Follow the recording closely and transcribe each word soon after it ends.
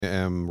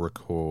Am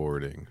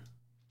recording.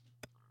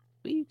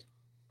 Sweet.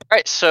 All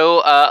right, so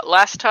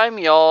last time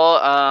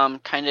y'all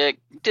kind of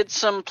did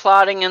some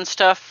plotting and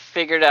stuff,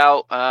 figured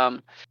out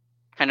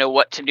kind of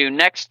what to do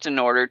next in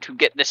order to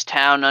get this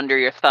town under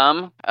your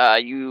thumb.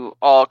 You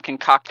all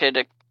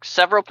concocted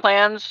several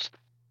plans.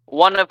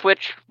 One of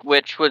which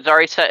was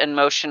already set in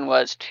motion,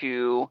 was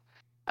to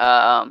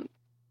um,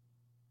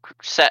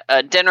 set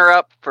a dinner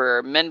up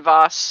for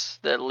Minvas,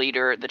 the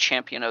leader, the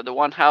champion of the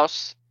One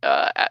House,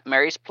 at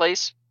Mary's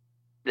place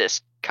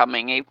this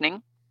coming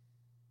evening.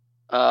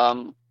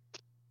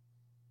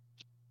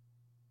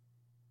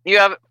 You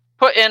have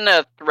put in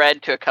a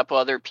thread to a couple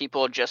other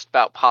people just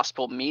about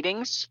possible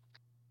meetings.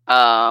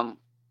 But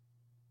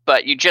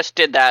you just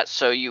did that,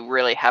 so you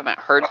really haven't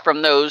heard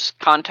from those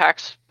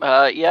contacts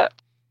yet.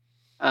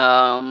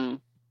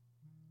 What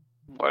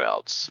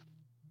else?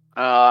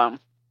 What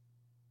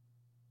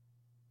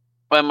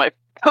am I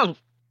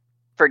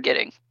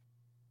forgetting?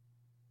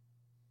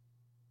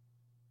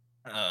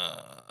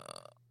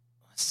 Let's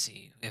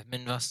see. We have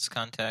Minvas's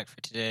contact for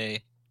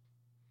today.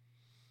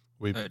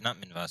 Not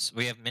Minvas.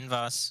 We have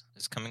Minvas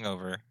is coming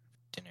over for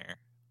dinner.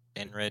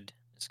 Enred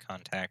is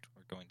contact.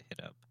 We're going to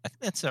hit up. I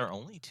think that's our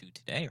only two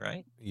today,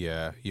 right?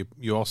 Yeah,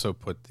 you also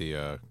put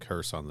the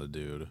curse on the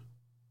dude.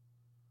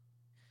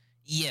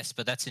 Yes,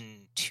 but that's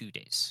in 2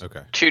 days.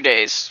 Okay. 2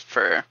 days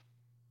for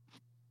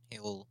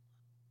He'll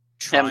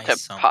try him to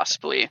something.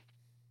 possibly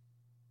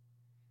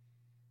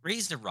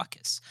Raise the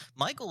ruckus.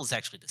 My goal is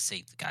actually to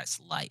save the guy's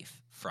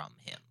life from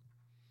him.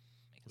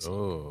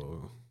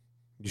 Oh.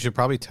 You should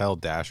probably tell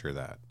Dasher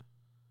that.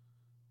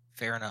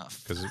 Fair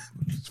enough. Because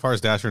as far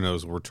as Dasher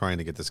knows, we're trying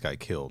to get this guy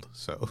killed,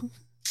 so...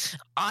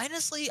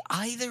 Honestly,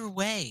 either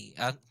way,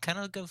 I kind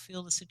of go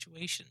feel the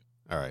situation.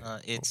 All right.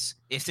 It's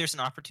if there's an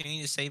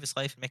opportunity to save his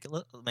life and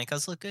make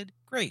us look good,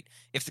 great.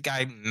 If the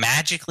guy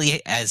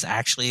magically is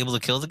actually able to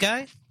kill the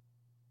guy,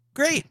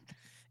 great.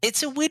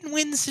 It's a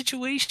win-win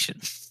situation.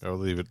 I'll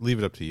leave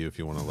it up to you if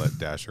you want to let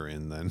Dasher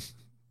in then.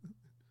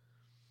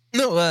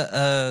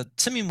 No,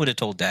 Simeon would have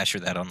told Dasher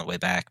that on the way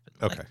back.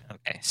 But Okay.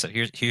 Okay. So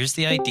here's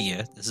the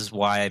idea. This is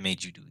why I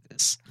made you do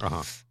this.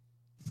 Uh-huh.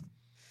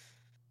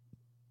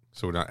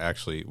 So we're not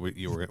actually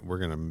we're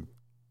going to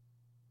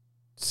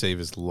save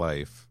his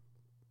life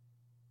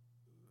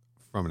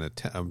from an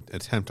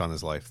attempt on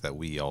his life that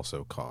we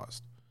also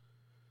caused.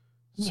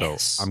 So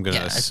Yes. I'm going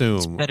to It's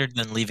assume better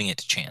than leaving it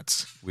to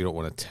chance. we don't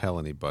want to tell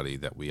anybody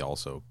that we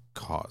also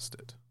caused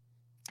it.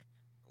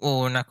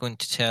 Well, we're not going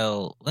to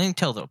tell. We can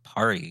tell the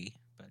party,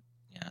 but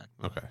yeah,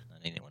 Okay.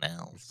 not anyone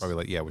else.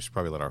 We should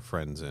probably let our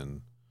friends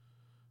in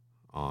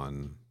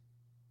on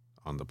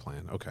the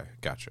plan. Okay,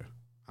 gotcha.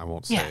 I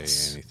won't say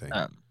Yes. anything.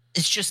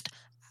 It's just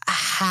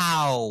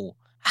how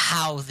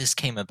this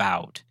came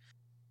about.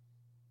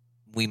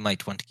 We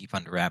might want to keep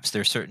under wraps.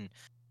 There are certain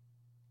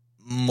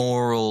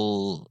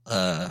moral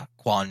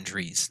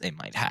quandaries they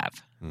might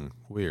have.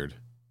 Weird.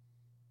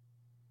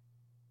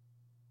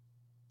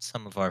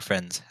 Some of our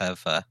friends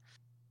have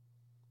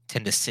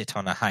tend to sit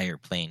on a higher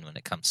plane when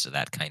it comes to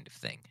that kind of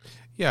thing.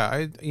 Yeah,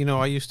 I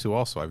used to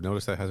also. I've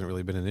noticed that hasn't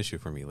really been an issue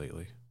for me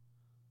lately.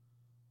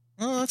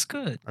 Oh, that's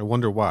good. I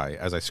wonder why,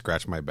 as I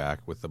scratch my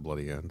back with the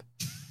bloody end.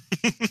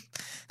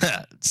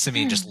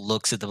 Simeon just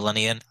looks at the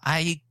bloody end.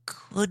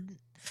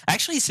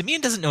 Actually,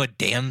 Simeon doesn't know a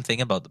damn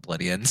thing about the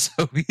bloody end,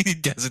 so he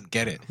doesn't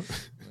get it.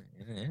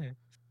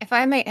 If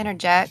I may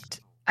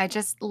interject, I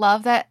just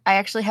love that I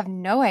actually have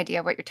no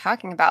idea what you're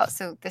talking about,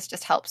 so this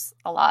just helps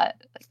a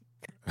lot.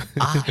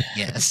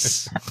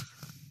 Yes.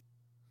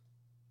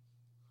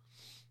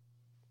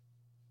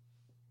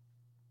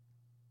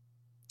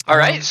 All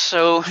right,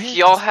 so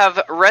y'all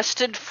have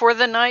rested for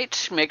the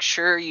night. Make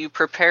sure you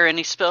prepare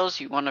any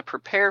spells you want to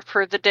prepare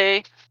for the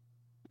day.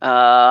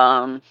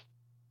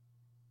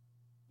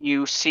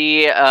 You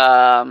see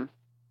Jalop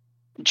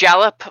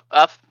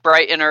up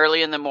bright and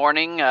early in the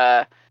morning,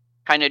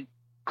 kind of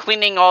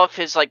cleaning all of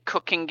his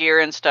cooking gear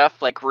and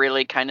stuff,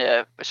 really kind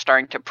of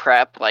starting to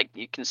prep.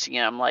 You can see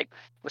him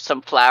with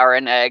some flour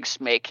and eggs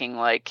making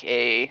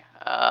a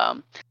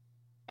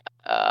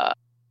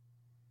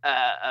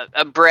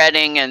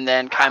breading, and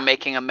then kind of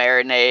making a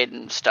marinade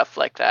and stuff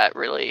like that.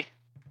 Really,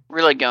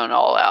 really going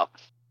all out.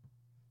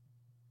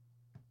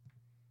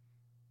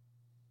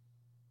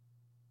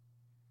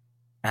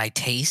 Can I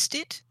taste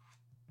it?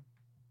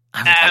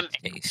 I would like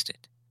to taste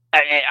it.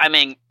 I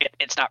mean,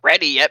 it's not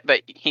ready yet,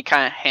 but he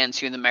kind of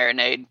hands you the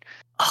marinade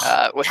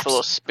with a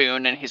little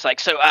spoon, and he's like,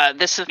 "So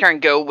this is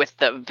going to go with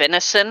the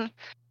venison.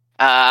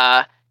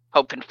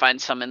 Hope and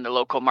find some in the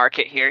local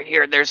market here.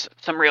 Here, there's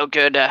some real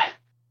good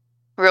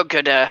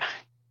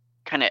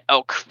kind of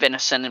elk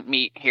venison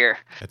meat here."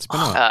 It's been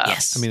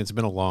yes. I mean, it's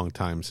been a long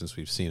time since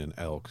we've seen an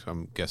elk.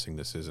 I'm guessing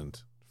this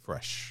isn't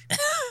fresh.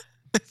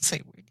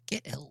 Say, where'd you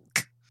get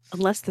elk?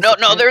 Unless No,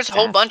 there's a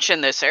whole bunch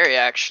in this area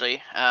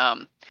actually.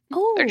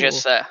 They're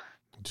just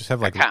Just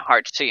have kind of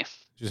hard to see.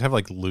 Just have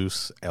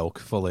loose elk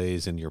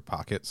fillets in your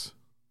pockets.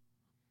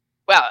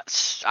 Well,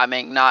 I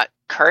mean, not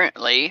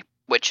currently,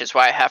 which is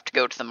why I have to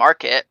go to the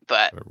market.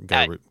 But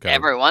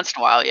every once in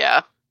a while,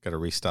 yeah. Got to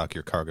restock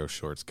your cargo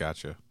shorts.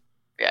 Gotcha.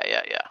 Yeah,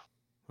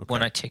 Okay.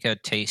 When I take a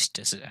taste,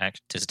 does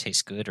it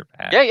taste good or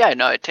bad? Yeah,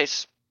 no, it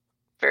tastes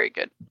very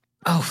good.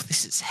 Oh,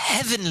 this is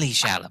heavenly,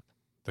 Shallop.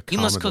 The You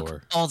must Commodore.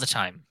 cook all the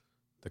time.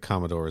 The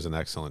Commodore is an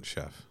excellent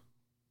chef.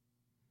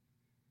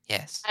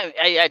 Yes.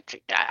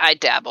 I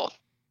dabble.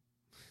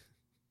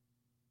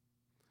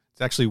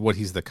 It's actually what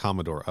he's the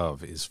Commodore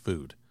of is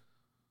food.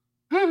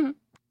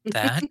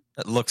 That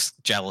looks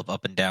Jalop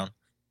up and down.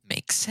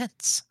 Makes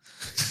sense.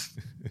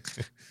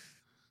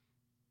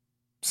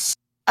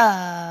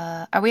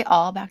 Are we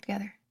all back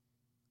together?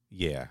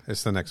 Yeah,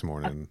 it's the next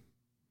morning.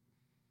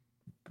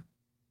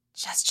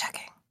 Just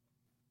checking.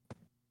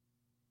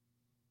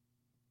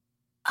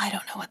 I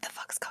don't know what the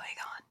fuck's going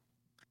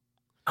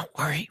on. Don't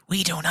worry,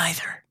 we don't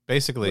either.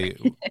 Basically,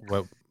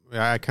 what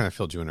I kind of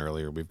filled you in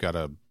earlier. We've got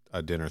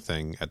a dinner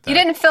thing at that. You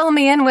didn't fill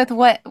me in with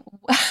what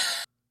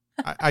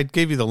I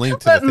gave you the link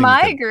to what the thing.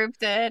 my group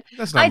did.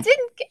 That's not, I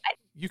didn't.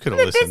 You could I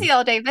have was listened. busy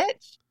all day,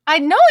 bitch. I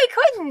know I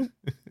couldn't.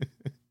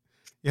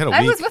 You had a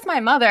I week. was with my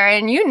mother,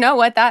 and you know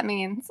what that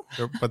means.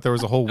 But there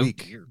was a whole Oh,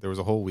 week. dear. There was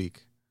a whole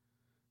week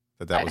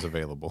that was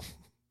available.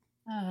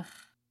 Ugh.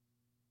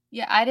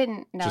 Yeah, I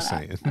didn't know Just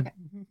that. saying.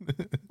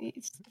 Okay.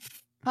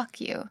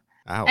 Fuck you.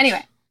 Ouch.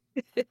 Anyway.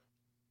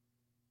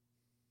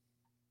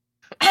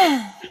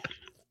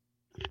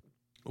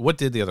 What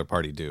did the other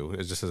party do?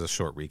 It's just as a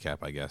short recap,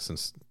 I guess,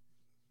 since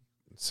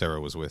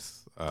Sarah was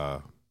with,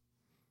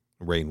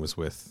 Rain was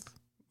with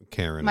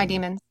Karen. My and,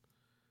 demons.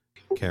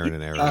 Karen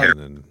and Aaron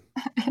and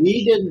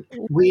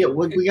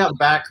We got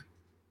back.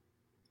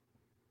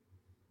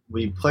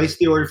 We placed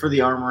the order for the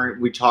armor.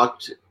 We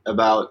talked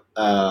about.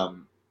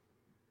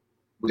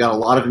 We got a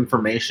lot of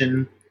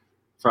information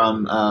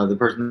from the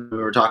person we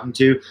were talking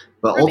to,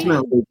 but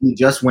ultimately we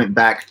just went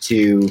back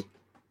to.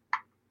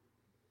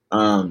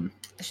 The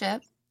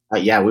ship?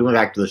 Yeah, we went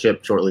back to the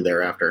ship shortly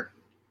thereafter.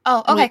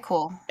 Oh, okay,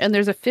 cool. And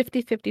there's a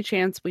 50-50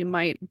 chance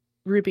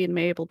Ruby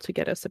may able to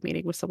get us a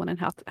meeting with someone in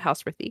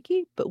House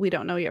Rathiki, but we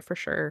don't know yet for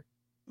sure.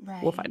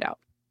 Right. We'll find out.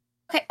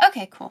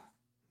 Okay, cool.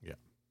 Yeah.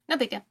 No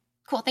big deal.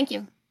 Cool, thank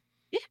you.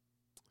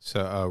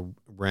 so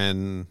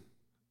Ren,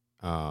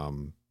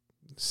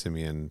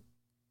 Simeon.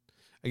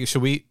 I guess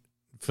should we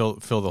fill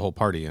the whole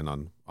party in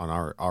on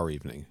our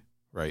evening,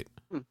 right?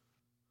 Yeah.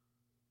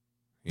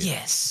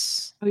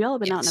 Yes. Oh, y'all have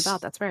been out and Yes.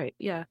 about. That's right.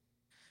 Yeah.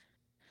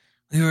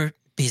 We were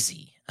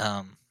busy.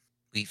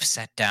 We've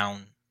set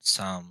down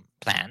some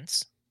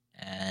plans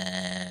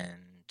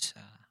and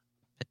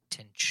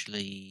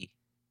potentially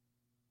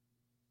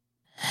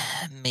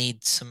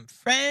made some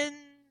friends,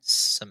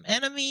 some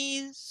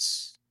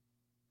enemies,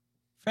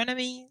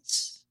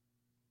 frenemies.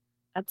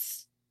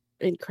 That's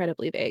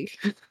incredibly vague.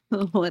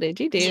 What did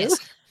you do? Yes.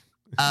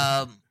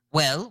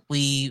 Well,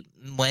 we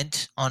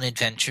went on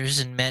adventures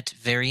and met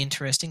very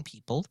interesting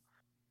people.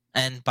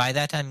 And by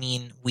that I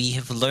mean we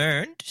have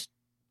learned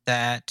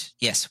that,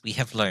 yes, we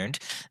have learned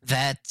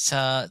that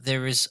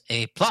there is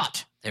a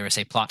plot. There is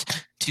a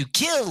plot to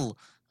kill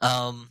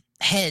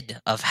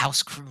head of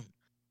House Kroon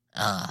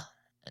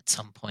at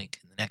some point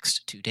in the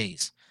next 2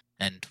 days.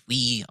 And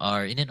we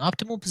are in an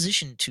optimal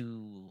position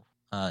to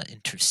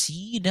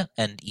intercede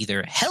and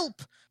either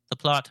help the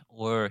plot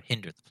or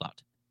hinder the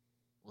plot.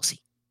 We'll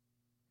see.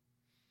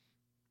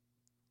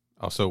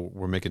 Also,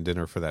 we're making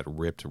dinner for that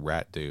ripped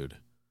rat dude,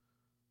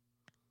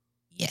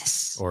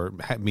 Yes. or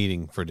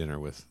meeting for dinner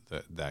with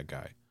that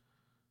guy.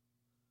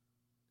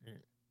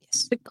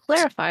 Yes. To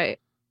clarify,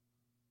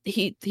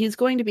 he's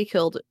going to be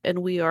killed, and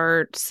we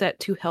are set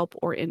to help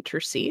or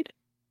intercede.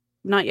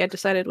 Not yet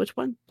decided which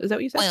one. Is that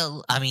what you said?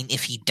 Well, I mean,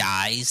 if he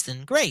dies,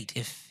 then great.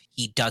 If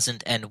he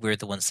doesn't and we're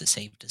the ones that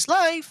saved his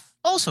life,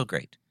 also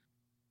great.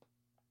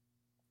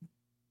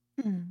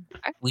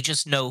 We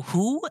just know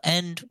who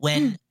and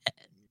when,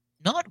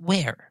 not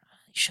where.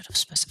 I should have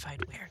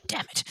specified where.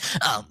 Damn it.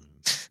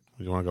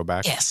 You want to go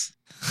back? Yes.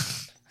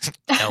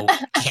 No,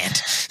 can't.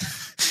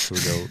 Should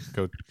we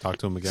go talk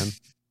to him again?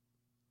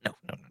 No.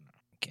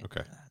 Can't.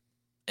 Okay.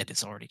 It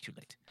is already too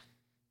late.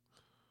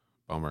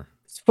 Bummer.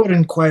 For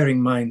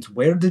inquiring minds,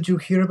 where did you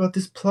hear about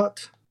this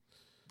plot?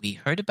 We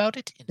heard about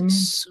it in a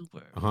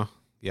sewer.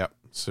 Yep.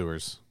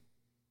 Sewers.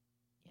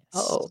 Yes.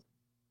 Oh.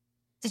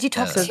 Did you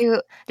talk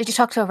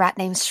to a rat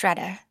named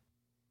Shredder?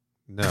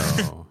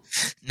 No.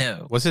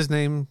 No. Was his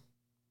name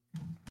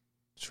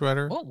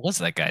Shredder? What was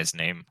that guy's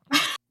name?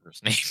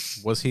 His name.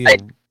 Was he? I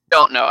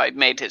don't know. I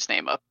made his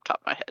name up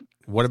top of my head.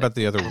 What about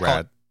the other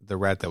rat? The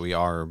rat that we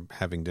are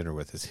having dinner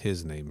with, is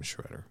his name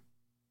Shredder?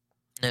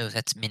 No,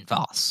 that's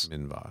Minvas.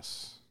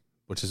 Minvas,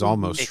 which is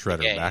almost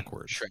Shredder AKA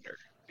backwards. Shredder.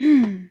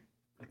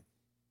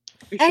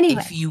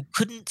 Anyway, If you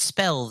couldn't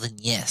spell, then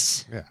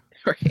yes. Yeah.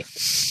 Right.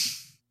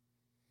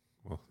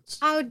 Well, it's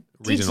how did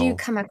regional you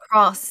come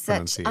across such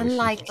pronunciation.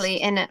 unlikely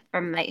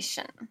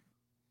information?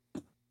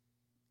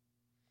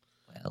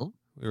 Well,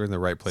 we were in the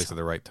right place at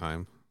the right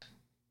time.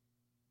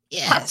 That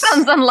yes.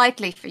 sounds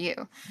unlikely for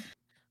you.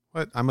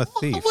 What? I'm a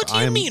thief. What do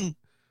you I'm mean?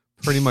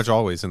 pretty much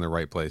always in the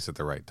right place at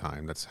the right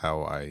time. That's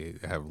how I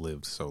have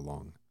lived so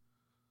long.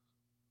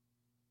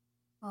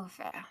 Oh,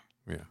 fair.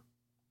 Yeah.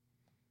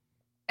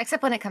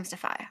 Except when it comes to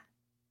fire.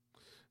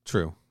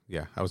 True.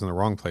 Yeah, I was in the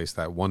wrong place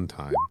that one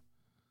time.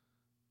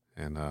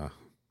 And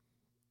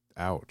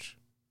ouch.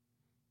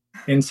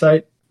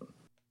 Insight.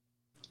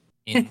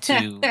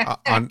 Into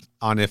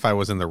on if I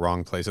was in the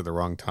wrong place at the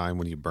wrong time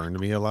when you burned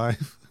me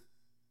alive.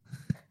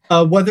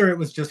 Whether it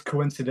was just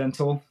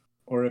coincidental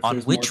or if on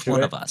there's which more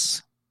one to of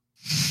us?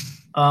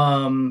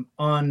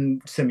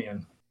 On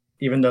Simeon,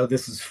 even though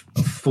this is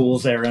a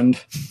fool's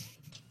errand.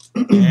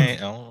 Okay,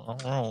 I'll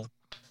roll.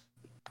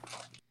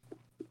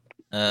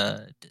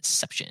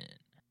 Deception.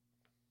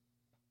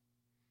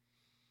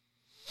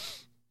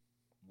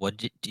 What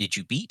did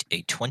you beat?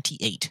 A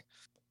 28.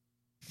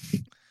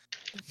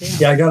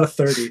 Yeah, I got a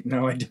 30.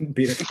 No, I didn't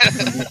beat it.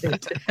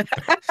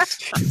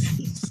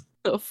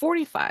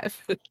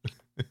 45.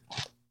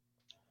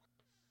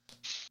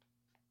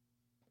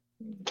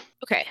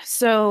 Okay,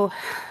 so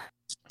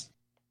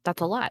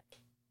that's a lot.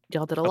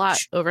 Y'all did a lot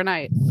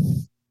overnight.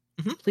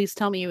 Mm-hmm. Please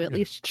tell me you at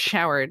least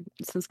showered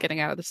since getting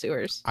out of the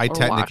sewers. I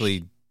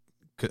technically,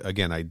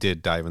 again, I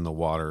did dive in the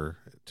water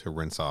to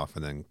rinse off,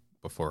 and then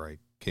before I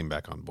came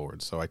back on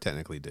board, so I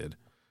technically did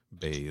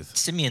bathe.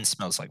 Simeon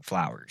smells like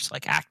flowers,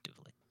 like actively.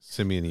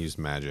 Simeon used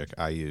magic.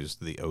 I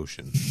used the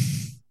ocean,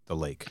 the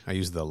lake. I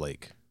used the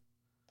lake.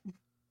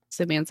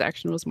 Simeon's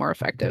action was more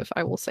effective.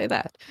 I will say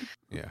that.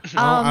 Yeah,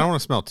 I don't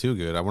want to smell too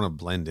good. I want to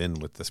blend in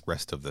with this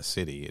rest of the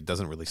city. It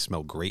doesn't really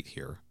smell great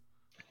here.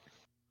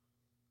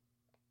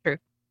 True.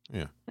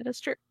 Yeah, that is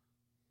true.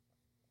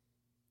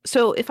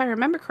 So, if I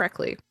remember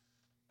correctly,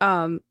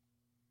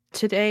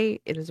 today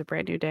it is a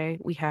brand new day.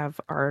 We have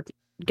our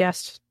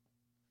guest,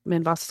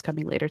 Minvas, is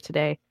coming later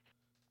today,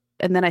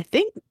 and then I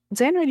think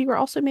Xanred, you were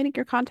also making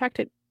your contact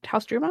at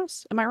House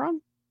Drumas. Am I wrong?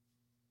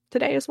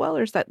 Today as well,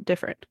 or is that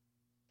different?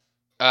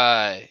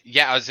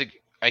 Yeah,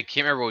 I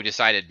can't remember what we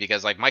decided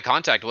because like my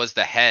contact was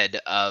the head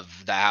of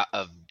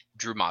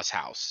Drumas'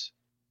 house.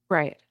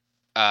 Right.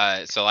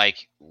 So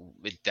like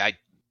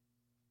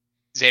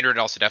Xander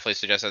also definitely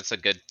suggests that's a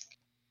good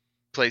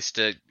place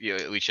to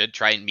we should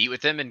try and meet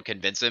with him and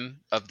convince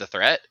him of the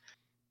threat.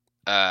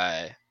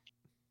 And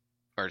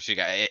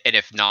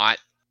if not,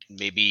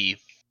 maybe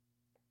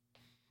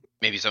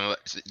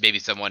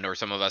someone or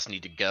some of us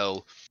need to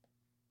go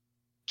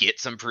get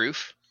some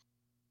proof.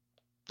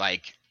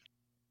 Like,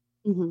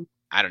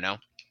 I don't know,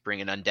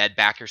 bring an undead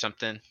back or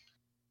something.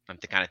 I'm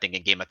kind of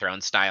thinking Game of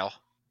Thrones style.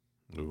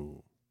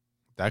 Ooh,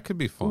 that could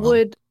be fun.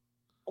 Would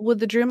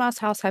the Drumas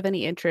house have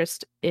any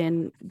interest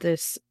in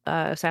this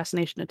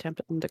assassination attempt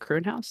on the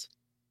Kroon house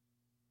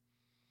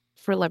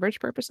for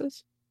leverage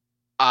purposes?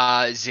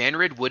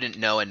 Xanred wouldn't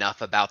know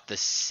enough about the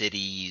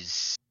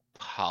city's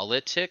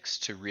politics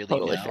to really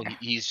know. Fair.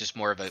 He's just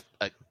more of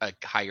a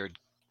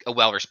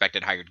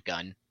well-respected hired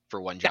gun for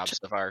one job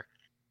so far.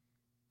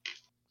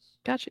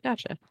 Gotcha.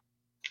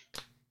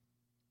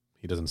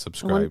 He doesn't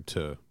subscribe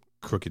to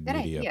Crooked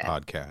Media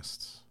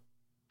podcasts.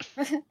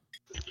 It's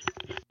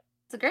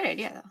a great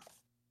idea, though.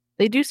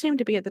 They do seem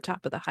to be at the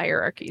top of the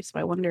hierarchy, so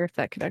I wonder if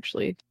that could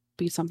actually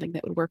be something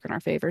that would work in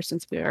our favor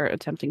since we are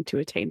attempting to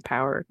attain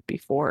power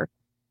before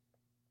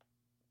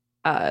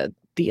the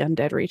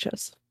undead reach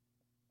us.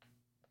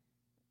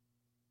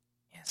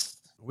 Yes.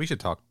 We should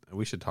talk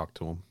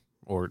to him.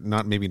 Or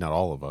maybe not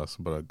all of us,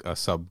 but a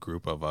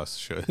subgroup of us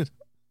should.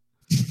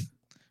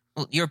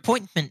 Well, your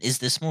appointment is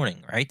this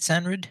morning, right,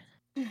 Xanred?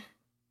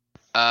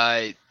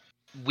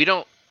 We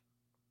don't.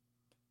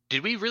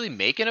 Did we really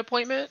make an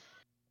appointment?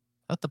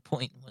 I thought the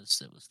point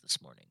was it was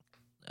this morning.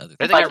 I think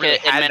Like I really an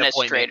had an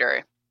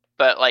administrator,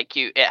 but like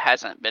it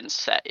hasn't been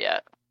set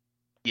yet.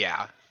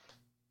 Yeah.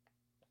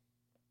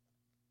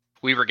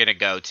 We were gonna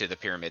go to the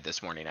pyramid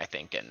this morning, I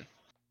think, and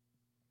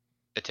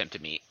attempt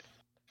to meet.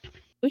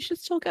 We should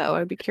still go.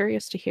 I'd be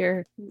curious to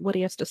hear what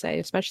he has to say,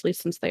 especially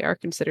since they are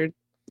considered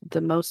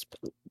the most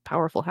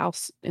powerful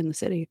house in the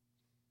city.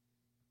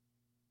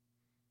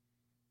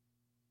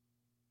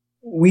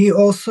 We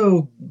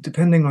also,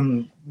 depending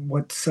on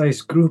what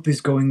size group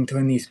is going to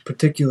any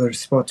particular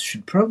spots,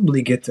 should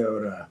probably get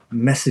our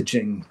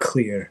messaging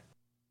clear.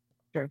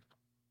 Sure.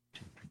 I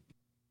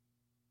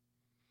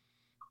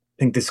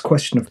think this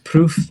question of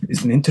proof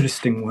is an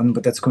interesting one,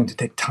 but that's going to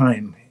take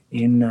time.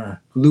 In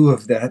lieu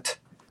of that...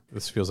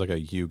 This feels like a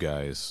you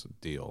guys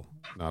deal,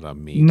 not a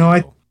me deal.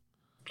 I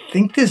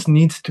think this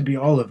needs to be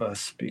all of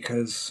us,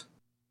 because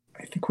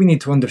I think we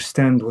need to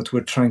understand what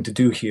we're trying to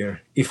do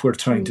here, if we're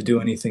trying to do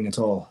anything at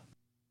all.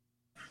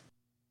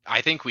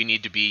 I think we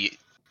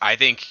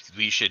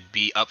should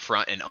be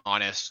upfront and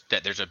honest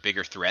that there's a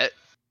bigger threat.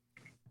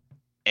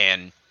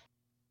 And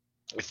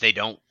if they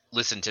don't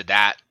listen to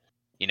that,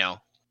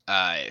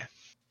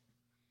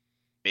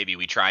 maybe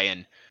we try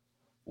and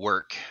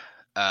work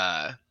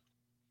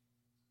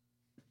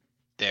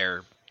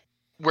their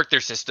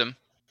system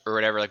or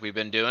whatever, like we've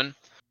been doing.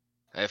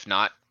 If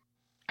not,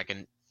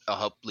 I'll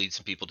help lead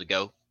some people to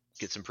go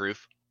get some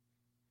proof.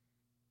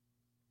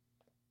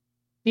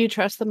 Do you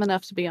trust them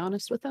enough to be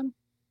honest with them?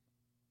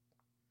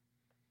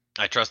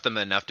 I trust them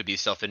enough to be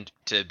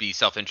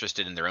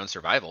self-interested in their own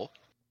survival.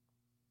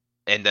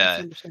 And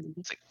the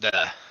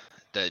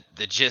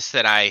gist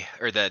that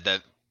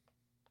the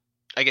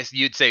I guess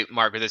you'd say,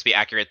 Mark, would this be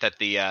accurate that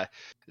the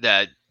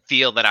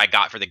feel that I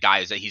got for the guy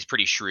is that he's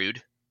pretty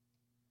shrewd?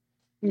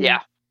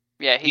 Yeah.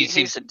 Yeah,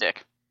 he's a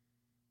dick.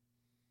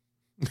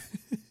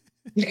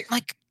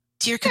 My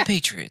dear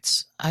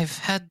compatriots, I've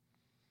had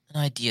an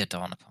idea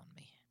dawn upon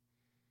me.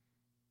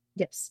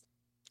 Yes.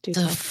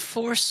 The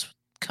force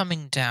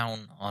coming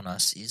down on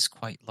us is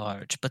quite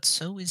large, but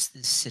so is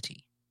this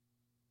city.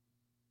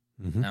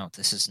 Mm-hmm. Now,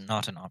 this is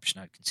not an option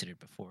I'd considered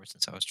before,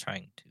 since I was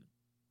trying to,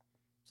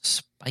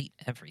 despite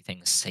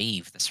everything,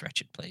 save this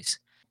wretched place.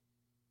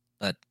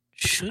 But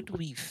should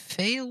we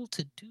fail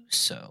to do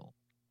so,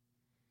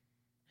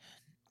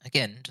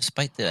 again,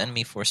 despite the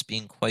enemy force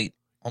being quite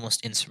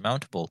almost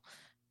insurmountable,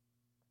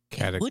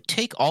 it would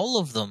take all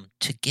of them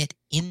to get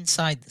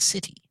inside the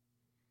city.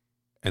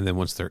 And then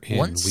once they're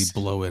in, we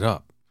blow it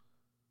up.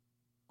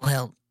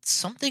 Well,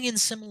 something in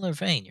similar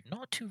vein. You're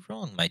not too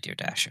wrong, my dear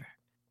Dasher.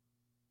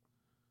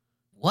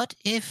 What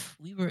if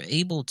we were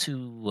able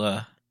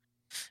to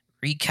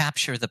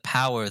recapture the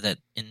power that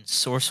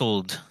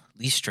ensorcelled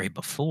Listre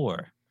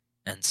before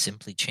and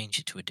simply change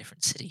it to a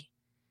different city?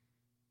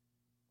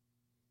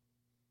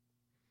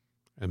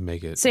 And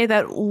make it... Say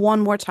that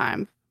one more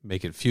time.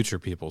 Make it future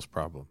people's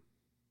problem.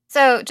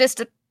 So,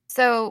 as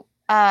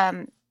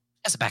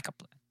a backup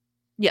plan.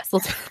 Yes,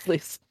 let's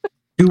please.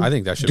 I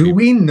think that should do be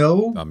we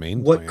know a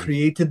main what plan.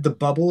 created the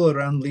bubble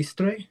around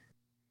Listre?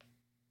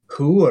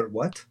 Who or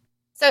what?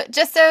 So,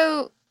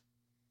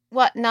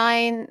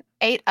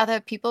 8 other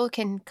people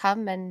can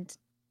come and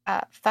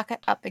fuck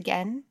it up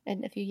again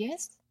in a few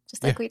years?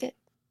 Just like we did?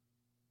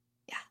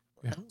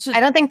 Yeah. I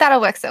don't think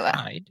that'll work so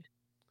well.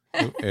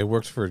 It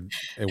worked for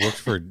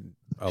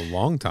a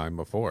long time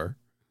before.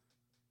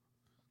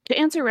 To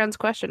answer Ren's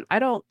question, I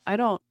don't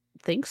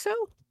think so.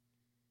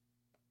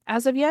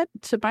 As of yet,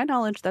 to my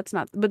knowledge, that's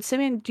not. But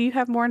Simeon, do you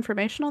have more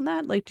information on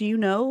that? Like, do you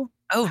know?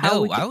 Oh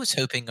no, I was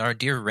hoping our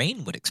dear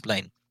Rain would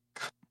explain.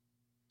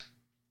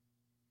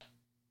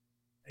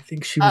 I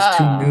think she was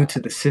too new to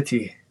the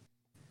city.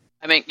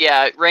 I mean,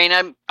 yeah, Rain.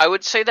 I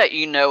would say that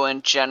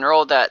in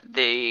general that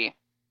they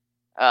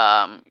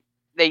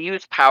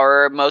use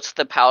power. Most of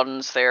the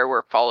paladins there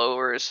were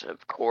followers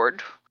of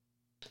Cord,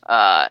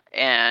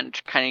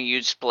 and kind of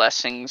used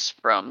blessings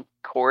from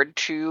Cord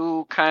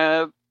to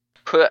kind of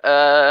put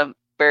a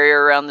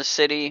barrier around the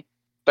city.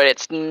 But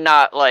it's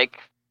not like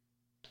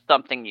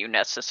something you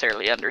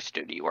necessarily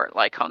understood. You weren't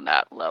like on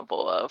that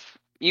level of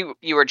you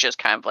were just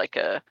kind of like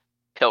a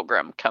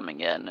pilgrim coming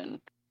in and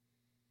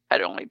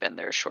had only been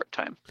there a short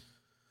time.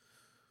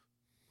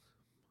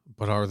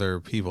 But are there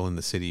people in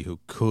the city who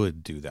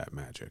could do that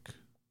magic?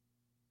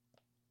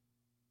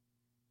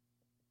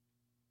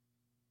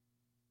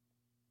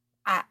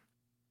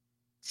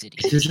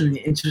 It is an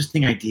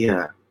interesting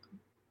idea,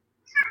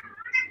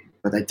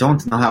 but I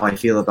don't know how I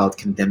feel about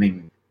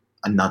condemning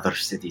another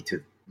city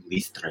to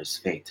Listre's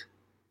fate.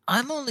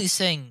 I'm only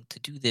saying to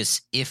do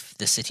this if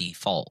the city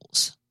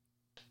falls.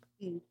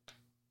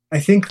 I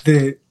think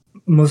the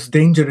most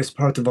dangerous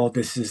part of all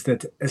this is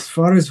that as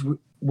far as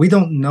we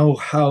don't know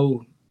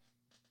how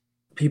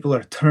people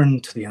are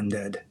turned to the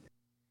undead.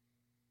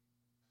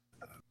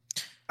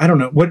 I don't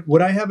know.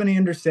 Would I have any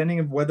understanding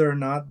of whether or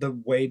not the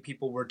way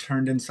people were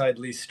turned inside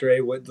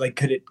Listre,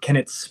 can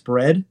it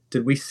spread?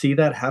 Did we see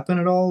that happen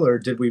at all, or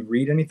did we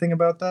read anything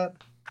about that?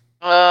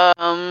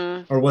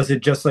 Or was it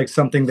just like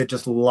something that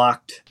just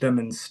locked them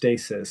in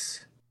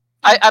stasis?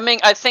 I mean,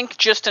 I think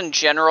just in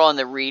general in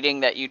the reading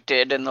that you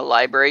did in the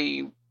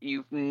library,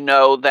 you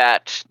know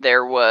that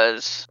there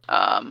was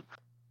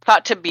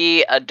thought to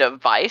be a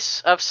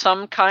device of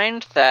some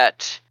kind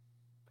that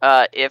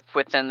if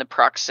within the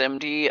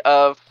proximity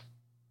of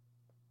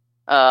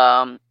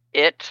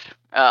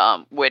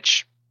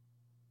which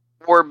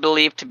were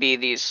believed to be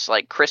these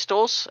like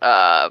crystals,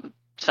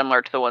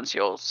 similar to the ones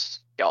y'all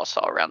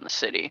saw around the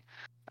city,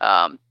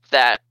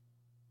 that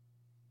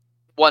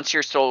once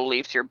your soul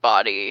leaves your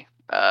body,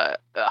 a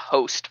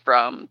host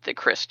from the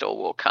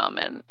crystal will come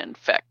and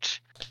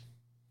infect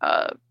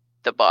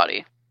the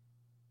body,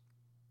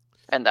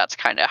 and that's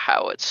kind of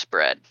how it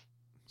spread.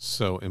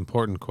 So,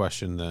 important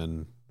question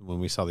then: when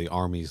we saw the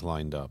armies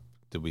lined up,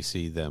 did we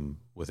see them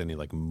with any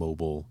like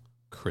mobile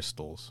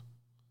crystals?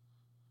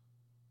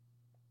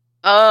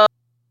 Well,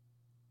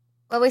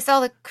 we saw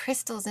the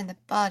crystals in the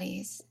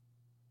bodies.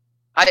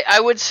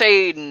 I would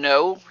say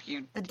no,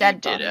 you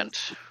didn't.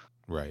 Bodies.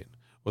 Right.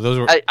 Well, those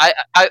were.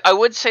 I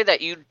would say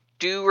that you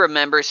do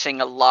remember seeing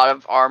a lot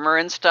of armor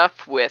and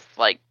stuff with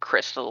like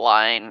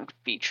crystalline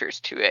features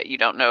to it. You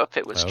don't know if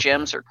it was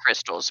gems or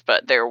crystals,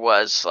 but there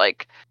was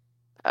like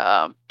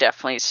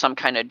definitely some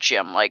kind of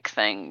gem-like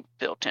thing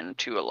built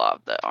into a lot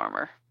of the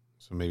armor.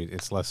 So maybe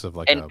it's less of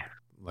an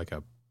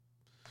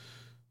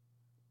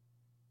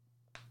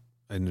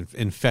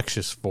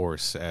infectious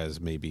force, as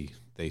maybe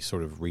they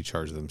sort of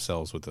recharge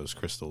themselves with those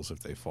crystals if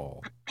they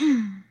fall.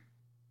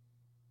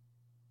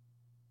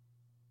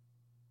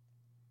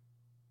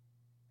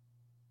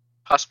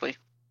 Possibly.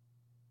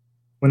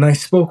 When I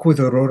spoke with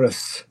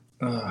Aurorus,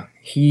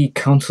 he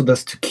counseled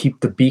us to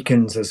keep the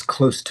beacons as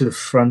close to the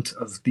front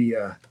of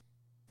the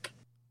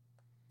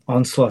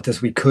onslaught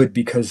as we could,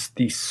 because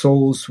the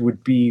souls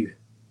would be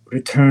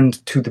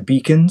returned to the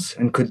beacons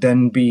and could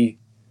then be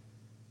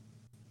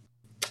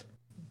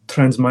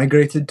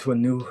transmigrated to a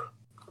new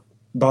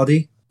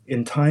body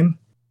in time.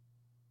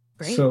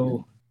 Great.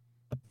 So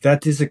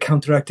that is a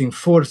counteracting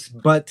force,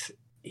 but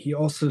he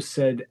also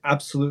said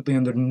absolutely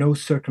under no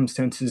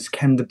circumstances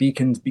can the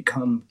beacons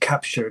become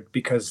captured,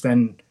 because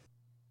then,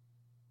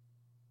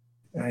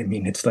 I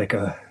mean, it's like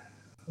a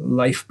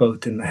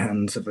lifeboat in the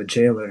hands of a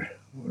jailer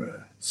or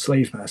a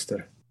slave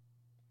master.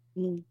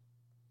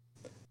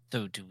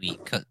 So do we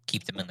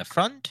keep them in the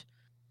front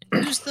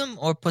and use them,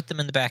 or put them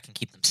in the back and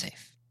keep them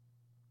safe?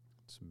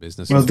 It's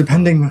business. Well,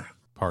 depending...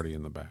 Party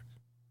in the back.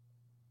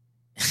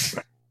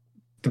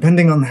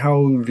 Depending on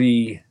how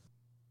the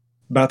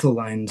battle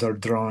lines are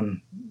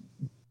drawn,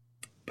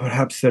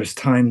 perhaps there's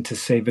time to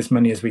save as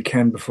many as we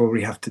can before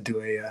we have to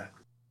do a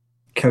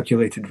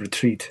calculated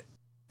retreat.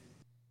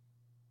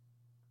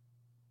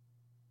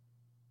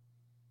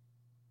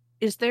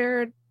 Is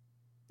there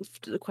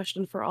a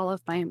question for all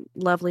of my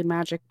lovely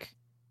magic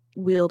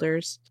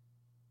wielders?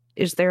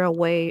 Is there a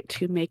way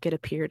to make it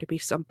appear to be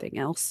something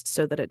else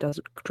so that it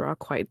doesn't draw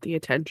quite the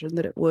attention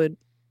that it would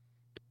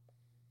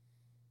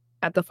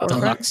at the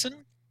forefront? Luxon?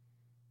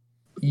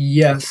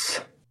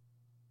 Yes.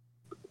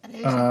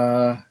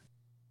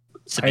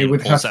 Sabine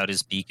pulls out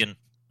his beacon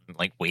and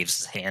like waves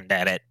his hand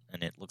at it,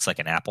 and it looks like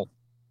an apple.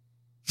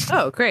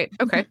 Oh, great.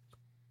 Okay.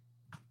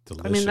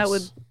 Delicious. I mean, that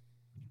would,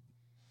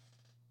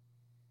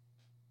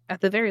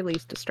 at the very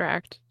least,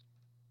 distract.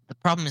 The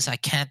problem is I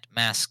can't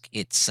mask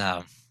its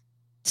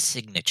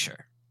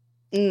signature.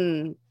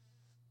 You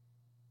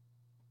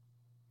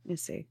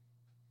see.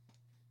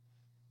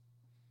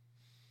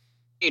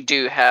 You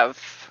do have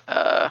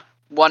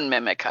one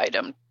mimic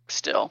item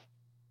still.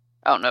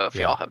 I don't know if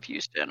y'all have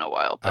used it in a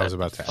while. But I was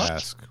about to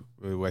ask.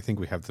 I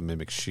think we have the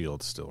mimic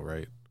shield still,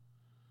 right?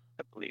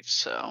 I believe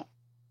so.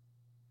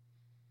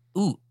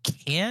 Ooh,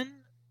 can?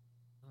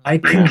 I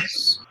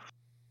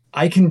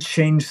can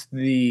change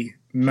the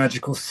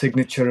magical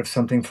signature of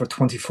something for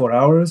 24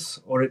 hours,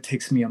 or it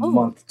takes me a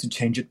month to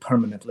change it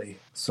permanently.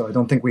 So I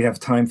don't think we have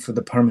time for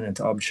the permanent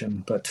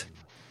option, but...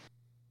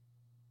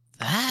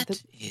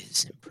 That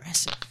is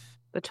impressive.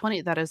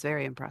 That is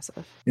very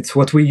impressive. It's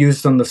what we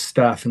used on the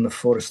staff in the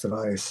Forest of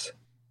Ice.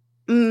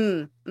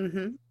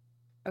 Mm-hmm.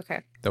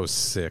 Okay. That was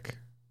sick.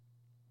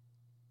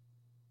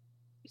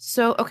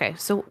 So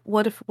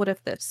what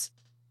if this?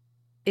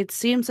 It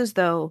seems as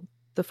though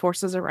the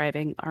forces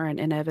arriving are an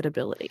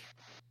inevitability.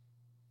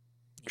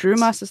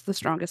 Drumas is the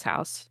strongest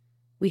house.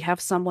 We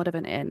have somewhat of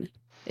an in.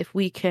 If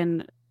we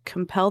can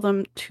compel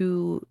them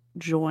to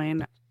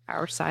join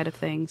our side of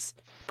things,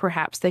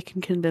 perhaps they can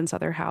convince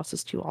other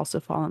houses to also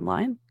fall in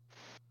line.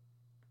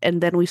 And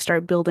then we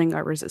start building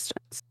our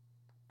resistance,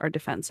 our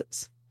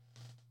defenses.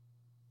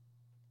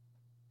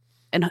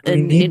 And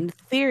in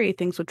theory,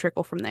 things would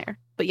trickle from there.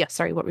 But yes,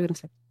 sorry, what were you going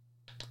to say?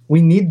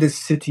 We need this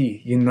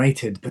city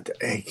united, but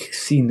I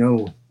see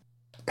no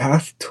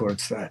path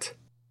towards that.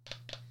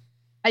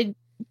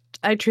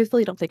 I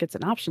truthfully don't think it's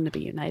an option to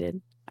be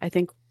united. I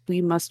think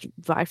we must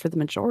vie for the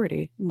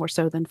majority, more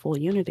so than full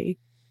unity.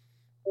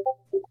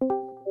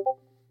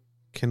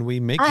 Can we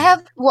make... I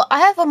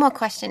have one more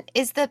question.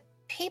 Is the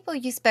people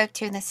you spoke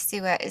to in the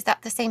sewer, is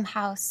that the same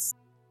house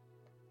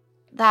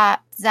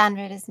that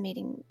Zanrid is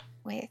meeting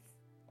with?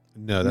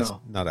 No, that's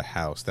not a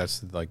house.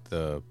 That's like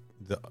the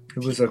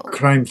it was a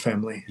crime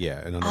family. Yeah,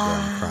 an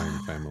underground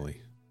crime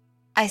family.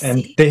 I see.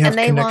 And they have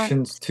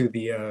connections to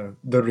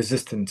the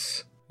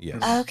resistance.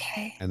 Yes.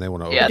 Okay. And they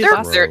want to. Yeah,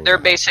 they're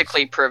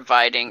basically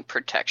providing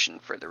protection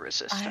for the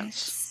resistance. I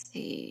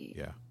see.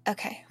 Yeah.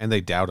 Okay. And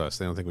they doubt us.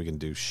 They don't think we can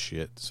do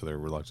shit, so they're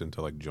reluctant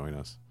to like join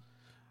us.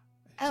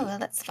 Oh well,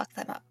 let's fuck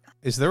them up.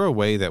 Is there a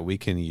way that we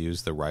can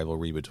use the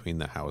rivalry between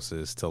the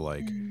houses to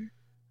like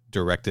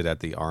direct it at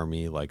the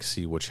army, like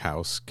see which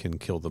house can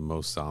kill the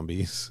most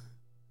zombies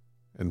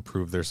and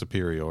prove their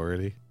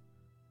superiority?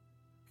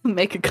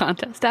 Make a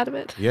contest out of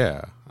it?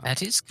 Yeah.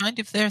 That is kind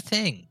of their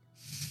thing.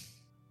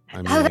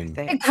 I mean,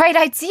 a great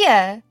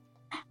idea.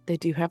 They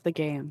do have the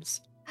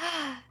games.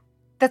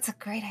 That's a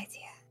great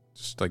idea.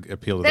 Just like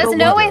appeal to There's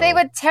no way they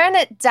would turn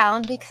it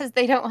down because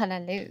they don't want to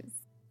lose.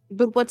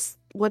 But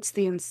what's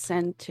the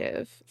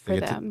incentive for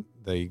them?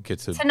 They get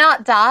to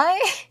not die?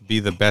 Be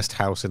the best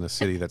house in a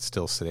city that's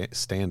still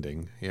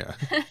standing. Yeah.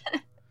 I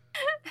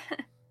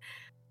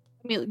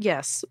mean,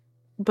 yes.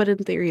 But in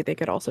theory, they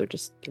could also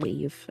just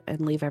leave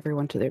and leave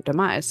everyone to their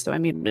demise. So, I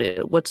mean,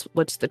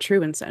 what's the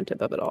true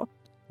incentive of it all?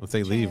 If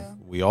they leave,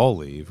 we all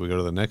leave. We go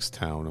to the next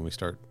town and we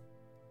start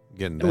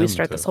getting them. And we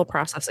start this whole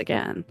process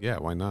again. Yeah,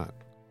 why not?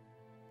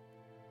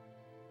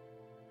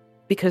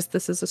 Because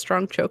this is a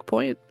strong choke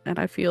point, and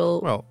I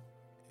feel well.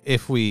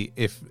 If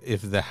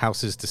the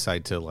houses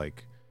decide to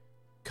like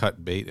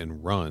cut bait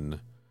and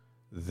run,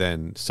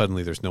 then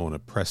suddenly there's no one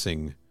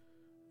oppressing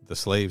the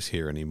slaves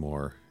here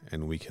anymore,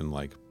 and we can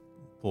like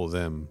pull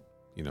them,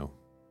 to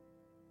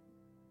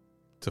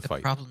fight.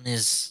 The problem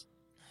is,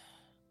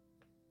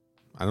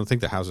 I don't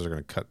think the houses are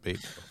going to cut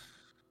bait.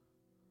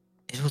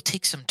 It will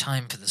take some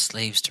time for the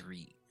slaves to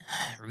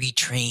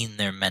retrain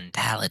their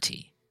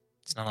mentality.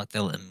 It's not like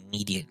they'll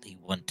immediately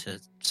want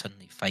to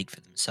suddenly fight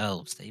for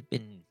themselves. They've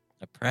been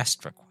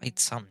oppressed for quite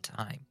some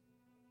time.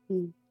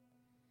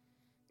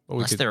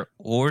 Unless they're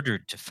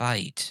ordered to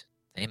fight,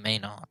 they may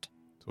not.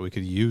 So we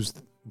could use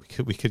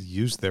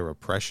their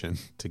oppression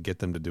to get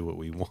them to do what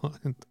we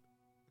want.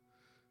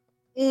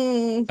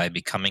 By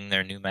becoming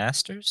their new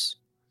masters?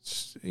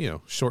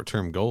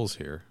 Short-term goals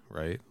here,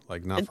 right?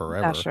 Like not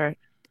forever. That's right.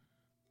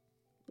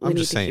 We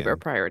need to keep our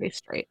priorities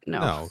straight.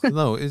 No,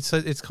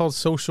 it's called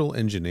social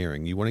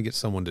engineering. You want to get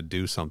someone to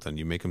do something,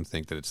 you make them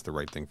think that it's the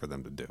right thing for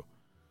them to do,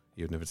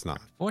 even if it's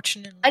not.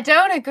 Fortunately, I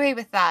don't agree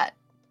with that,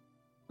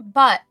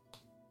 but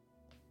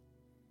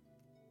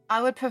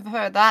I would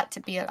prefer that to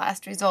be a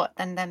last resort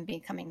than them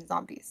becoming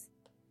zombies.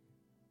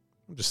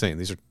 I'm just saying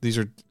these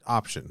are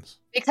options.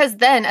 Because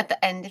then at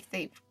the end,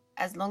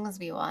 as long as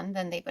we won,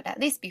 then they would at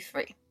least be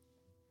free.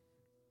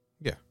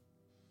 Yeah.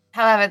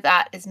 However,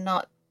 that is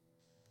not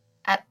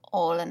at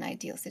all an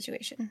ideal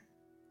situation.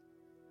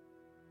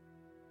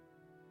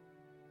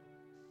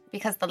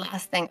 Because the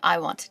last thing I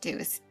want to do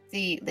is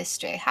see this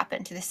stray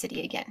happen to the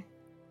city again.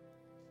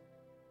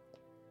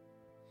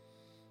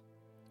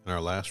 In our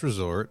last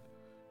resort,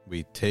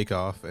 we take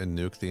off and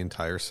nuke the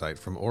entire site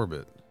from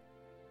orbit.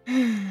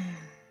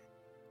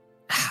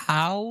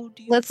 How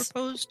do you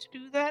propose to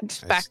do that?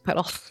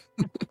 Backpedal.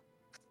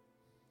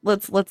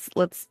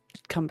 let's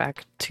come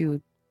back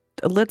to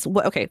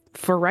okay,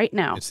 for right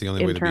now. It's the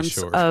only way to be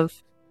sure. In terms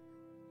of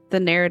the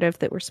narrative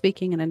that we're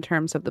speaking and in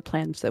terms of the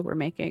plans that we're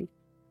making,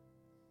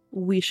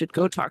 we should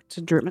go talk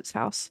to Drumit's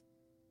house.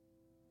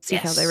 See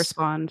how they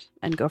respond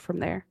and go from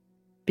there.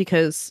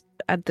 Because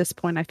at this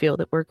point I feel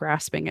that we're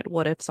grasping at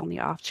what ifs on the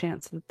off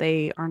chance that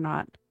they are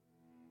not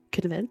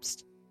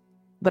convinced.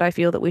 But I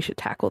feel that we should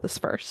tackle this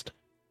first.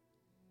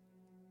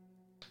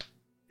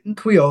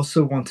 Didn't we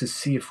also want to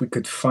see if we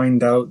could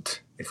find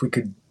out if we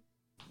could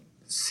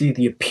see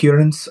the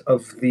appearance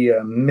of the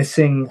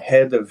missing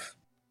head of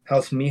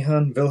House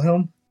Mihan,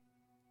 Wilhelm?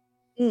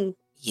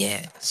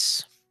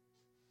 Yes.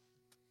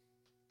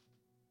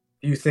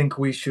 Do you think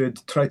we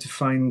should try to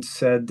find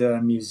said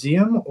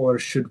museum, or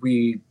should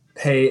we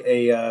pay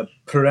a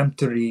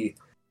peremptory,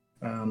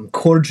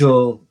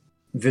 cordial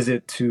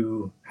visit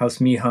to House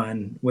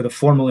Mihan with a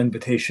formal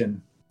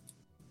invitation?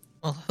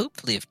 Well,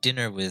 hopefully if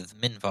dinner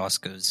with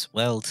Minvos goes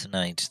well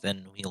tonight,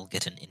 then we'll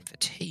get an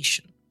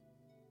invitation.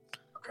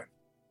 Okay.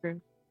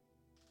 True.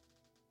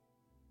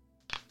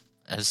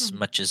 As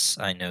much as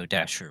I know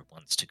Dasher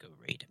wants to go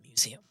raid a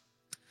museum.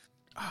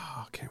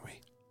 Oh, can't we?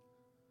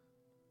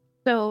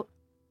 So...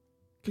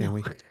 Can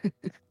we?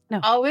 No.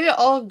 Are we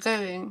all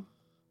going?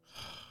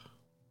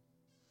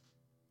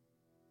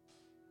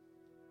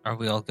 Are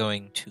we all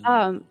going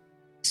to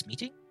this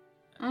meeting?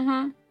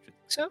 Mm-hmm.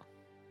 So?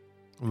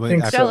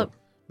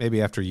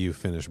 Maybe after you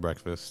finish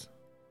breakfast.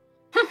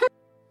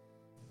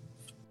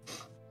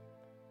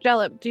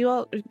 Jalop, do you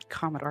all...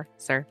 Commodore,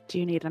 sir, do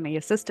you need any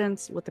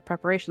assistance with the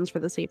preparations for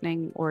this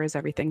evening, or is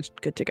everything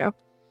good to go?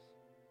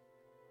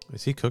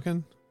 Is he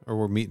cooking? Or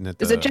we're meeting at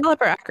the... Is it Jalop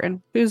or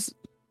Akron?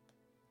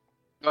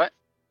 What?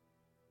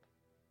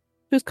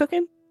 Who's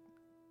cooking?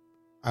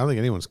 I don't think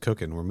anyone's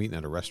cooking. We're meeting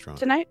at a restaurant.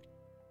 Tonight?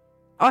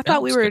 Oh, I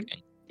thought we were...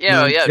 Cooking.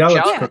 Yeah,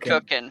 Jalop's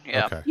cooking.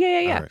 Yeah. Okay.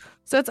 Yeah. Right.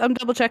 So I'm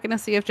double checking to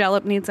see if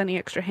Jalop needs any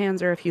extra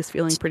hands or if he's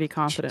feeling pretty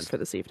confident for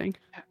this evening.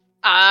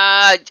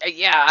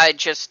 Yeah, I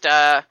just,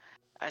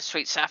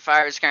 Sweet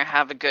Sapphire is going to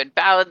have a good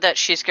ballad that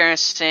she's going to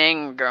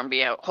sing. Going to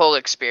be a whole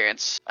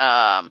experience.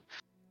 Yeah,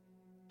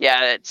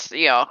 it's,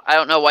 I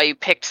don't know why you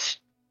picked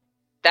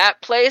that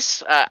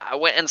place. I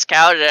went and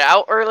scouted it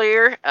out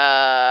earlier.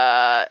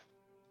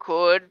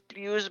 Could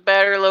use a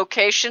better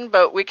location,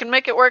 but we can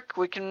make it work.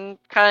 We can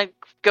kind of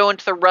go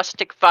into the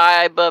rustic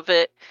vibe of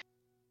it.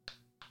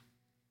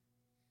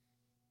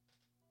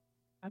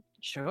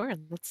 Sure,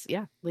 let's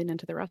lean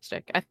into the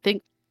rustic. I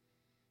think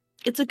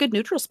it's a good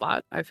neutral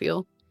spot, I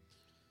feel.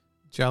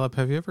 Jalop,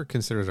 have you ever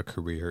considered a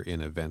career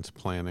in events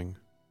planning?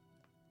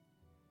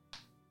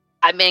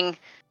 I mean,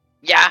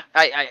 yeah,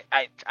 I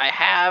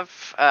have.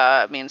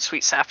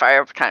 Sweet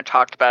Sapphire kind of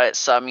talked about it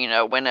some,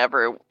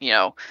 whenever,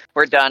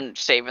 we're done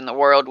saving the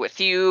world with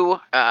you,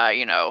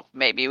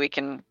 maybe we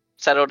can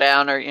settle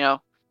down or,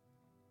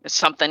 it's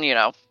something,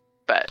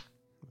 but.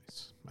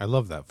 I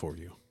love that for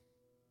you.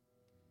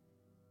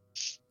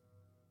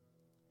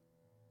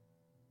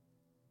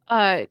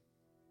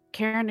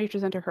 Karen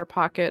reaches into her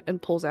pocket and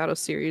pulls out a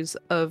series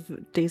of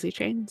daisy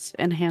chains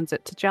and hands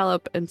it to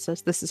Jalop and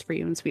says, "This is for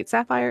you and Sweet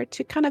Sapphire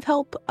to kind of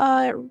help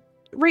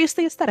raise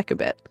the aesthetic a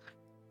bit.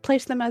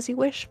 Place them as you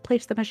wish,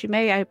 place them as you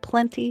may. I have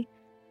plenty.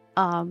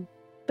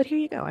 But here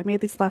you go. I made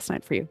these last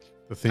night for you."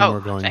 The theme we're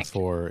going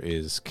for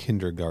is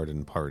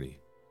kindergarten party.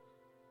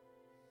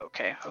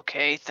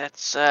 Okay.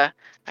 That's I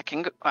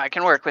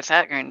can work with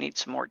that. Gonna need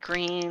some more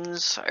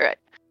greens. All right.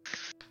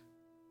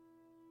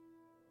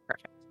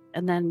 Perfect.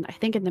 And then I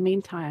think in the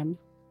meantime,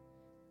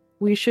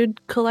 we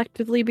should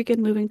collectively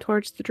begin moving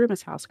towards the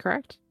Drumit's house,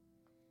 correct?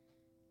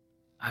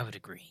 I would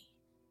agree.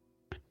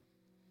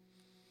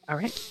 All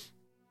right.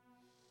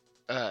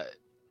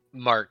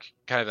 Mark,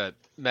 kind of a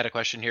meta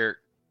question here.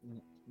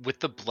 With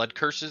the blood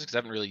curses, because I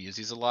haven't really used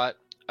these a lot,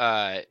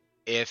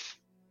 if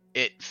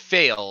it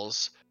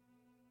fails,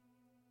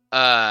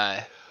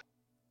 how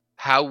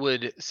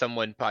would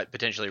someone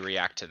potentially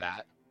react to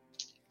that?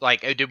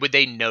 Like, would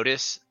they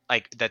notice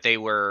like that they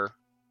were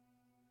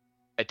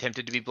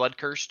attempted to be blood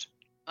cursed?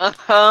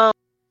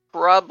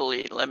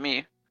 Probably.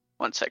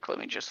 One sec. Let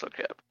me just look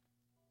it up.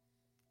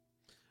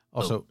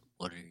 Also,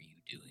 what are you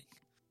doing?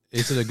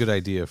 Is it a good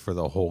idea for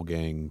the whole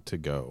gang to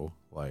go?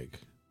 Like,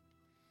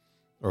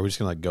 or are we just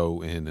gonna like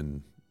go in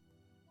and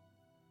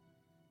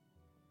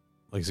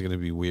like, is it gonna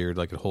be weird?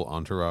 Like a whole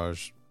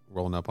entourage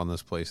rolling up on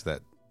this place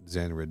that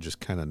Xanrid just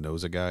kind of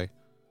knows a guy.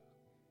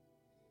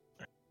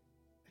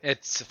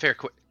 It's a fair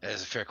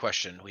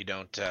question. We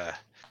don't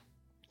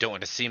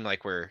want to seem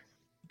like we're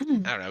I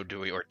don't know. Do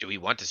we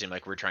want to seem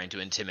like we're trying to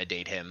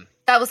intimidate him?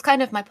 That was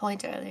kind of my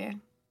point earlier.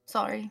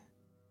 Sorry.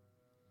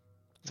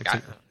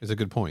 It's a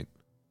good point.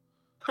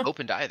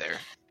 Open to either.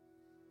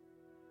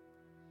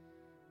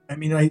 I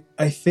mean,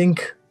 I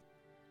think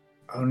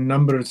our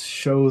numbers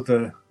show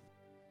the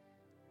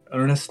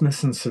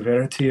earnestness and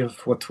severity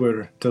of what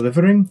we're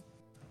delivering.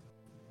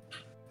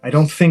 I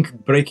don't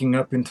think breaking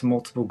up into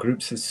multiple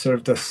groups has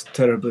served us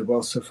terribly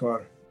well so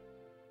far.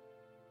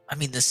 I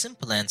mean, the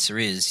simple answer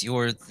is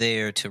you're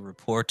there to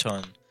report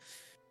on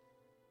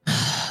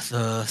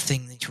the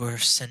thing that you were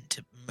sent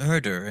to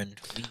murder,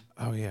 and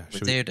we're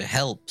there to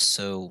help,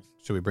 so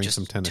should we bring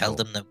some tentacle? Tell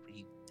them that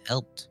we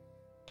helped.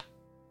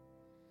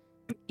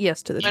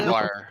 Yes, to the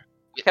tentacle.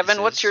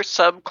 Kevin, what's your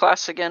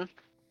subclass again?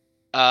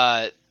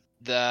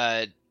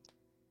 The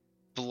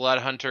Blood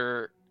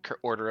Hunter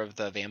Order of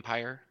the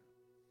Vampire.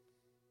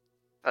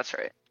 That's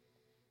right.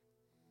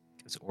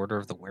 Because Order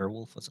of the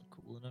Werewolf wasn't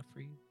cool enough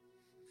for you?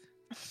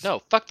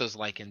 No, fuck those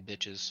Lycan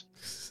bitches.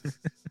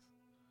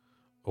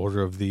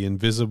 Order of the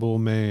Invisible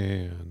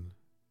Man.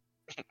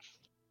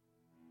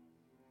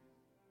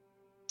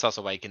 It's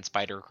also why you can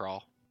spider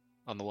crawl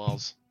on the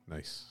walls.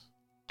 Nice.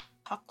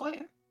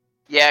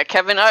 Yeah,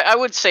 Kevin, I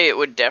would say it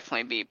would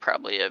definitely be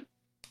probably a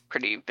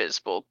pretty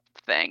visible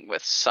thing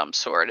with some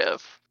sort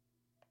of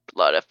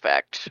blood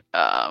effect.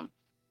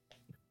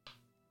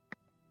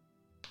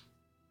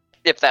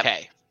 If that.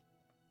 Okay.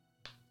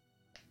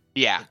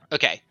 Yeah.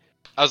 Okay.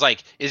 I was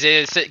like,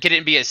 can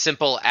it be as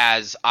simple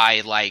as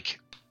I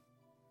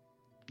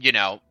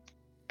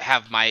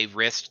have my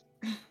wrist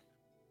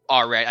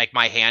already, like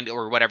my hand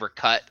or whatever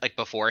cut like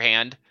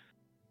beforehand,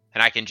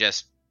 and I can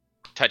just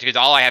touch it because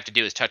all I have to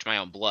do is touch my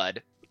own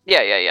blood.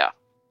 Yeah.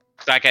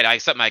 So I could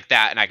something like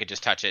that, and I could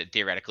just touch it,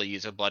 theoretically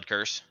use a blood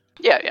curse.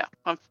 Yeah.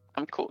 I'm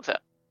cool with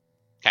that.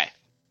 Okay.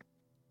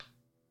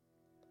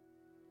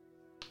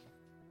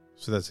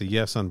 So that's a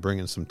yes on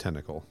bringing some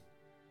tentacle.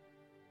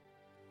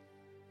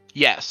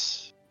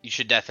 Yes, you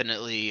should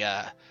definitely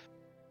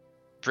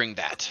bring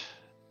that.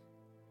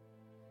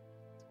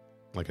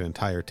 Like an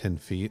entire 10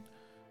 feet.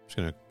 I'm just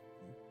going to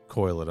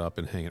coil it up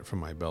and hang it from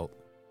my belt.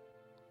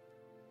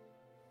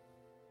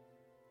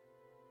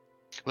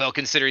 Well,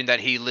 considering that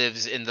he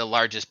lives in the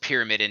largest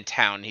pyramid in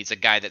town, he's a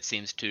guy that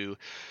seems to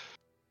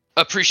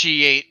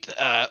appreciate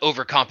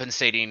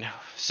overcompensating.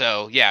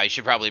 So, yeah, you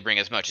should probably bring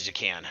as much as you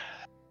can.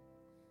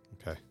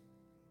 Okay.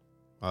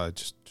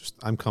 Just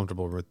I'm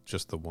comfortable with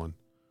just the one.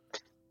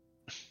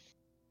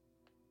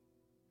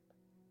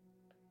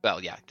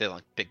 Well, yeah,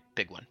 the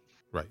big one.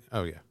 Right.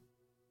 Oh, yeah.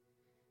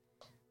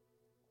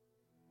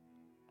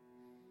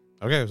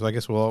 Okay, so I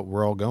guess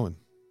we're all going.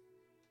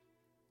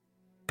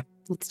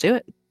 Let's do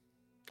it.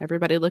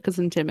 Everybody look as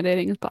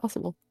intimidating as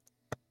possible.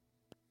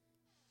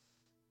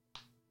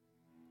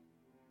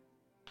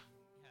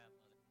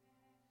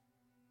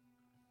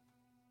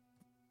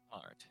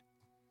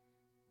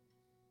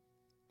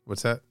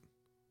 What's that?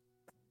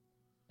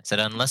 I said,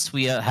 unless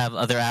we have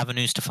other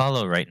avenues to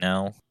follow right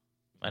now,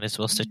 might as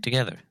well stick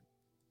together.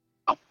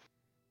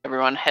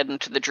 Everyone heading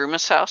to the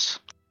Drumas house?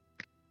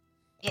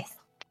 Yes.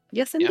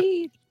 Yes,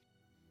 indeed.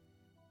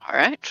 All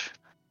right.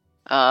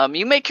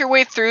 You make your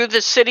way through.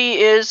 The city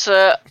is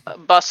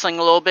bustling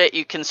a little bit.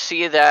 You can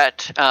see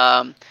that,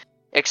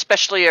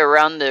 especially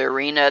around the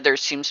arena, there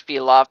seems to be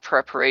a lot of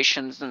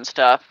preparations and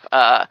stuff.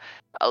 A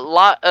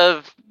lot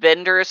of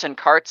vendors and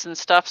carts and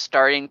stuff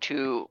starting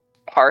to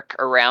park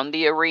around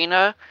the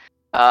arena.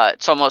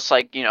 It's almost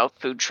like,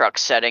 food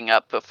trucks setting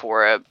up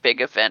before a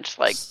big event,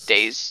 like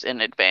days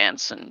in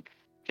advance, and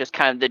just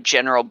kind of the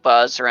general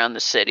buzz around the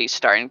city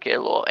starting to get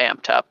a little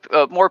amped up.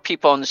 More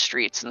people in the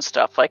streets and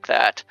stuff like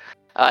that.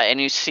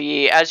 And you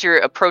see, as you're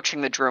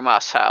approaching the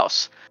Drumas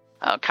house,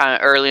 kind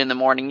of early in the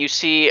morning, you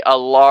see a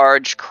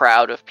large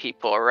crowd of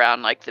people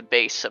around like the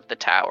base of the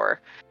tower,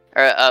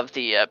 or of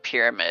the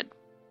pyramid.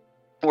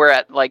 Where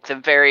at like the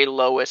very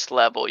lowest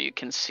level, you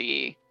can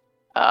see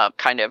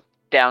kind of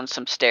down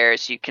some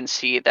stairs, you can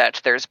see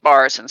that there's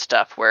bars and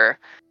stuff where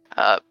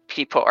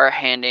people are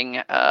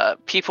handing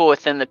people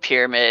within the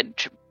pyramid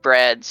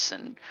breads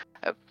and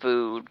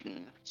food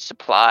and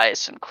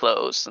supplies and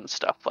clothes and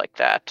stuff like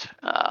that.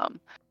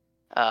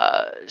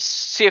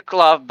 See a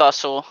lot of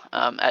bustle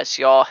as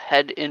y'all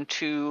head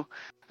into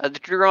the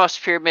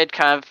Drumos Pyramid,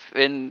 kind of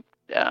in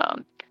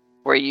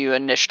where you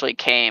initially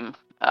came.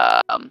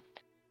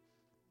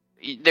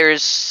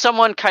 There's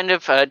someone kind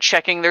of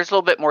checking. There's a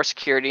little bit more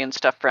security and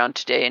stuff around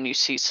today, and you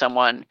see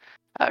someone,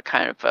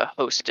 kind of a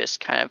hostess,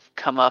 kind of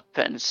come up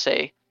and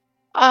say,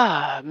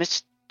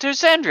 Mr.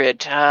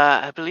 Xandrid,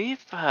 I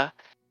believe.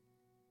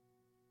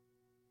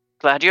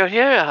 Glad you're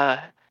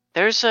here.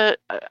 There's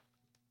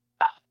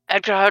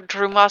Edgar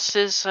Drumos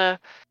is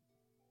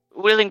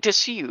willing to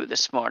see you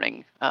this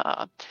morning.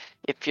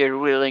 If you're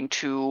willing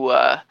to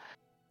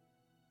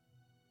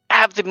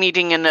have the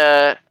meeting in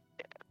a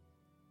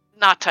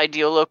not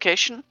ideal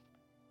location.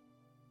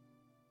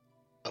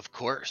 Of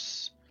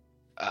course.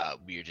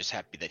 We're just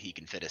happy that he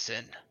can fit us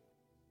in.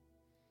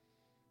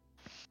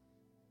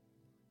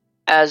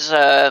 As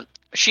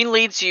she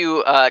leads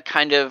you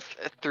kind of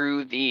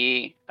through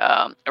the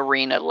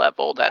arena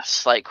level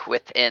that's like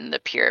within the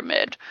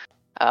pyramid,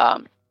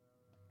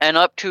 and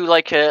up to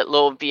like a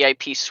little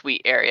VIP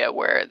suite area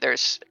where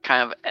there's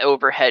kind of an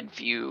overhead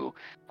view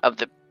of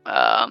the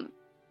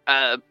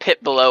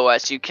pit below.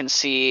 As you can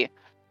see,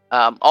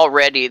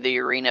 already the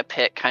arena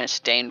pit kind of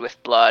stained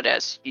with blood,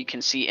 as you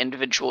can see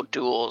individual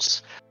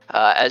duels.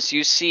 As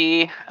you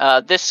see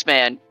this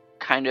man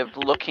kind of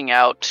looking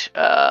out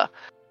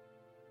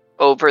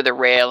over the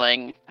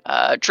railing,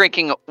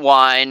 drinking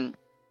wine,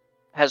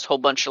 has a whole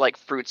bunch of like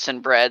fruits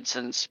and breads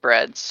and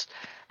spreads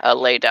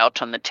laid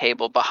out on the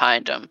table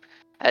behind him.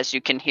 As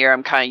you can hear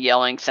him kind of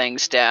yelling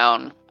things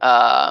down.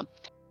 Tell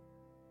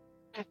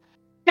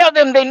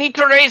them they need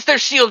to raise their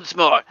shields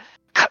more.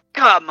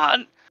 Come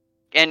on.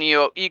 And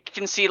you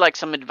can see like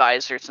some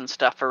advisors and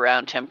stuff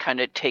around him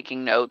kind of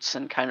taking notes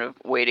and kind of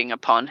waiting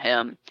upon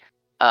him.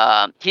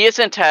 He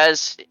isn't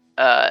as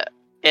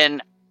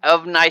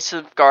of nice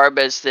of garb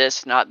as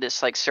this, not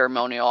this like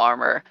ceremonial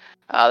armor.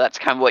 That's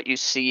kind of what you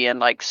see in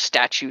like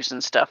statues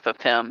and stuff of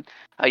him.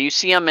 You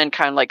see him in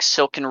kind of like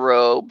silken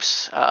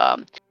robes,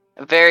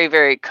 very,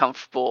 very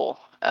comfortable.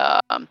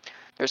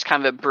 There's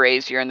kind of a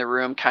brazier in the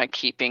room, kind of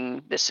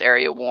keeping this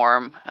area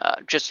warm.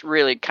 Just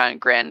really kind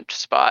of grand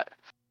spot.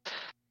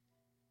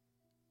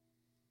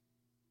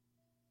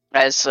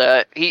 As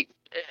he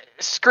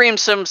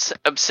screams some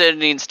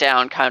obscenities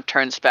down, kind of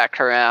turns back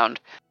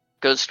around,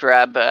 goes to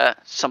grab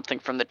something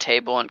from the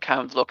table, and kind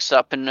of looks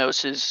up and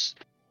notices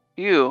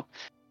you.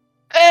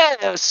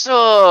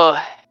 So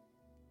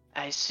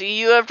I see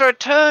you have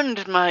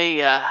returned, my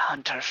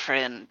hunter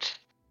friend.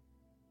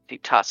 He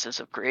tosses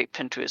a grape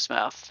into his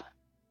mouth.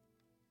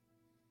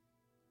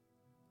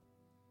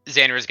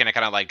 Xander is gonna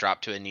kind of like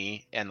drop to a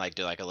knee and like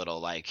do like a little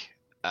like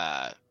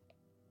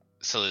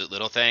salute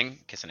little thing,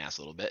 kiss an ass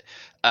a little bit.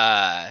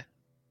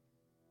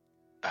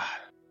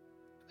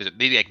 Is it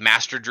maybe like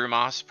Master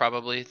Drumos,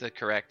 probably the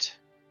correct?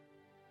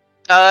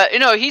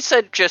 He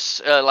said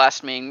just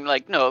last meeting,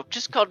 like, no,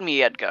 just called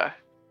me Edgar.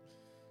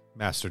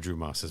 Master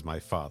Drumos is my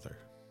father.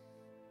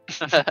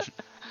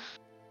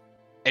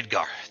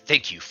 Edgar,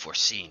 thank you for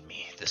seeing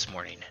me this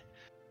morning.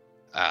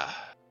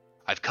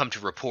 I've come to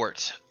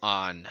report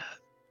on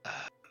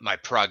my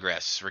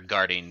progress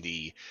regarding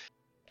the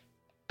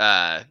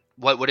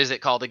what is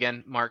it called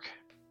again, Mark?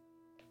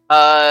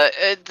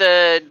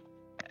 The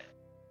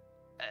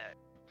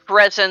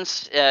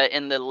presence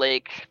in the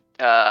lake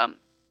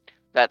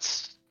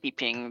that's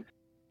keeping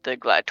the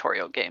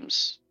gladiatorial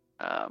games.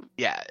 I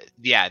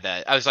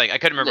was like, I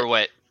couldn't remember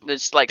what.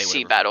 It's like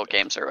sea battle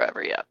games or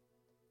whatever. Yeah.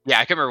 Yeah,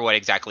 I couldn't remember what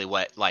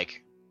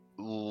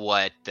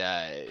but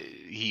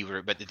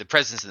the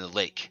presence in the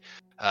lake.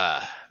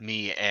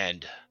 Me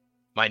and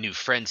my new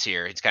friends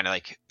here. It's kind of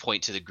like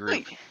point to the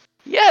group.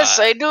 Yes,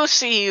 I do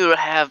see you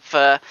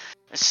have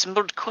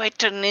assembled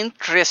quite an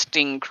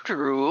interesting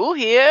crew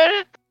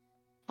here.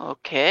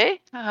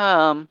 Okay.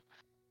 Well,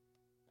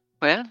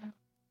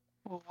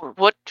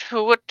 what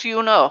do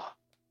you know?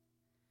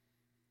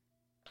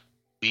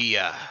 We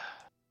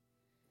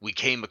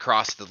came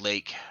across the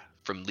lake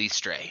from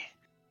Listre,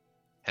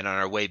 and on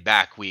our way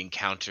back, we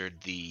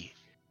encountered the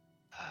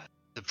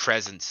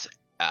presence.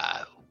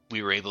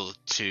 We were able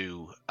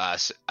to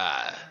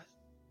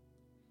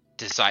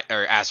decide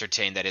or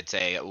ascertain that it's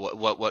a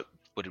what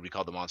did we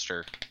call the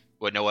monster?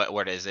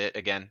 What is it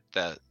again?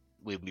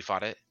 We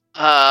fought it.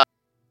 I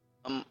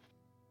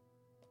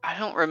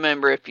don't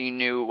remember if you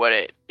knew what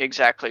it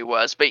exactly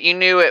was, but you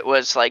knew it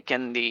was like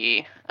in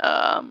the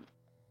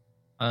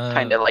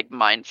kind of like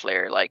mind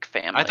flare like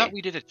family. I thought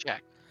we did a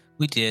check.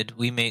 We did.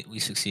 We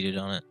succeeded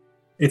on it.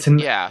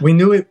 We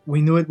knew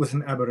it was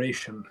an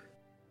aberration.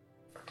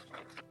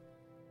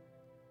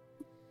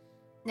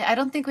 Yeah, I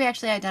don't think we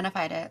actually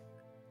identified it.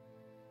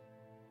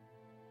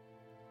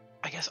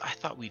 I guess I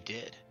thought we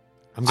did.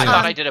 I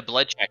thought I did a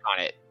blood check on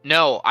it.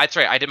 No, that's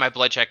right. I did my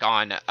blood check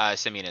on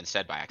Simeon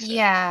instead by accident.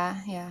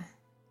 Yeah.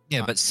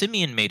 Yeah, but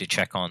Simeon made a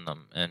check on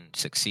them and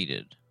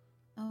succeeded.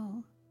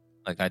 Oh.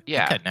 Like I think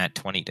I nat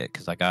 20'd it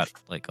because I got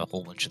like a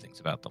whole bunch of things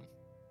about them.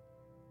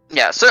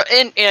 Yeah. So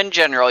in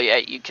general, yeah,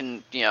 you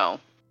can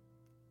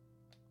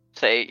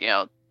say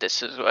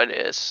this is what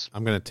it is.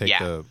 I'm gonna take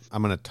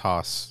I'm gonna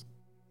toss,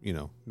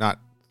 not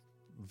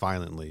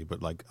violently,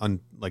 but like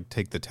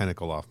take the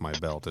tentacle off my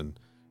belt and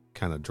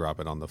kind of drop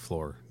it on the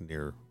floor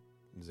near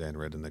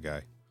Zanred and the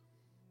guy.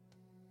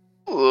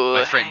 Ooh.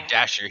 My friend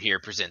Dasher here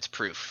presents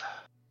proof.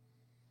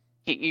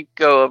 You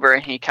go over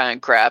and he kind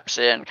of grabs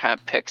it and kind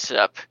of picks it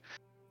up.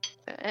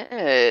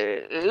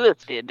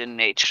 Lifted in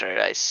nature,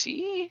 I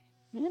see.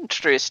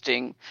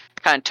 Interesting.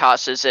 Kind of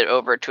tosses it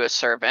over to a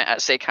servant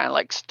as they kind of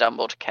like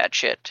stumble to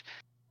catch it.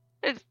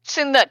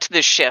 Send that to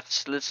the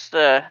chefs.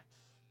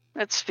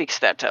 Let's fix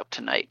that up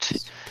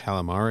tonight.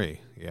 Calamari,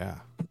 yeah.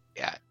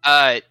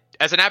 Yeah.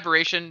 As an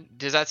aberration,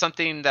 is that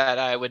something that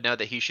I would know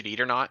that he should eat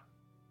or not?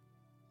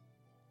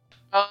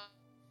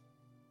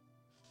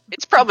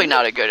 It's probably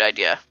not a good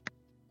idea.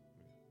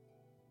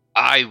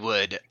 I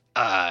would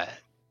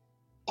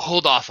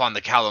hold off on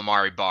the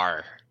calamari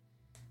bar,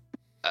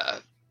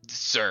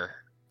 sir.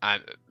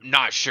 I'm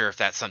not sure if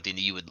that's something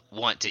that you would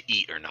want to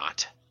eat or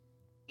not.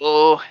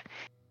 Oh,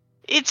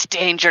 it's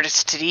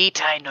dangerous to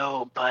eat, I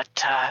know,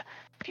 but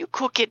if you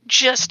cook it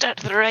just at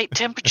the right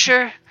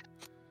temperature,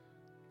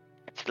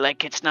 it's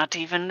like it's not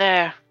even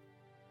there.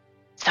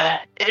 It's an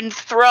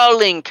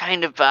enthralling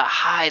kind of a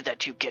high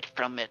that you get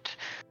from it,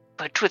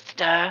 but with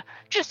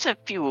just a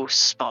few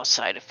small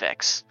side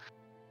effects.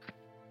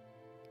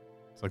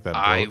 It's like that.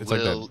 Like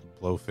that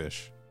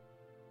blowfish.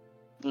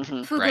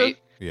 Mm-hmm. Right?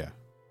 Yeah.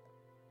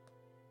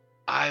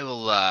 I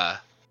will.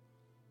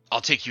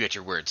 I'll take you at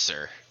your word,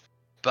 sir.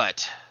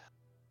 But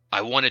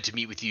I wanted to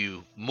meet with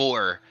you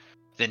more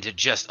than to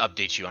just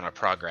update you on our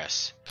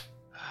progress.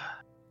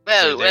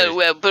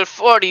 Well,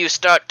 before you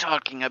start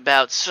talking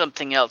about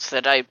something else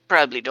that I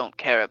probably don't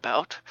care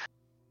about,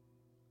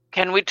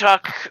 can we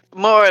talk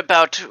more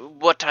about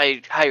what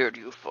I hired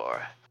you for?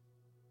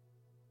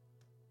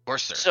 Of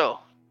course, sir. So,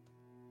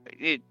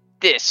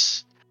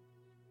 this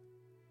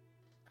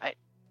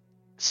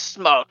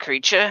small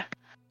creature,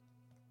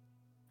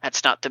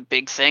 that's not the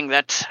big thing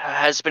that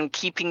has been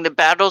keeping the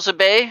battles at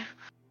bay.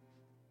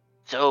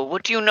 So,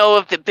 what do you know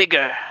of the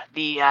bigger,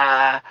 the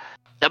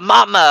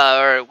mama,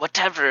 or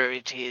whatever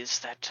it is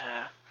that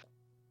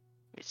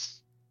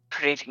is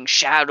creating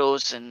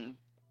shadows and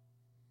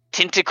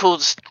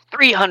tentacles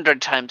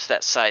 300 times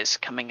that size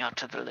coming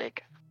out of the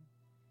lake?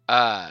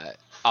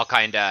 I'll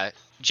kind of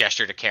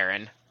gesture to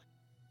Karen.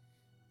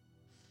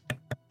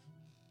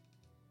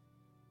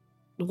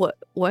 What?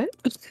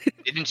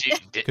 Didn't you?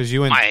 Because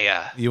you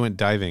went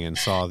diving and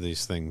saw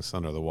these things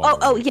under the water.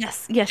 Oh,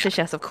 yes,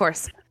 of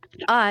course.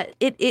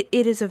 It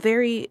is a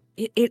very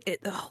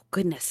oh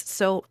goodness.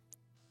 So,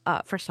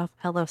 first off,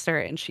 hello, sir,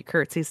 and she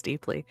curtsies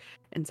deeply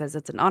and says,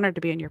 "It's an honor to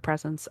be in your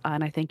presence,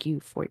 and I thank you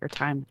for your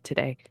time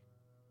today."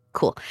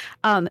 Cool.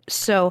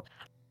 So,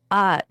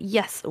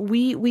 yes,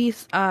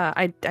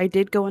 I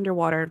did go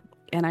underwater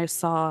and I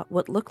saw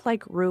what looked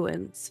like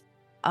ruins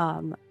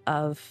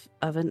of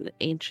an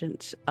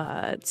ancient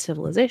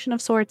civilization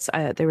of sorts.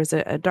 There was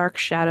a dark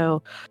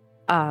shadow,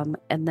 and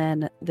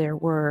then there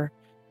were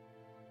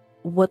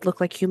what looked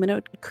like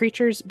humanoid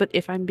creatures. But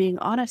if I'm being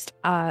honest,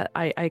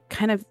 I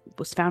kind of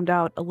was found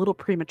out a little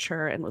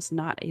premature and was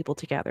not able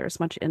to gather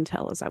as much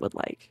intel as I would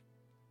like.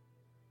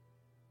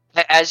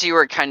 As you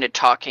were kind of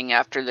talking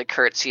after the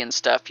curtsy and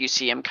stuff, you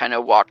see him kind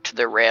of walk to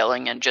the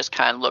railing and just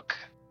kind of look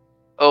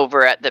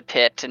over at the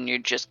pit, and you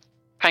just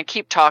kind of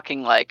keep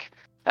talking like,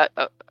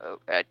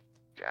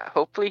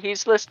 hopefully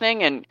he's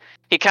listening, and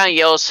he kind of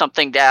yells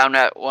something down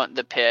at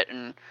the pit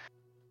and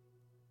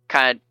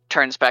kind of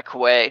turns back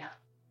away.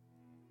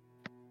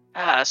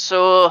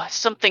 So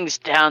something's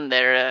down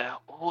there,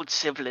 old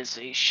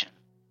civilization.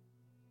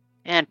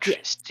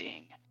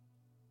 Interesting. Yeah.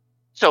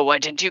 So why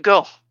didn't you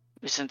go?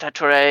 Isn't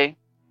that what I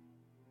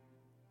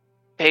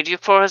paid you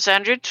for,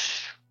 Zanred?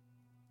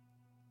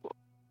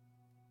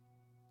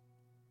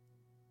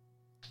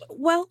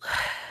 Well,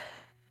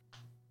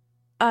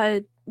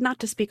 not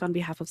to speak on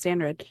behalf of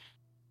Zanred,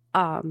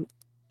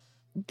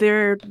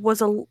 there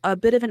was a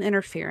bit of an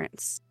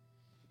interference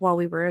while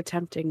we were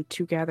attempting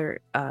to gather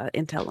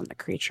intel on the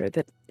creature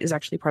that is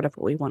actually part of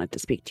what we wanted to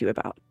speak to you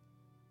about.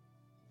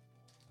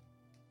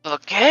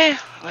 Okay,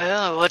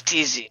 well, what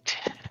is it?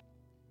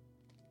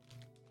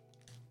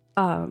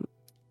 Zanred?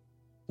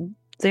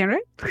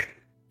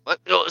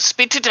 Oh,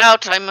 spit it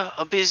out, I'm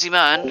a busy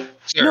man.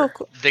 Sir, no,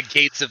 the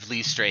gates of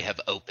Lystray have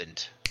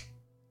opened.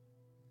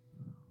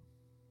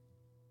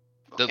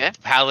 Okay. The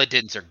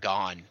paladins are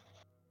gone.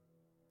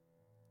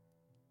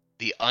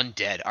 The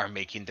undead are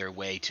making their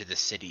way to the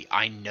city.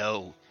 I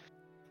know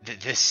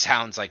that this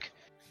sounds like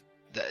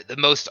the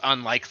most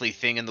unlikely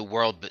thing in the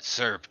world, but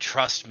sir,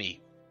 trust me,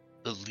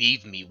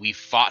 believe me, we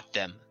fought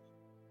them.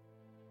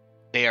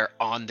 They are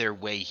on their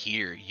way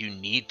here. You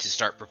need to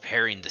start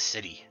preparing the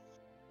city.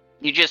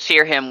 You just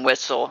hear him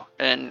whistle,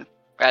 and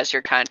as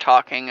you're kind of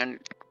talking, and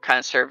kind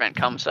of servant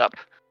comes up.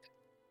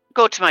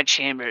 Go to my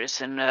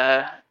chambers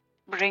and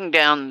bring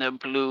down the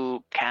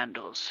blue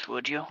candles,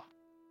 would you?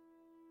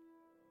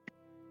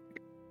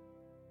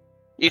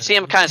 You see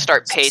him kind of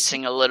start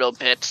pacing a little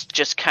bit,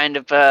 just kind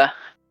of a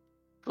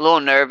little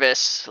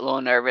nervous,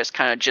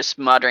 kind of just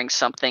muttering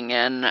something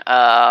in.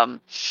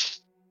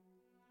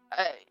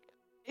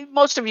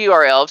 most of you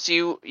are elves.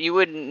 You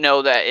wouldn't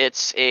know that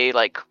it's a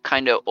like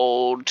kind of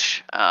old,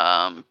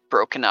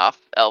 broken off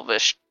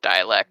elvish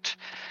dialect.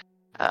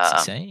 What's he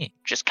saying?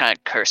 Just kind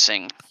of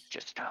cursing.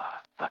 Just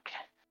fuck.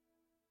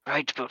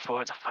 Right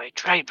before the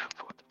fight. Right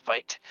before the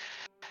fight.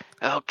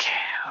 Okay.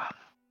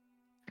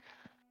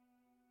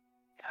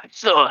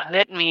 So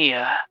let me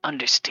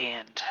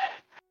understand.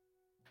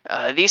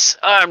 This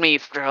army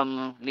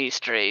from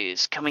Lystre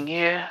is coming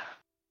here.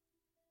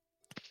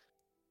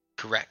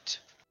 Correct.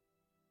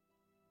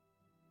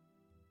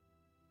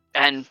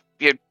 And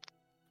you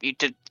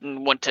didn't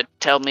want to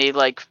tell me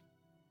like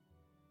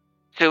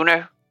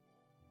sooner?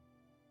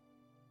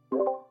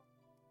 You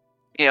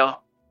know,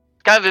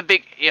 kind of a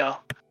big,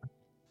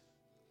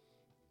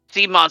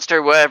 sea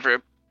monster,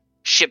 whatever.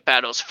 Ship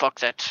battles, fuck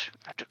that.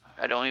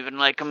 I don't even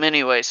like them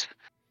anyways.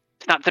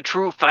 It's not the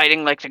true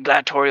fighting like the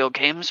gladiatorial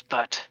games,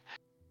 but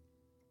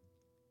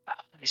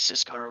it's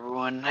just gonna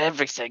ruin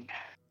everything.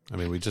 I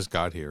mean, we just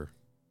got here.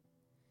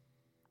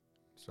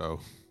 So.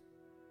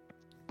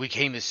 We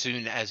came as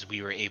soon as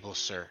we were able,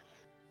 sir.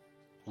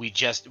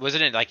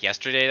 Wasn't it like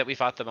yesterday that we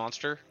fought the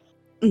monster?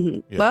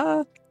 Mm-hmm.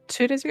 Yeah.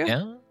 2 days ago?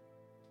 Yeah.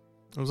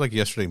 It was like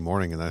yesterday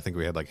morning, and I think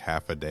we had like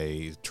half a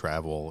day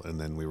travel, and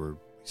then we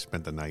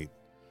spent the night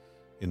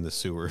in the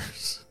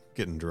sewers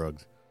getting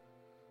drugged.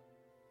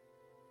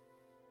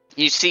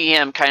 You see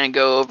him kind of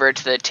go over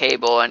to the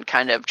table and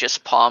kind of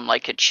just palm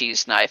like a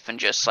cheese knife and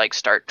just like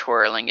start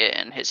twirling it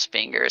in his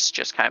fingers,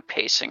 just kind of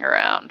pacing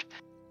around.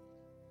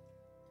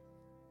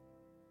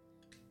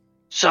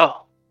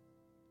 So,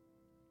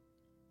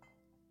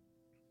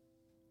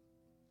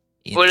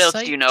 what else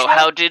do you know?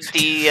 How did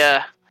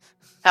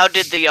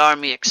the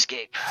army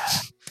escape?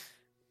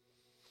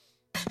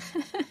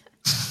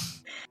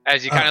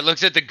 As he kind of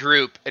looks at the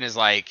group and is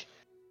like,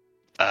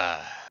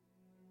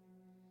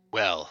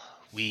 well,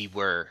 we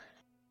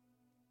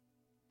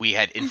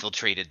had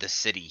infiltrated the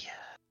city,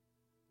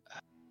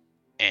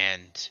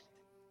 and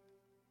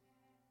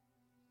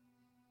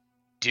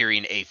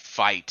during a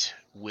fight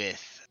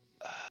with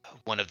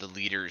one of the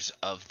leaders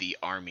of the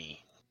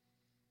army,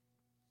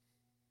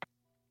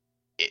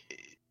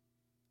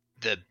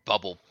 the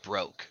bubble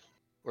broke,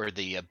 or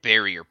the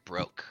barrier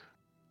broke.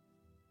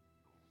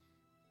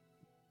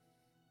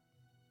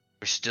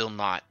 We're still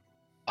not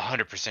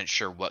 100%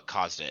 sure what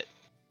caused it.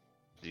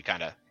 You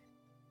kind of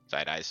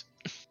side eyes.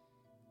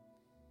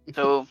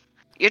 So,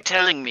 you're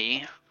telling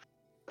me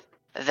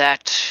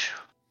that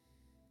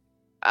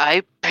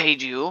I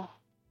paid you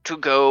to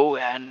go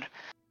and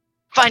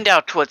find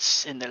out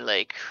what's in the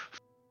lake,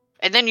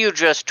 and then you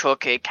just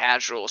took a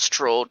casual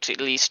stroll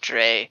to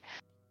Lystre,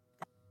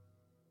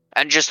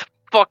 and just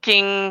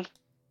fucking,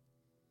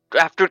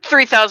 after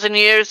 3,000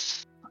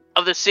 years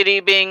of the city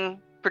being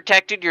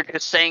protected, you're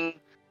just saying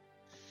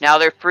now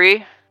they're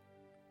free?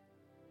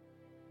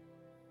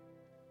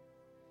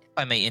 If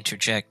I may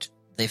interject,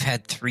 they've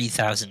had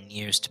 3,000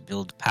 years to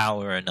build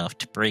power enough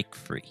to break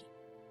free.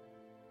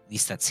 At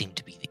least that seemed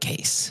to be the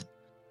case.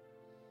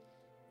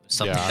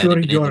 Something that had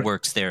been in the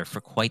works there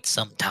for quite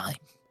some time.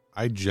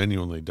 I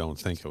genuinely don't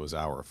think it was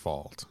our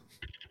fault.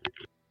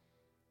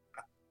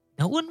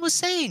 No one was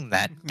saying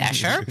that,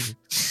 Dasher.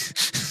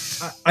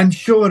 I'm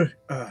sure,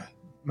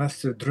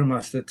 Master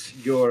Drumas, that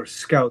your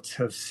scouts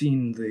have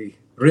seen the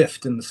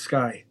rift in the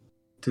sky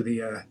to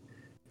the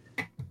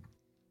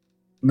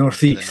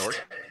northeast. To the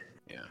north?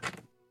 Yeah.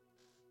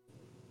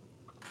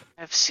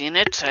 I've seen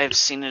it. I've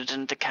seen it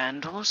in the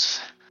candles.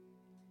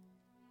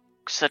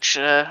 Such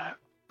a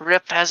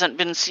rift hasn't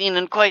been seen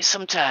in quite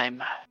some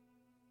time.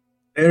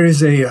 There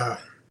is a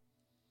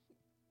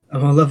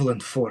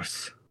malevolent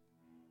force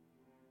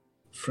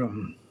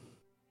from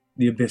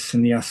the abyss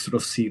and the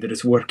astral sea that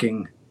is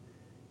working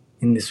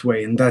in this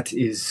way, and that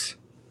is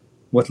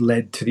what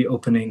led to the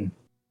opening,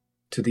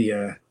 to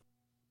the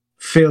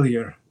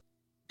failure,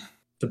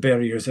 the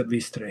barriers at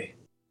Lystre.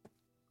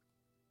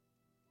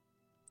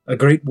 A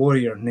great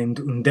warrior named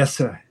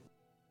Undessa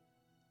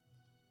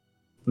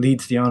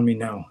leads the army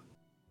now,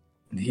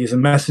 and he is a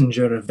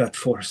messenger of that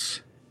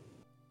force.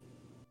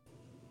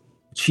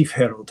 Chief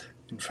Herald,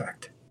 in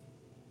fact.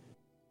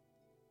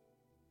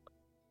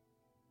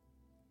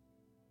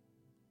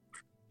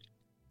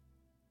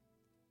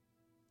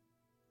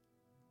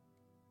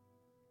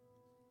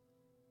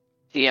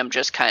 DM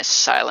just kind of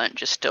silent,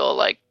 just still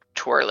like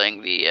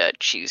twirling the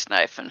cheese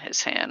knife in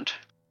his hand.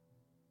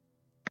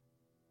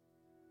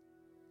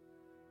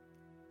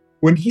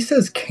 When he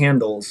says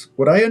candles,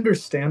 would I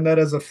understand that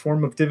as a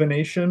form of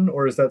divination,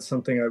 or is that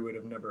something I would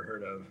have never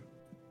heard of?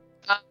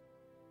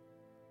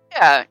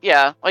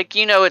 Yeah. Like,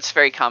 it's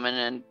very common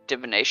in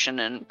divination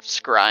and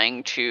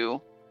scrying to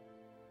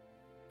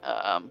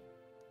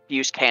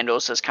use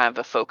candles as kind of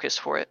a focus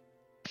for it.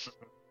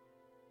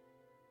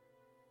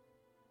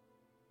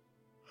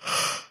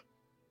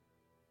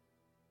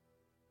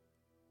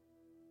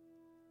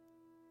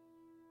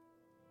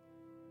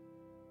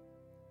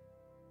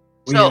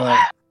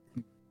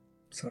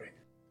 Sorry.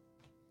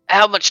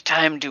 How much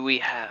time do we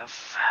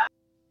have?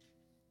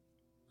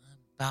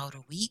 About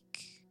a week.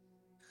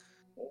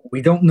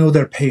 We don't know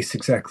their pace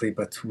exactly,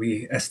 but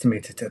we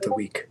estimate it at a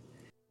week.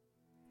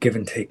 Give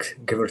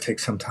or take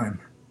some time.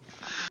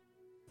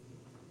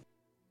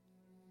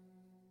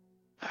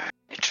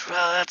 Alright,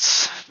 well,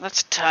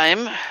 that's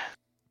time.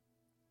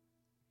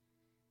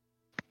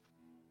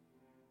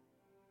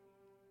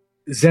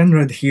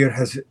 Zanrad here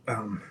has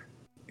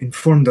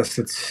informed us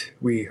that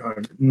we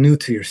are new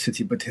to your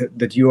city, but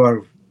that you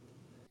are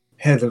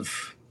head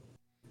of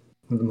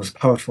one of the most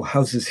powerful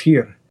houses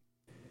here.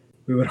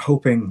 We were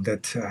hoping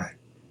that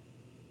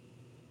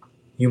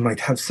you might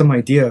have some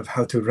idea of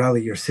how to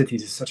rally your city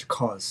to such a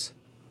cause.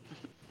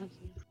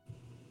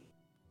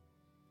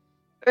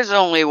 There's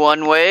only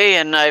one way,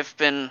 and I've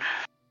been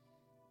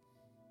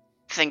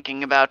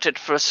thinking about it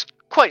for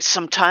quite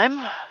some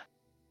time.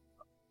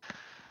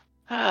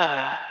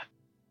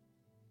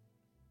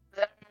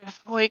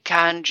 We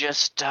can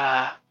just,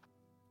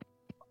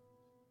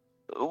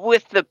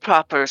 with the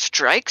proper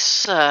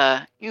strikes,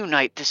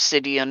 unite the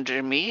city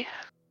under me.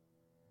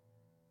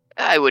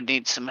 I would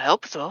need some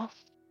help, though.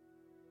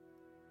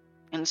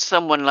 And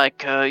someone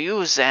like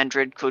you,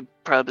 Xandrid, could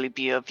probably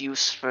be of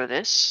use for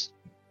this.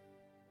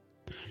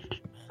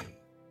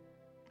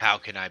 How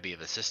can I be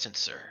of assistance,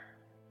 sir?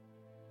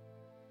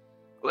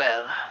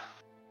 Well,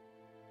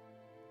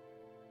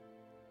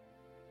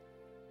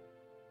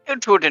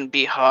 it wouldn't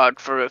be hard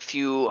for a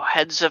few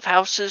heads of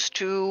houses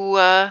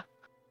to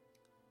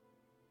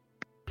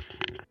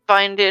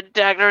find a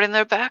dagger in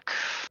their back.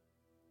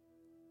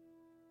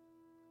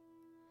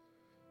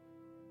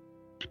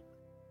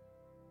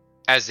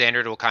 As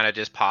Xandrid will kind of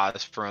just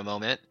pause for a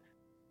moment.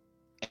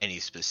 Any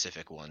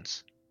specific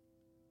ones?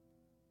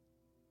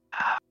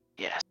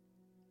 Yes.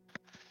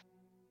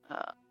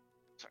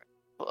 Sorry,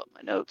 pull up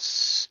my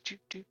notes.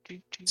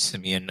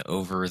 Simeon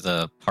over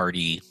the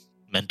party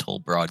mental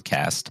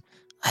broadcast.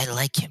 I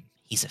like him.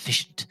 He's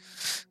efficient.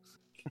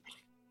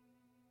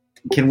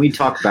 Can we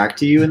talk back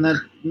to you in that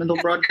mental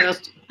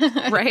broadcast?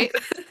 Right?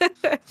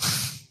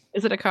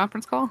 Is it a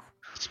conference call?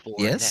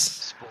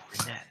 Yes.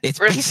 Spornet. It's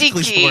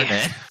basically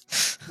Spornet.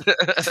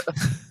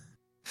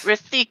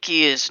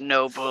 Rafiki is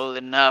noble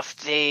enough.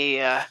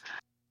 They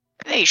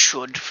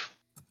should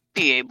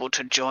be able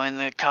to join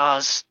the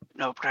cause,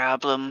 no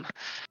problem.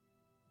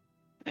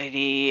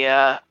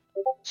 The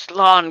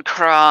Slán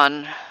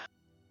Kran,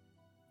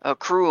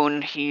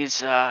 Kroon,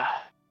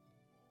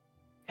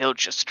 he'll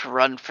just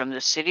run from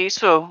the city,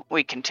 so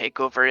we can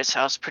take over his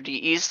house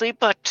pretty easily.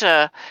 But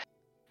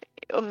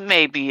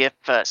maybe if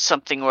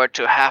something were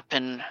to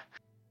happen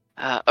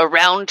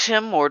around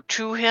him or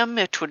to him,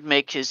 it would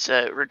make his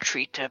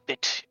retreat a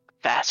bit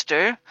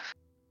faster.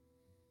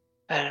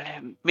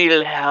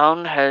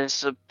 Milhelm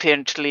has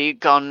apparently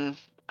gone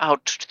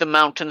out to the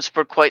mountains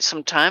for quite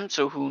some time,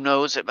 so who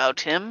knows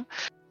about him.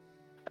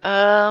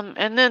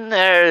 And then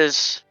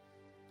there's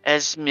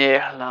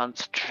Esmir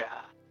Lanstra.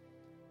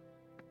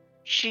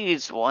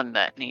 She's one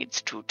that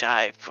needs to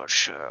die for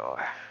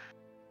sure.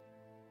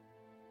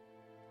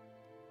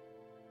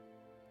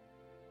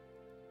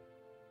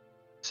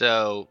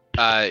 So,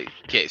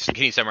 okay, so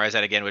can you summarize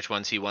that again? Which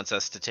ones he wants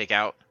us to take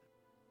out?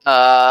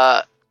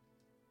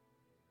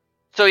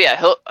 So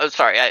yeah,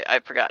 sorry, I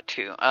forgot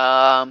to.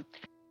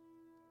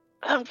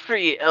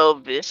 Humphrey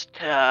Elvis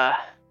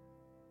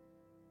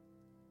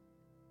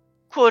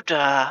could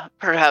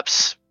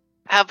perhaps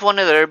have one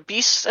of their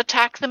beasts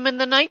attack them in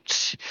the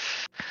night,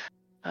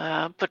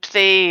 but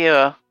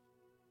they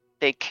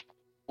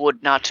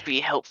would not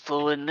be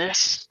helpful in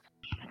this,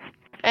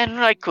 and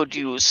I could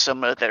use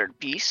some of their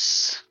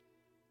beasts.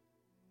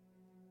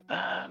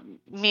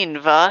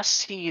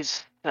 Minvas,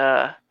 he's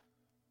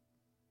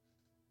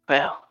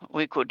well,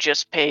 we could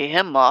just pay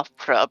him off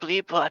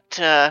probably, but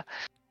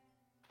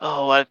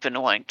I've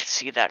been wanting to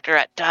see that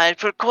rat die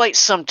for quite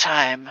some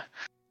time.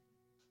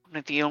 One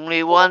of the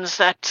only ones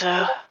that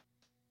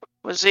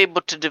was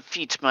able to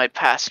defeat my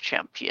past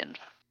champion.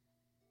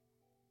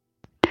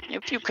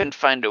 If you can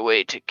find a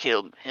way to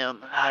kill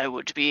him, I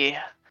would be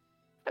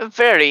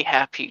very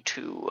happy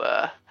to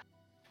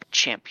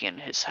champion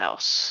his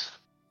house.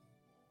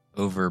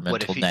 Over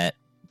mental net,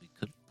 we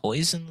could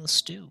poison the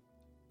stew.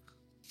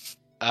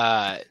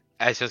 I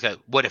suppose that,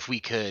 what if we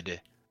could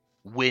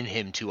win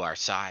him to our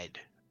side?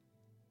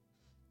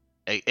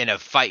 In a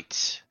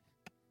fight,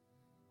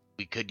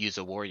 we could use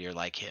a warrior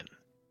like him.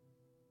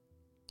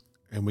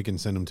 And we can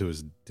send him to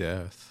his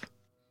death.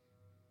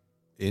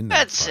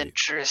 That's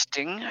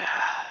interesting.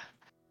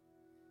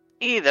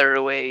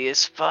 Either way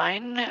is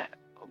fine.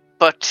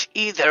 But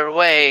either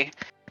way,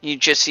 you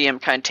just see him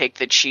kind of take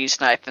the cheese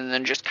knife and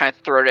then just kind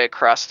of throw it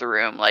across the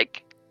room,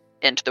 like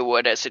into the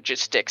wood as it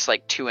just sticks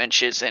like 2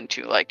 inches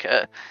into like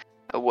a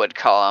wood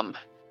column.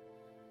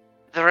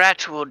 The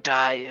rat will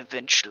die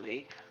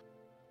eventually.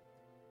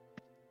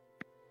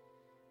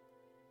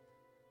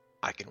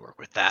 I can work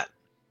with that.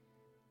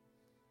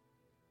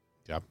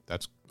 Yeah,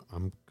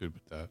 I'm good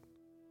with that.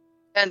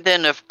 And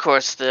then, of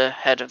course, the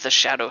head of the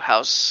Shadow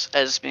House,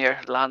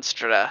 Esmir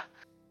Lanstra,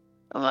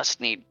 must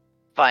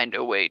find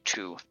a way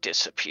to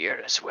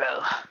disappear as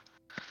well.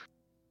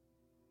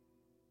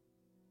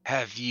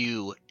 Have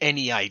you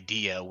any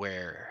idea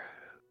where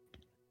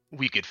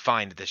we could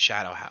find the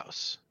Shadow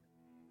House.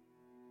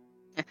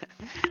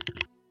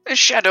 The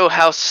Shadow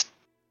House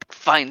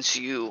finds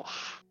you.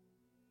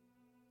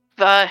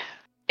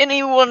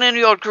 Anyone in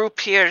your group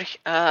here,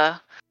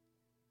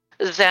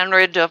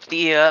 Zanrid of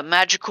the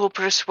Magical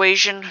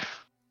Persuasion?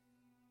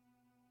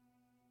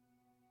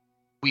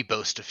 We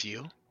boast a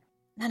few.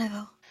 None at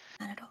all.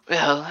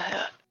 Well,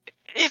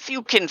 if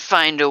you can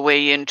find a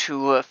way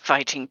into a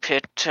fighting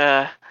pit,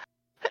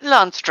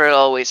 Lanstra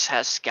always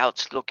has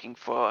scouts looking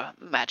for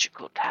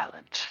magical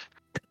talent.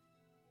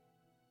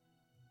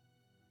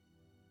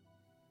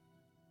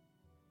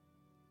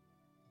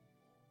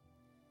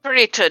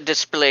 Create a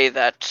display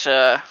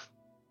that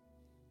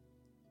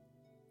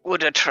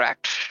would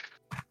attract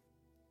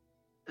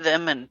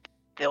them, and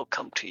they'll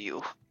come to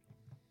you.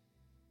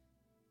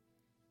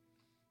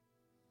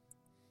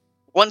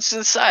 Once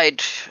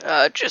inside,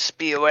 just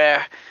be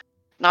aware,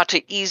 not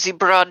an easy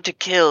broad to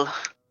kill.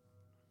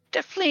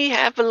 Definitely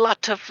have a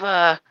lot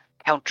of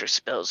counter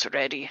spells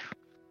ready.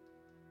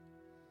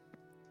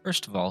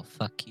 First of all,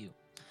 fuck you.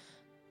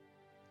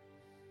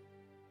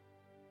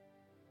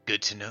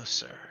 Good to know,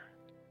 sir.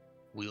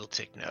 We'll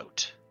take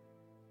note.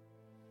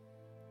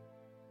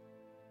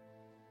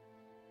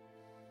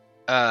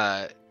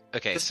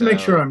 Okay, Just to make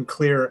sure I'm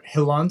clear,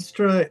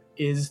 Hilanstra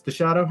is the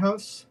Shadow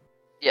House?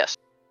 Yes.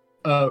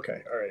 Oh,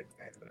 okay, alright.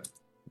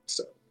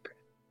 So, okay.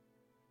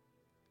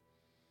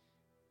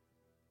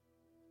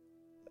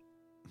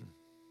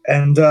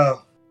 And,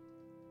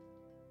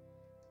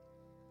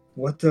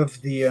 what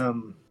of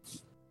the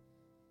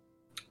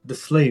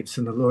slaves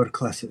in the lower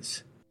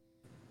classes?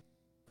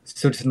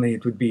 Certainly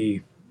it would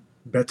be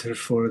better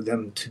for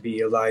them to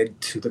be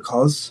allied to the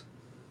cause.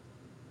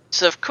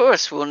 So of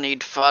course we'll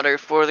need fodder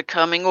for the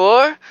coming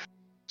war.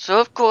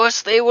 So of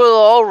course they will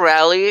all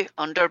rally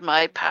under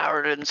my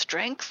power and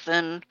strength,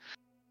 and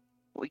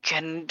we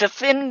can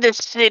defend the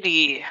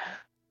city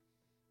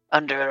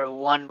under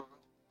one roof.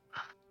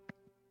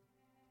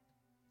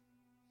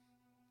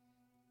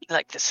 You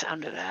like the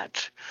sound of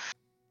that?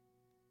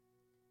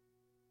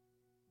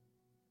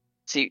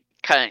 So you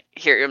kind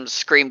of hear him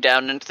scream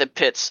down into the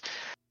pits.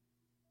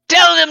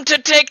 Tell them to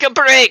take a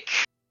break!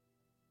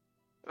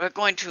 We're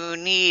going to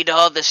need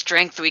all the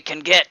strength we can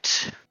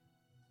get.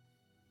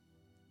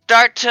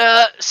 Start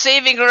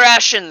saving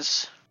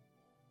rations.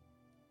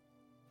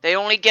 They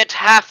only get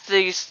half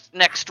these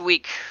next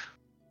week.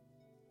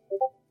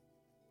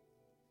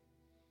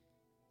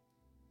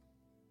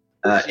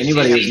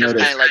 Anybody who's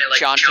noticed? Kind of like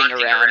jaunting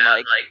around,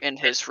 like in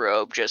his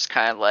robe, just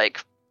kind of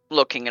like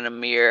looking in a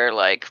mirror,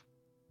 like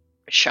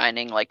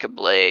shining like a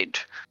blade.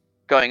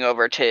 Going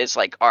over to his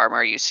like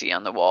armor you see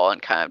on the wall,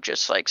 and kind of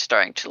just like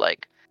starting to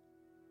like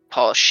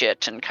polish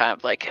it, and kind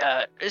of like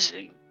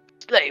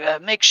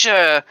make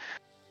sure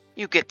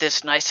you get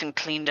this nice and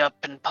cleaned up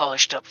and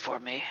polished up for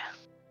me.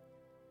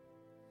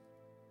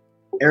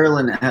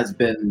 Erlen has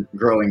been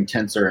growing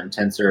tenser and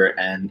tenser,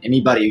 and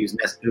anybody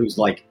who's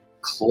like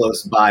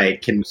close by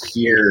can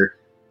hear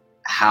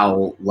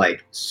how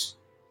like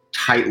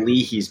tightly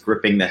he's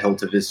gripping the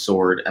hilt of his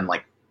sword and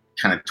like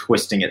kind of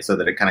twisting it so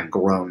that it kind of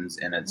groans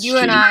in its You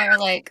sheath. and I are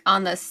like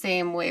on the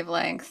same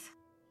wavelength.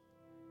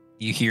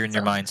 You hear in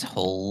your minds,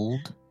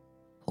 hold.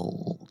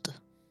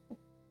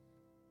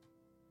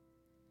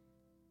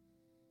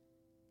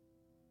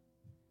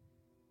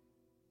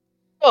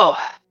 Oh.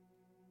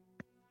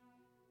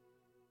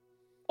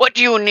 What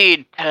do you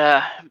need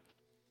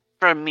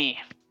from me?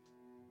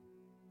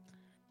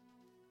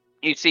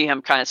 You see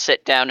him kind of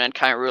sit down and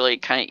kind of really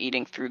kind of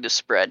eating through the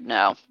spread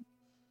now.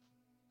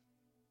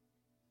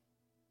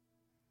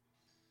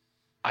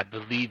 I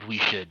believe we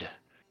should.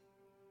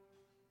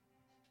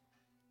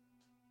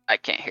 I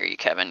can't hear you,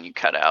 Kevin. You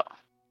cut out.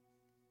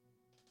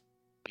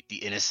 With the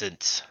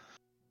innocents.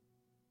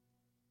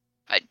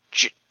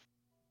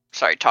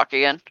 Sorry, talk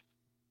again?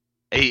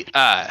 Hey,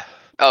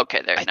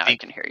 okay, there. Now I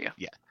can hear you.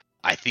 Yeah.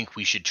 I think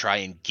we should try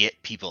and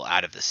get people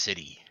out of the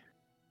city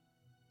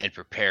and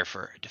prepare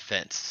for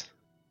defense.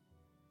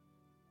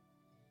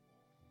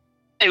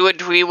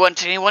 Would we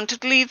want anyone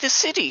to leave the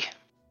city?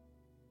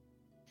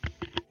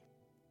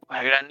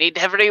 We're gonna need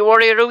every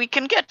warrior we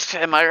can get,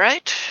 am I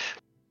right?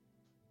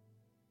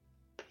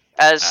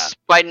 As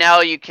by now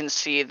you can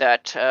see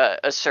that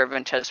a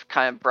servant has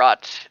kind of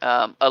brought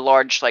a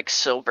large like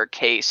silver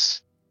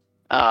case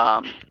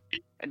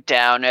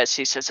down as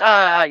he says,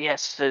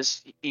 yes,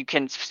 as you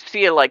can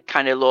see a like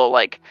kind of little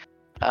like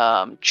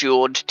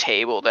jeweled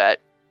table that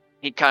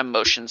he kind of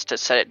motions to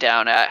set it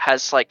down at. It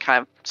has like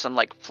kind of some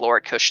like floor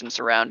cushions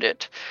around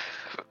it.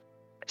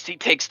 As he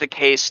takes the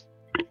case,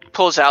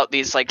 pulls out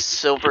these like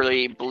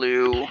silvery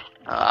blue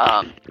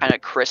kind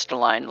of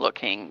crystalline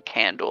looking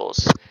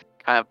candles,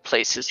 kind of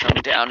places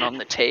them down on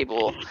the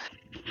table,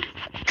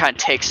 kind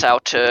of takes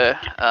out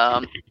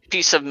a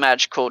piece of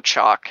magical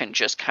chalk and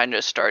just kind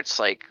of starts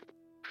like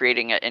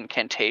creating an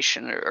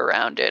incantation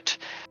around it.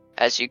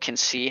 As you can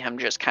see him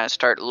just kind of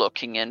start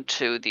looking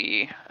into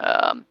the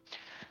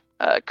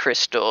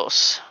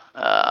crystals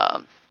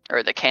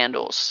or the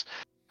candles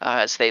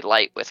as they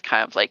light with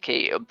kind of like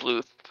a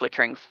blue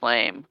flickering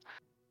flame.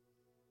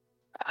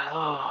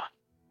 Oh,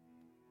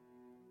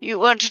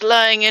 you aren't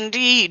lying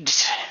indeed.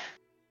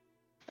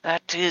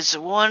 That is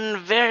one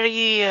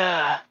very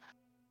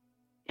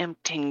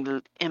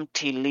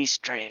empty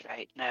Listre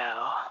right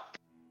now.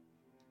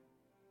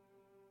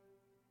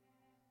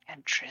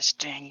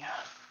 Interesting.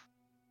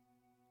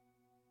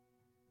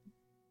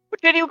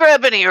 Did you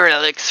grab any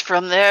relics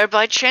from there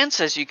by chance?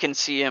 As you can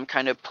see him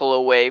kind of pull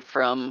away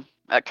from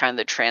kind of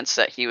the trance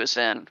that he was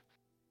in.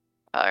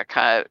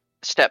 Kind of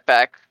step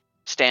back,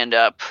 stand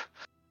up.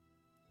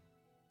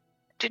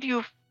 Did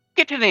you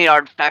get any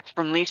artifacts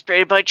from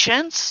Listre by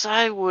chance?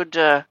 I'd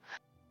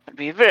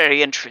be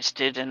very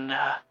interested in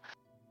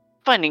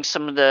finding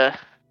some of the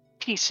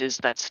pieces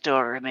that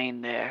still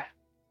remain there.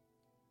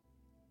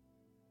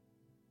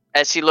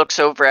 As he looks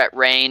over at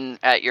Rain,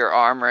 at your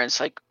armor, and it's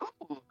like,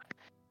 ooh,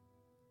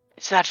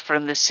 is that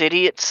from the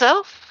city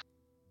itself?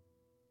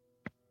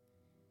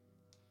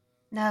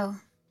 No.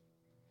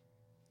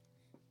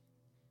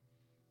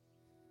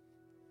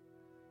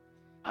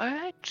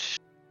 Alright.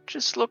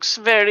 Just looks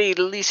very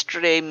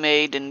Listre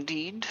made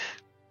indeed.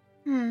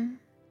 I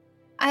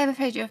am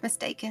afraid you have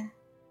mistaken.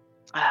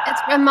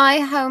 It's from my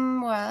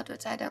home world,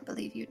 which I don't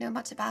believe you know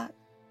much about.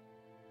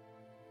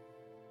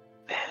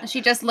 And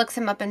she just looks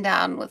him up and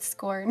down with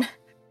scorn.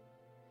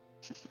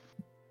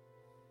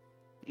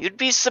 You'd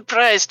be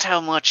surprised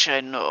how much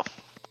I know.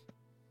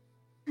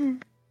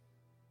 Did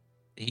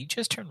he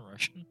just turn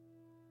Russian?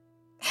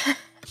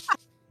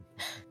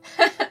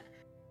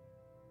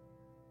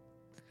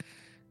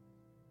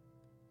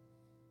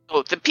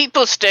 Oh, the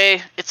people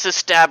stay. It's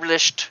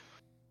established.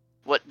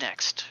 What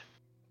next?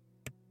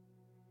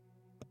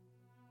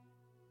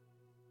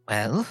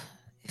 Well,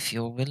 if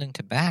you're willing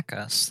to back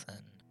us,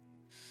 then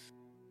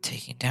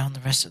taking down the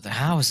rest of the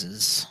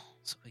houses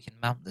so we can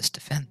mount this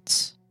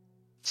defense.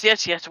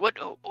 Yes. What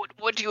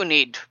do you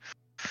need?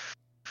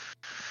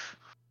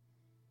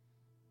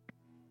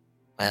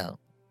 Well,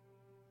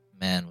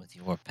 man with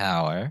your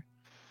power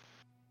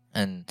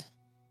and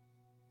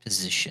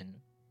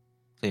position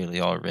clearly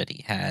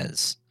already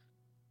has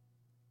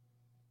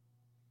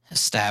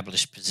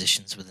established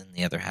positions within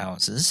the other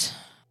houses.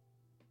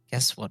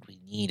 Guess what we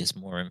need is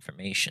more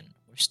information.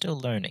 We're still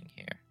learning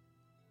here.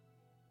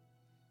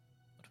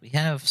 What we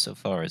have so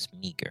far is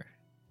meager.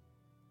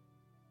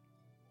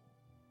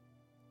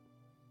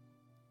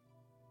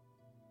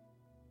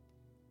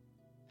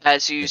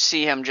 As you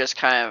see him just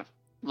kind of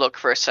look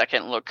for a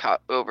second, look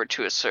over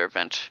to a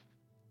servant.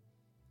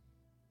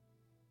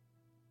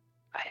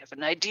 I have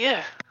an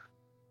idea.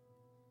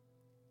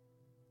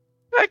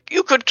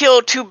 You could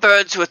kill two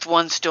birds with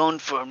one stone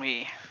for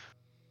me.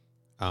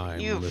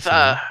 You've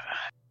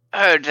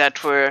heard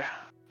that we're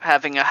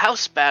having a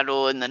house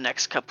battle in the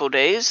next couple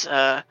days.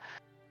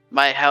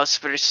 My house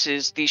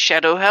versus the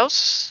Shadow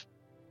House.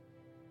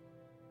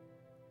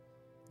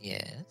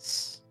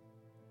 Yes.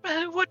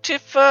 What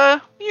if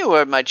you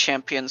were my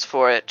champions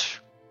for it?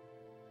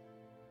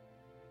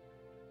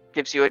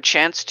 Gives you a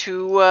chance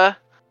to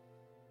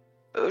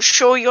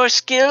show your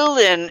skill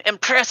and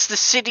impress the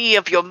city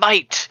of your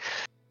might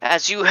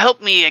as you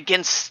help me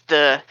against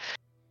the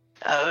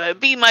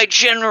be my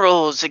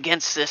generals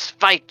against this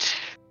fight.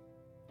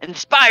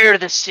 Inspire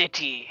the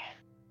city.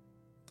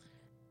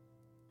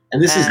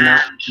 And this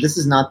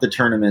is not the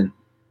tournament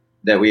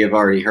that we have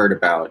already heard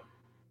about.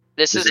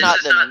 This is not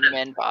the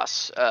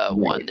Minvas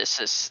one. This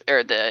is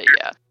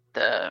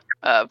the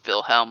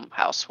Wilhelm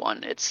House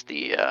one. It's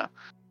the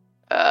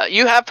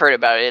you have heard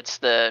about it. It's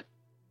the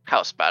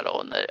house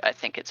battle, and I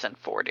think it's in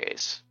 4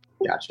 days.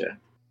 Gotcha.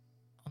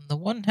 On the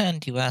one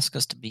hand, you ask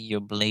us to be your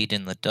blade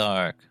in the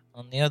dark.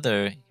 On the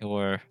other,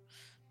 your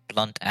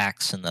blunt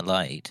axe in the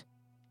light.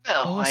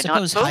 Well, I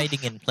suppose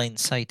hiding in plain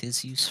sight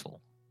is useful.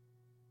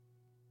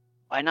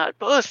 Why not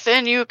both?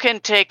 Then you can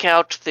take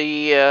out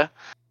the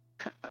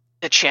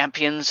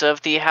champions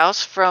of the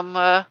house from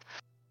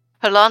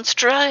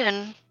Helanstra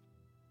and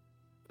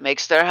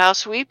makes their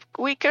house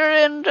weaker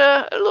and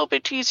a little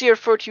bit easier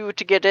for you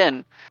to get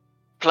in.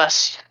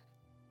 Plus,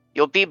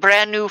 you'll be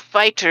brand new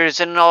fighters,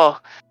 and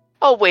I'll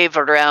wave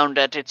around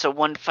that it's a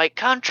one-fight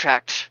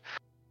contract.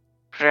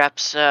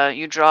 Perhaps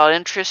you draw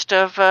interest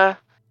of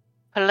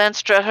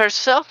Helanstra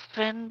herself,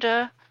 and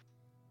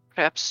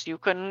perhaps you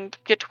can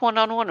get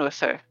one-on-one with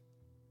her.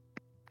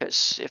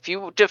 Because if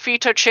you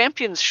defeat her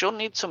champions, she'll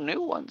need some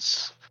new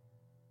ones.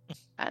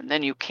 And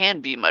then you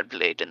can be my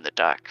blade in the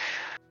dark.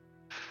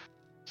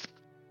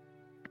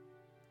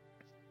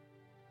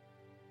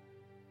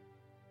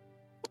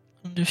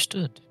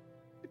 Understood.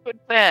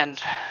 Good plan.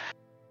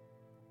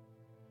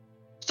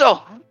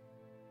 So,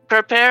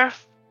 prepare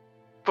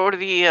for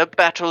the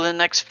battle in the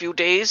next few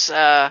days.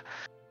 They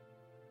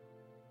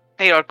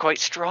are quite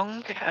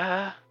strong,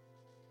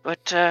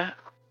 but let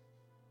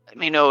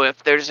me know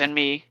if there's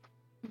any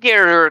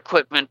gear or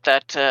equipment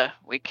that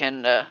we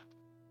can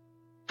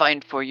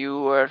find for you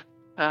or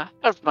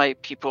have my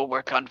people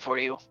work on for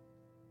you.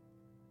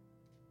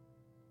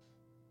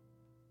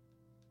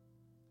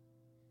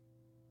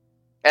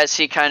 As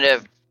he kind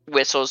of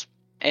whistles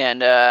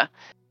and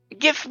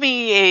give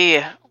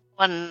me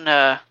one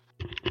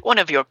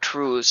of your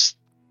crews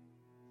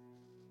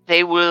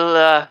they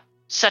will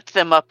set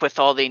them up with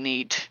all they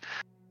need.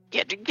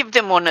 Yeah, give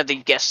them one of the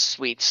guest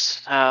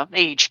suites.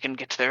 They each can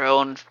get their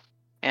own.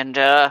 And,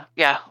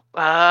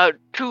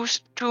 two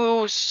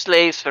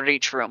slaves for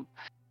each room.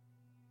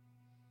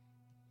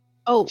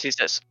 Oh, She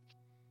says.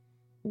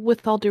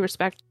 With all due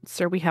respect,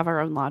 sir, we have our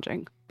own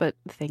lodging, but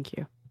thank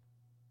you.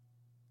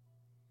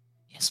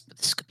 Yes, but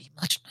this could be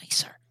much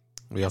nicer.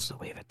 We also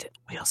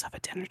have a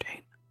dinner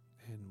date.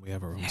 And we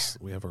have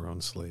our own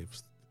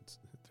slaves.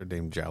 They're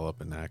named Jalop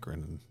and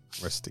Akron and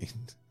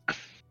Restine.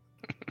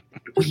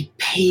 We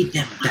pay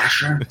them,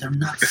 Dasher. They're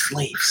not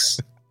slaves.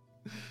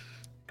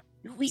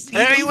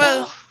 Very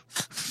well.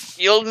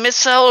 You'll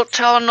miss out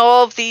on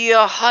all the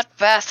hot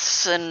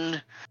baths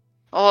and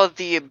all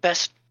the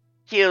best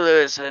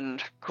healers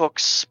and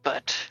cooks,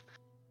 but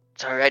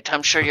it's alright.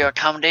 I'm sure your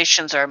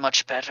accommodations are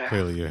much better.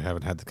 Clearly you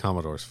haven't had the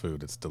Commodore's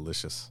food. It's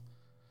delicious.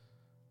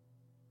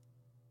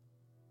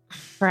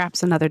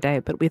 Perhaps another day,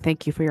 but we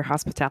thank you for your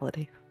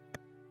hospitality.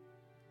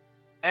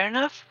 Fair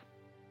enough.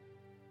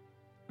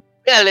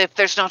 Well, if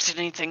there's not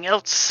anything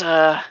else,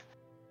 I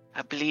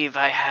believe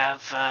I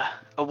have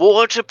a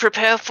war to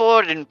prepare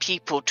for and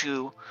people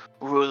to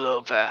rule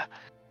over.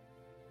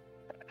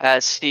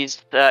 As he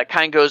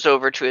kind of goes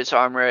over to his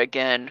armor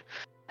again.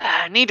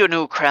 I need a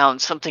new crown,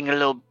 something a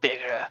little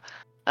bigger.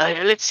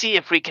 Let's see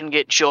if we can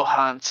get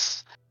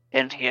Johans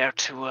in here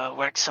to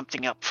work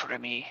something up for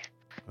me.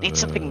 Need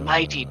something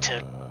mighty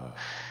to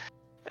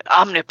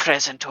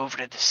omnipresent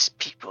over this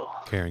people.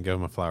 Karen, give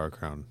him a flower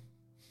crown.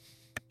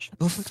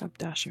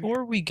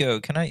 Before we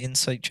go, can I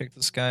insight check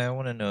this guy? I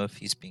want to know if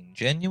he's being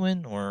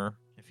genuine or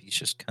if he's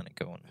just kind of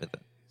going with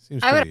it.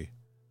 Seems pretty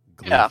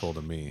gleeful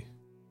to me.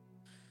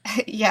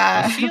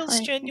 Yeah. It feels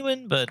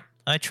genuine, but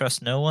I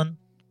trust no one.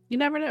 You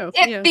never know.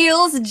 It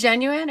feels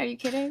genuine. Are you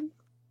kidding?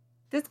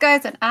 This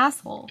guy's an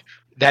asshole.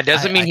 That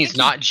doesn't mean he's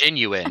not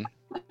genuine.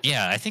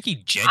 Yeah, I think he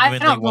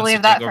genuinely wants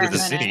to take over the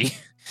city.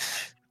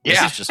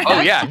 Yeah. Just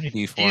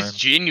He's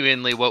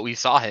genuinely what we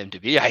saw him to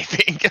be, I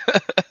think.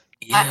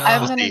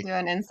 I'm going to do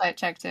an insight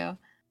check, too.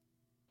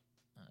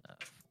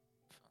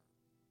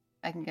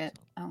 I can get...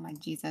 Oh, my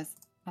Jesus.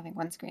 Having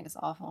one screen is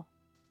awful.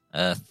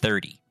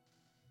 30.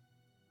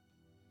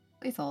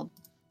 Please hold.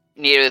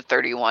 Needed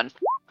 31.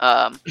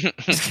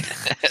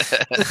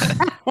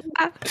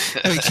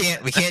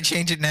 We can't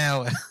change it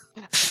now.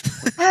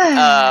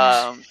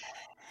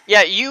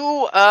 Yeah,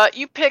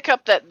 you pick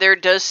up that there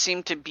does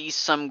seem to be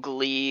some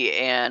glee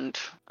and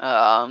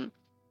kind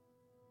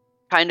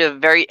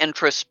of very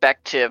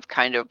introspective,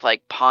 kind of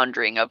like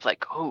pondering of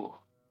like,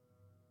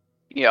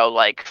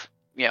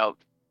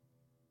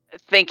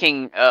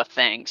 thinking of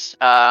things.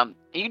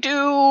 You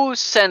do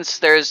sense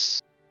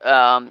there's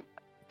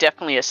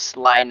definitely a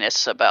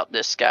slyness about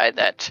this guy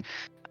that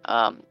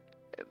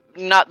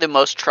not the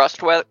most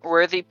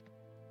trustworthy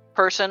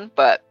person,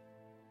 but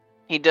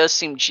he does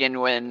seem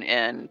genuine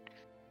in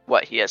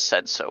what he has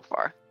said so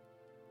far.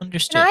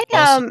 Understood.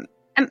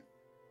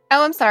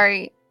 I'm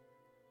sorry.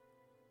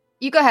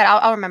 You go ahead.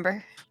 I'll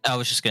remember. I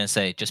was just gonna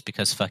say, just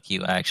because fuck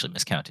you, I actually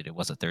miscounted. It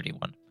was a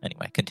 31.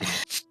 Anyway, continue.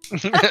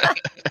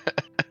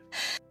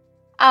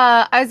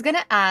 I was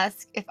gonna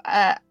ask if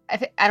I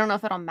don't know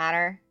if it'll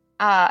matter.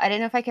 I didn't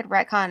know if I could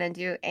retcon and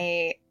do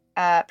a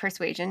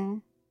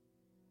persuasion.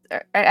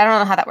 I don't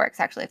know how that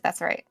works actually. If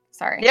that's right.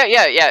 Sorry.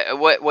 Yeah.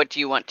 What do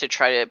you want to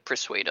try to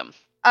persuade him?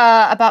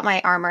 About my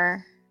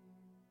armor.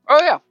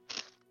 Oh yeah.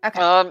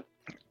 Okay.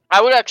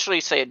 I would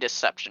actually say a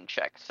deception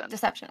check.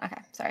 Deception. Okay.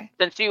 Sorry.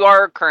 Since you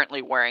are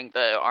currently wearing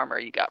the armor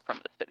you got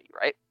from the city,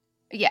 right?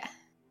 Yeah.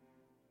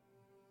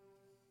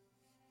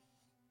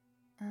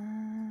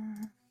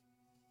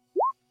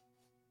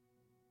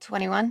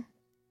 21.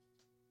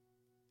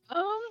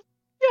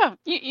 Yeah.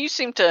 You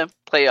seem to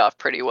play off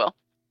pretty well.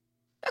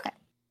 Okay.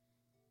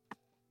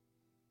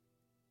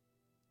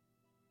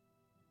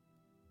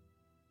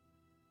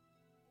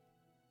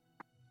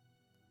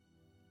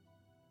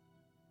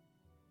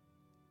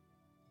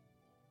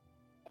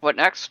 What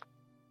next?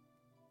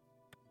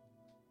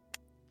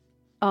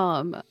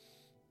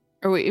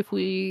 If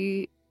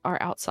we are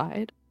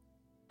outside,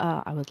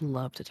 I would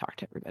love to talk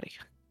to everybody.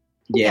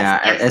 Yeah,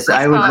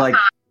 I would like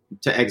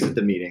to exit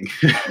the meeting.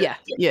 Yeah.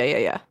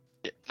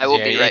 I will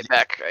be right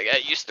back. I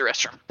gotta use the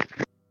restroom.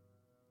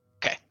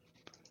 Okay.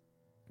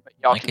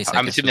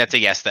 I'm assuming that's a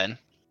yes then.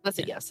 That's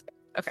a yes.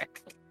 Okay.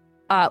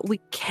 We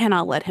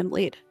cannot let him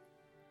lead.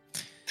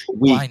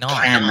 Why not?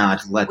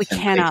 We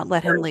cannot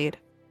let him lead.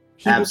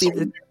 He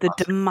Absolutely will be the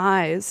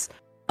demise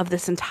of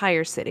this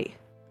entire city.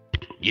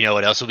 You know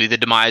what else will be the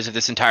demise of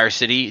this entire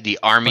city? The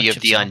army of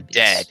the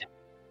undead.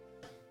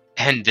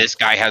 And this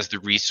guy has the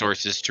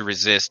resources to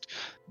resist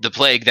the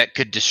plague that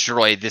could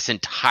destroy this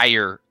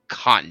entire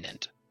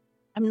continent.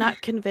 I'm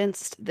not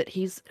convinced that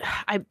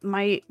I'm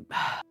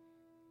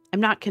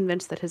not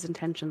convinced that his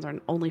intentions are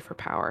only for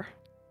power.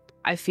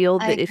 I feel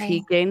that if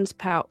he gains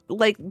power,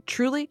 like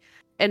truly,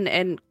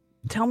 and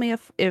tell me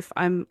if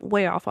I'm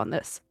way off on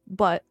this,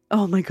 but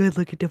oh my god,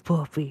 look at the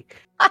puppy.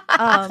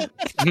 Hi,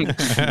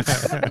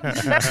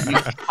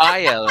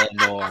 Eleanor.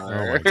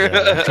 Oh my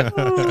god.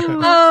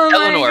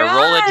 Eleanor,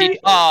 roll a d.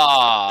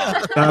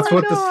 Aw. That's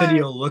what the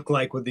city will look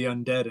like with the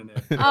undead in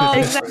it. Oh,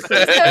 Exactly. I'm so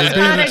They're sad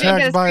being I didn't get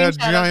attacked by a screenshot of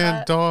giant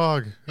that.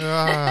 dog.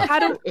 Ah.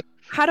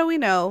 How do we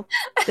know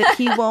that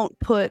he won't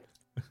put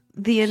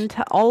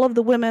all of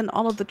the women,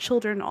 all of the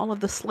children, all of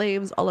the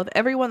slaves, all of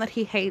everyone that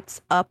he hates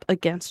up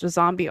against a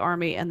zombie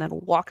army and then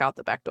walk out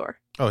the back door?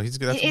 Oh, that's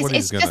what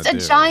he's gonna It's just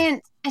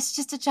do. it's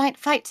just a giant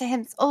fight to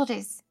him. It's all it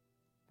is.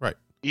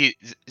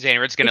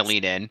 Xanred's gonna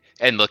lean in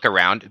and look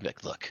around and be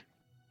like, look,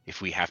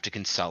 if we have to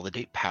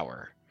consolidate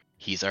power,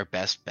 he's our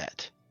best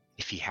bet.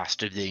 If he has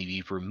to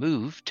be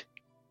removed,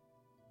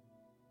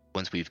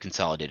 once we've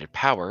consolidated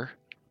power,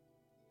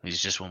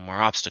 he's just one more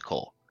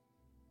obstacle.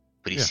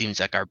 But he seems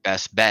like our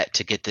best bet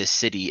to get this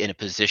city in a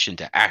position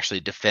to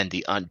actually defend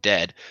the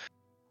undead.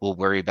 We'll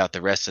worry about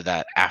the rest of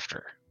that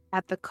after.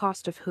 At the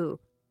cost of who?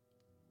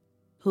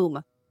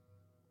 Whom?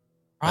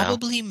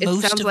 Probably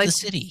most sounds of like the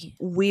city.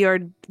 We are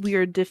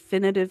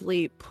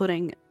definitively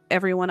putting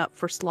everyone up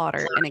for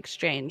slaughter in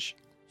exchange.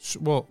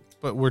 Well,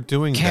 but we're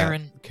doing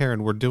Karen. that.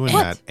 Karen, we're doing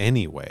What? that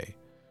anyway.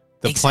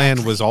 The Exactly.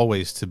 plan was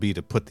always to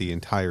put the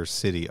entire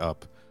city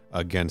up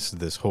against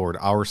this horde,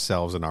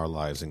 ourselves and our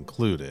lives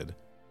included.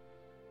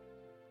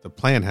 The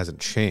plan hasn't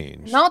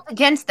changed. Not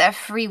against their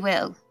free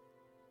will.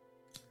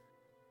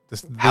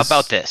 How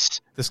about this?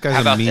 This How guy's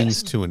a about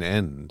means this? to an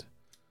end.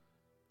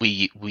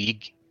 We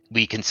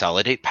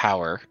consolidate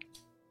power.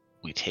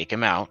 We take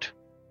him out.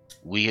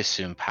 We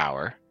assume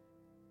power.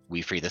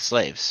 We free the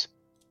slaves.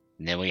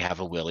 And then we have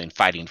a willing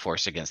fighting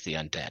force against the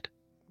undead.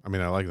 I mean,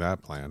 I like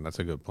that plan. That's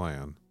a good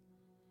plan.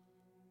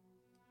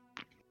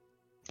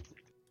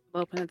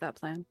 I'm open at that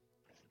plan.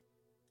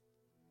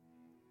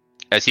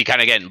 As he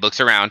kind of again looks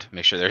around,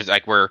 make sure there's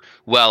we're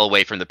well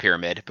away from the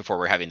pyramid before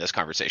we're having this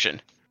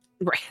conversation.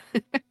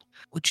 Right.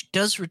 Which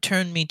does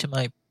return me to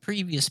my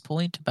previous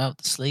point about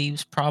the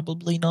slaves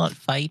probably not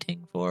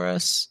fighting for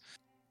us.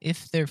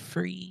 If they're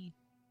free,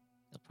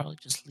 they'll probably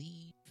just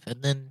leave.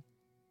 And then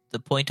the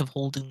point of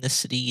holding this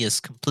city is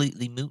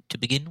completely moot to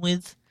begin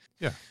with.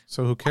 Yeah.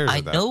 So who cares I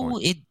at that know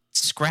point? it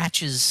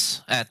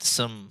scratches at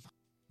some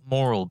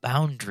moral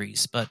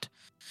boundaries, but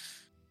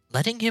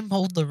letting him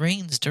hold the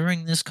reins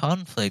during this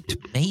conflict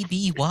may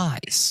be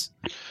wise.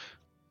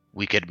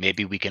 We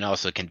can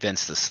also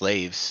convince the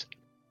slaves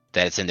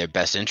that it's in their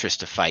best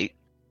interest to fight.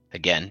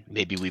 Again,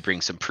 maybe we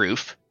bring some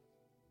proof,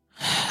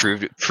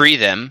 free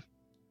them,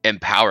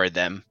 empower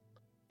them,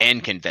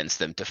 and convince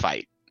them to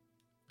fight.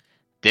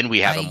 Then we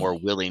have a more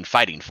willing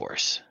fighting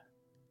force.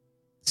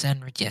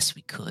 Zenrid, yes,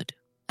 we could.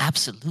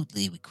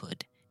 Absolutely, we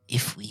could.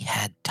 If we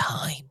had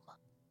time.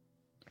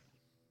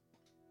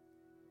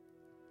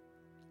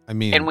 I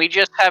mean, Can we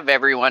just have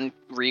everyone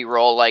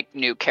re-roll like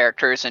new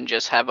characters and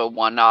just have a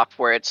one-off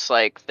where it's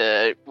like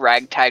the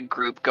ragtag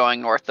group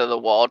going north of the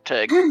wall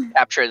to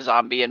capture a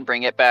zombie and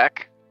bring it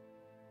back?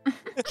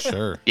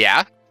 sure.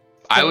 Yeah,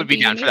 I would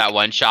be down for that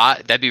one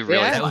shot. That'd be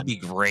really Yeah. That fun. would be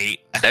great.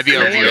 That'd be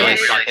a Yeah. really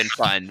fucking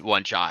fun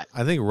one shot.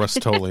 I think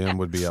Rustolium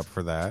would be up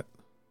for that.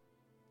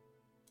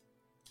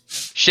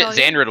 Shit, Oh,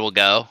 yeah. Xanred will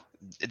go.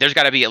 There's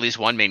got to be at least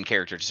one main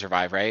character to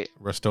survive, right?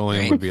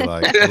 Rustolium Right. would be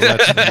like,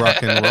 let's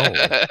rock and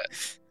roll.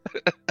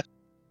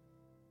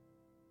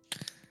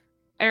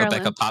 Rebecca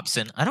Ireland. pops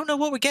in. I don't know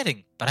what we're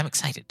getting, but I'm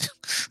excited.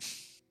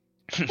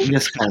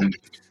 Yes, Karen.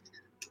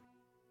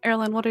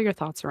 Ireland, what are your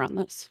thoughts around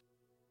this?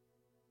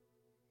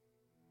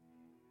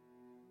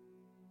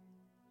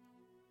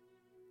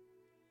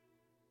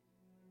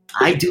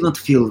 I do not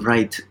feel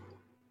right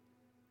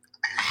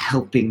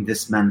helping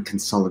this man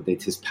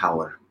consolidate his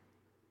power.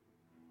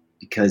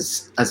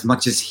 Because as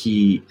much as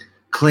he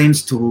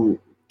claims to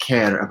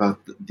care about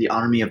the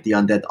army of the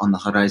undead on the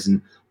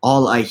horizon,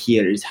 all I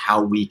hear is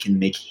how we can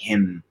make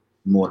him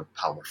more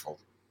powerful.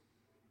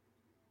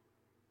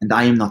 And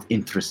I am not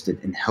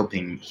interested in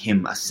helping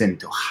him ascend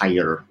to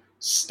higher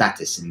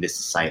status in this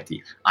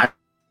society. I want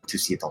to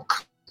see it all.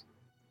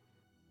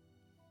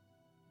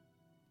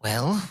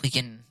 Well, we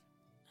can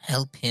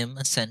help him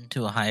ascend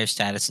to a higher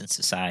status in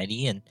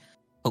society and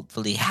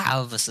hopefully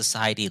have a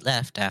society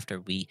left after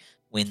we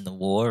win the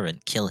war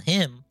and kill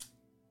him.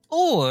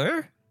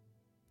 Or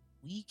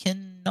we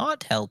can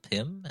not help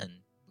him and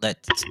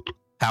let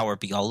power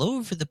be all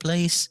over the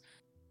place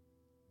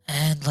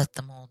and let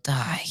them all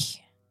die.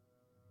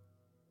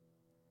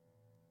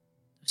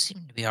 Those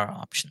seem to be our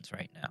options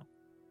right now.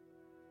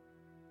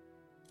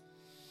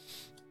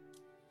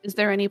 Is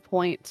there any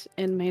point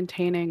in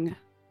maintaining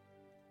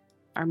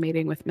our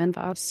meeting with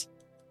Minvas?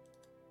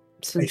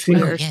 Since think-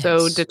 we're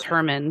so Yes.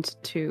 determined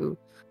to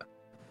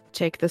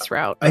take this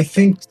route. I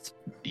think,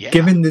 Yeah,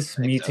 given this I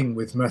think meeting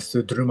with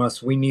Master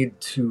Drumas, we need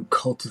to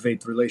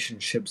cultivate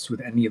relationships with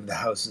any of the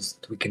houses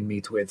that we can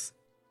meet with.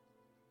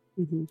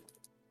 Mhm.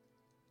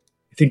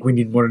 I think we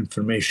need more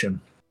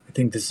information. I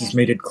think this has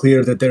made it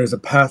clear that there is a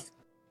path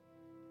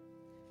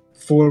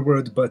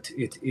forward, but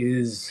it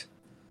is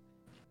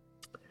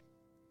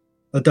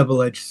a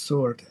double-edged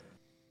sword.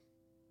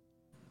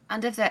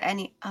 And if there are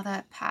any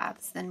other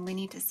paths, then we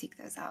need to seek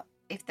those out.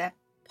 If they're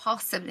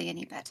possibly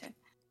any better.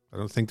 I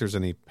don't think there's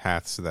any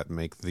paths that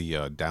make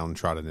the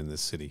downtrodden in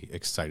this city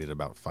excited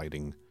about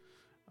fighting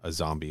a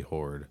zombie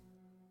horde.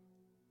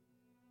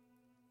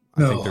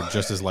 I think they're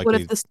just as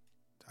likely.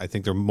 I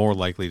think they're more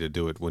likely to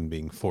do it when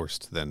being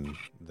forced than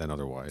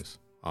otherwise.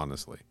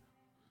 Honestly,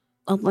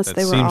 unless that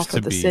they were off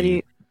of the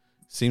city.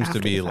 Seems to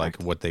be like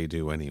what they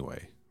do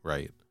anyway,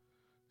 right?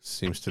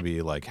 Seems to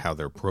be like how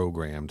they're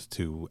programmed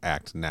to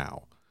act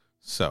now.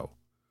 So,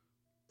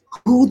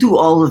 who do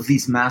all of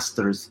these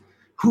masters?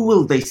 Who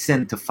will they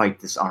send to fight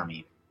this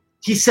army?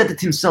 He said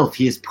it himself.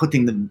 He is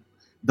putting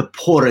the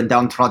poor and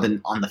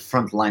downtrodden on the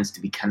front lines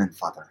to be cannon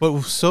fodder.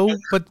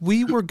 But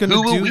we were going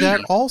to do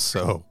that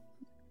also.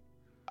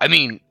 I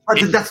mean,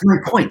 that's my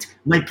point.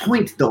 My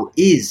point, though,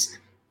 is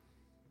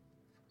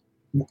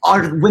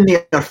when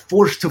they are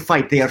forced to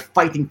fight, they are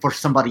fighting for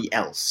somebody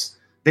else.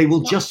 They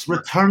will just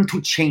return to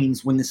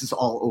chains when this is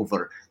all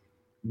over.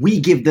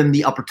 We give them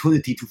the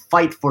opportunity to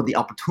fight for the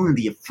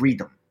opportunity of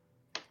freedom.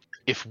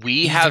 If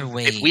we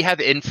have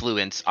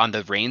influence on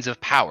the reins of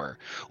power,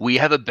 we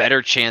have a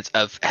better chance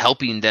of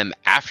helping them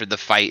after the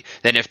fight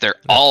than if they're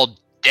all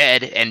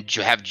dead and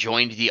have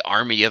joined the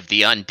army of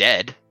the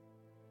undead.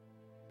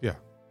 Yeah,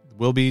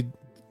 we'll be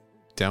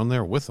down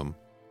there with them.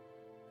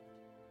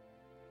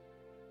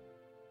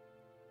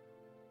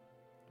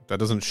 That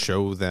doesn't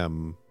show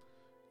them,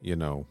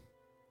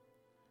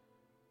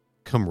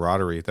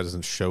 camaraderie. That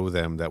doesn't show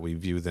them that we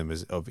view them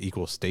as of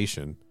equal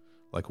station.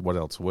 Like, what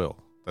else will?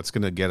 That's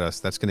going to get us.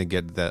 That's going to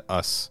get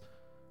us.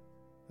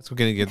 That's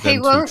going to get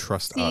them to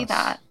trust us.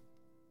 That.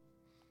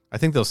 I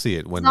think they'll see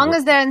it when. As long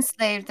as they're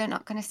enslaved, they're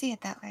not going to see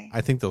it that way. I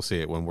think they'll see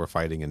it when we're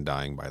fighting and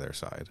dying by their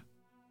side.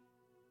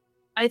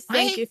 I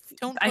think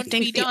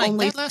the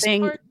only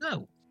thing.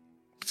 No.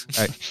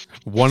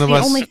 One of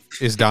us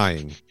is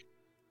dying.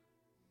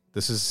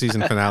 This is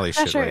season finale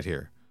shit right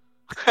here.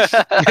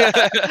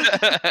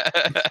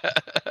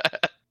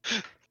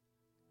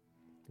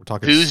 We're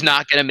talking. Who's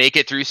not going to make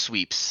it through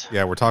sweeps?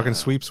 Yeah, we're talking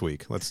sweeps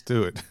week. Let's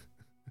do it.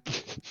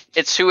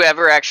 It's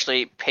whoever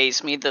actually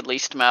pays me the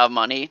least amount of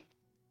money.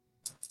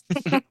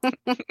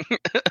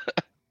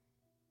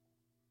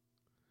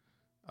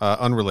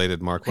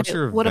 Unrelated, Mark. What's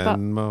your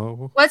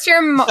Venmo? What's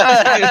your?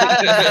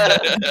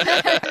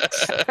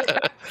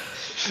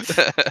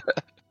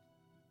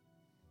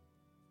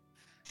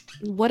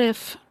 What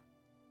if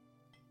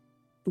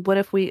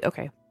we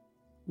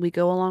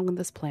go along with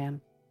this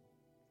plan?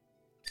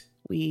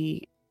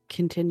 We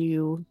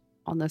continue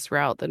on this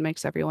route that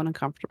makes everyone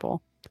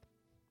uncomfortable.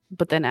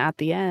 But then at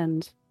the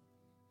end,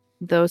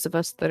 those of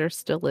us that are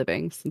still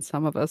living, since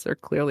some of us are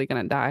clearly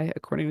going to die,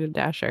 according to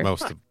Dasher.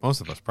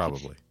 Most of us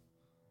probably.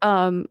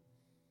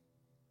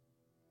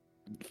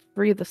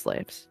 Free the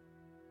slaves.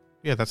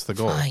 Yeah, that's the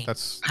goal. Fine.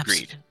 That's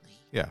agreed.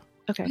 Yeah.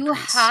 Okay. You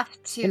have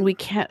to. And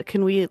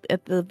can we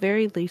at the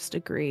very least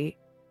agree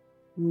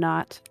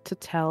not to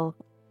tell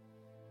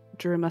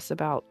Drumas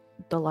about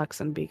the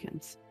Luxon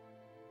beacons?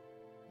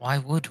 Why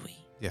would we?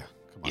 Yeah,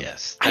 come on.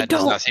 Yes, that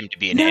does not seem to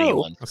be in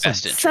anyone's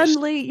best interest.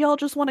 Suddenly, y'all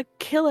just want to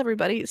kill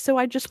everybody, so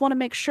I just want to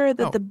make sure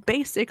that the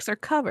basics are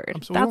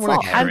covered. That's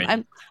all.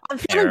 I'm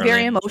feeling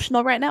very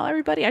emotional right now,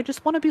 everybody. I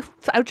just want to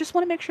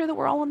make sure that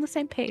we're all on the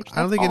same page.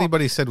 I don't think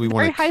anybody said we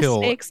want to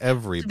kill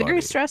everybody. It's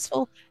very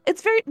stressful.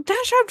 It's very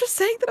Dasher. I'm just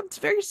saying that it's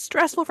very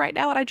stressful right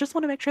now, and I just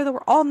want to make sure that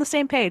we're all on the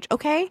same page.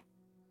 Okay.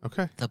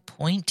 Okay. The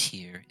point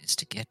here is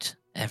to get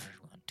everyone.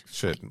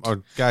 Shit.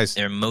 Oh, guys,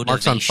 their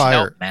Mark's on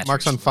fire.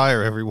 Mark's on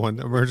fire, everyone.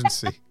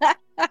 Emergency.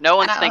 No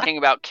one's thinking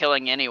about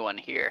killing anyone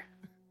here.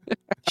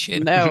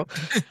 Shit. No.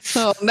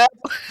 Oh, no.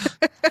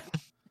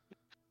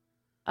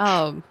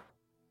 All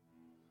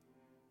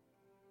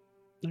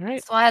right.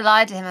 That's why I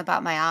lied to him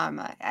about my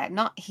armor.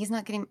 He's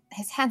not getting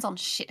his hands on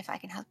shit if I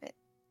can help it.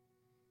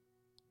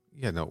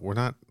 Yeah, no, we're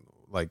not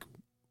like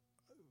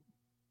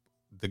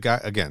the guy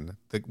again.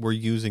 We're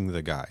using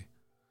the guy.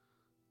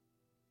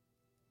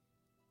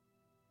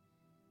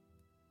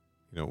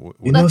 Can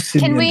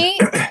we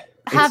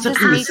have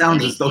this meeting? It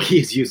sounds as though he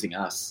is using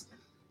us.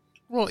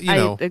 Well,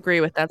 I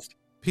agree with that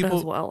people,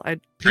 as well.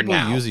 People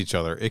use each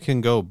other. It can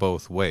go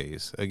both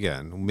ways.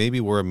 Again, maybe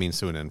we're a means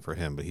to an end for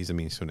him, but he's a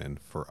means to an end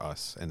for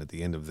us. And at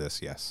the end of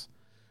this, yes.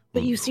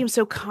 But you seem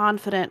so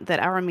confident that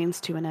our means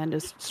to an end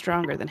is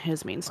stronger than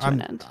his means to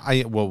an end.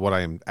 What I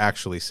am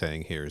actually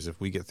saying here is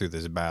if we get through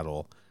this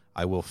battle,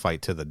 I will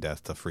fight to the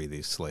death to free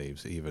these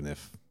slaves, even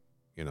if,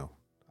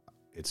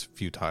 it's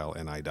futile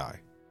and I die.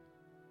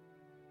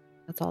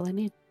 That's all I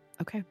need.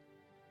 Okay.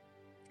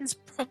 There's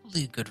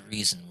probably a good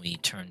reason we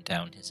turned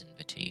down his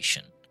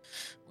invitation.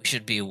 We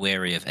should be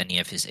wary of any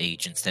of his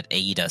agents that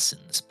aid us in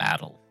this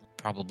battle.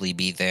 Probably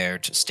be there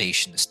to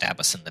station to stab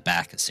us in the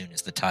back as soon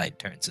as the tide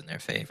turns in their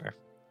favor.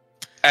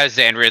 As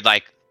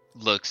Xandrid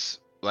looks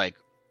like,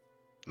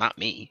 not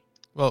me.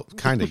 Well,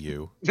 kind of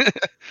you.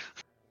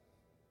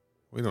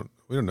 We don't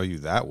know you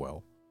that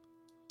well.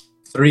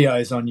 3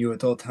 eyes on you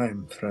at all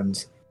time,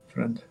 friend.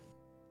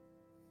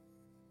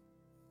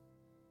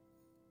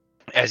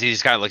 As he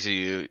just kind of looks at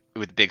you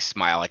with a big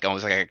smile,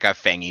 almost like a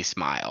fangy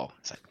smile.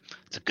 It's like,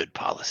 It's a good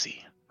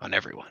policy on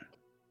everyone.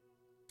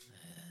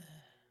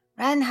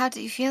 Ren, how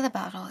do you feel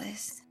about all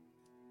this?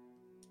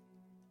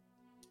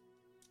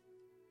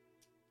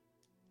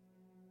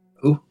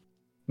 Who?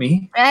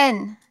 Me?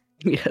 Ren.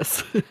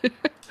 Yes.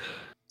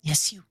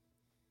 Yes, you.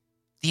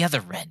 The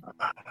other Ren.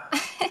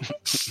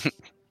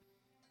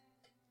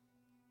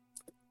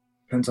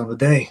 Depends on the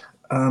day.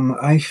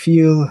 I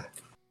feel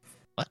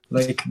What?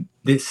 like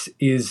this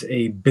is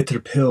a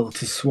bitter pill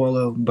to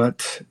swallow,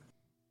 but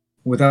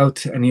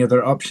without any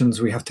other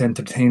options, we have to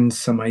entertain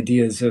some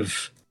ideas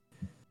of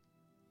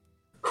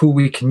who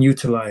we can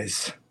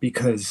utilize,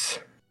 because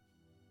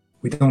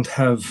we don't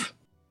have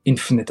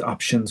infinite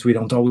options. We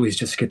don't always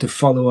just get to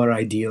follow our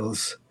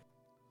ideals.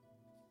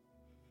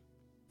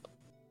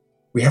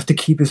 We have to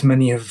keep as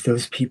many of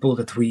those people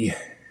that we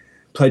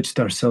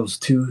pledged ourselves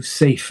to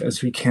safe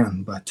as we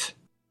can, but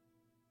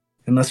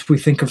unless we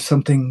think of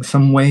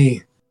some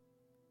way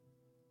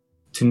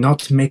to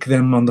not make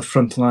them on the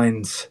front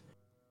lines,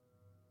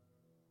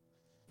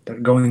 they're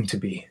going to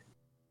be.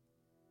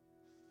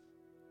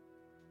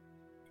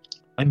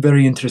 I'm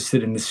very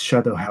interested in this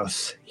Shadow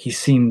House. He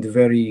seemed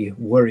very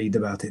worried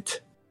about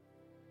it.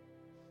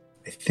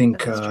 I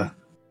think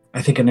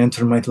an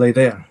enter might lay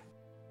there.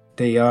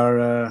 They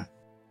are,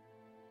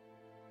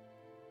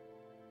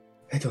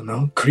 I don't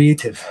know,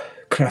 creative,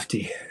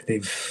 crafty.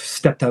 They've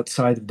stepped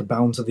outside of the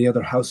bounds of the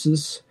other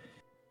houses.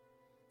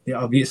 They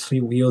obviously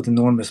wield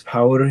enormous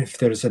power. If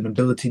there's an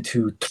ability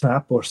to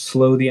trap or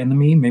slow the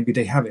enemy, maybe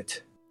they have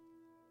it.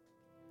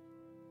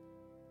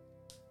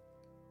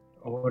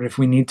 Or if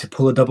we need to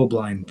pull a double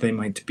blind, they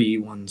might be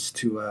ones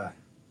to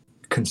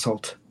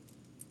consult.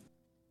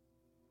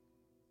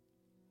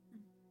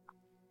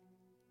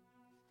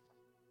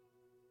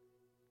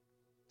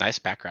 Nice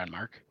background,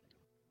 Mark.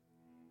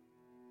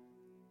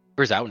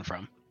 Where's that one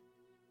from?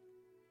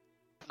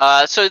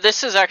 So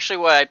this is actually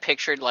what I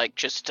pictured, like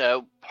just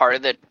part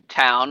of the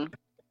town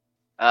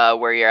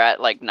where you're at,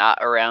 like not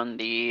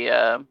around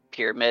the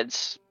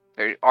pyramids.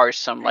 There are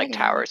some like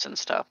towers and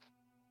stuff.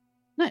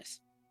 Nice.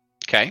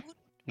 Okay,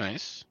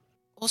 nice.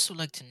 Also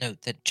like to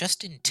note that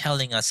just in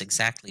telling us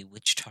exactly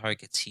which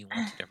targets he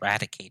wanted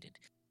eradicated,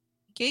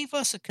 he gave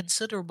us a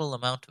considerable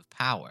amount of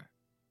power.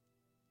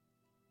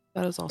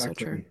 That is also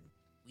true.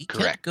 We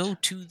Correct. can go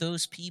to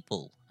those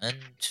people and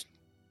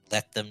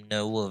let them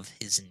know of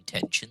his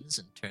intentions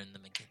and turn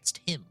them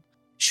against him,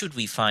 should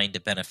we find a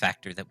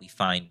benefactor that we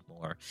find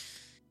more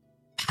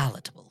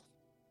palatable.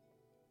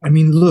 I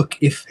mean, look,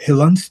 if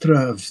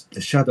Hilanstra of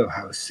the Shadow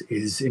House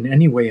is in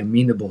any way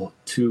amenable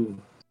to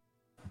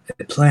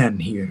a plan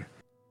here,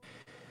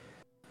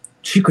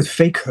 she could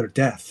fake her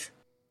death,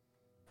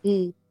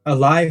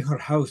 ally her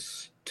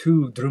house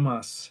to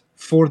Drumas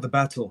for the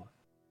battle,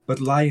 but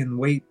lie in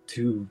wait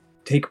to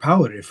take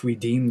power if we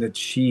deem that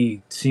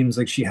she seems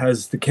like she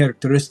has the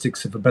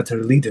characteristics of a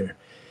better leader.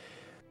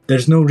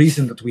 There's no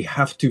reason that we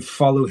have to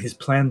follow his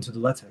plan to the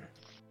letter.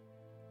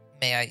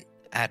 May I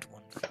add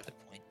one further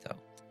point, though?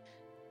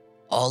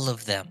 All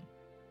of them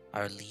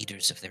are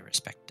leaders of their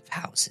respective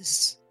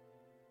houses.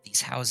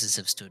 These houses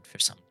have stood for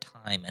some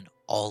time, and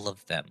all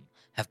of them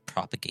have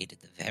propagated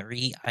the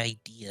very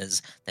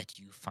ideas that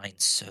you find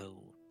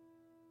so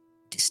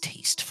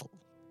distasteful.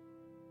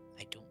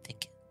 I don't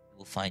think you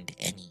will find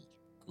any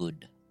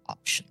good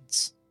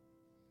options.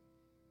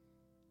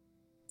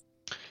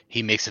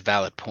 He makes a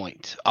valid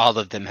point. All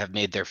of them have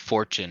made their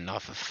fortune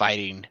off of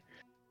fighting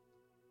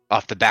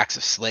off the backs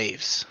of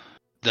slaves.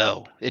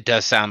 Though, it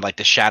does sound like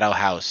the Shadow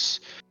House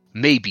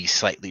may be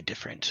slightly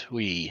different.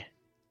 We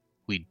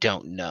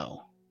don't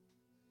know.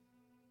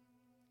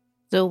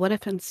 So what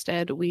if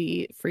instead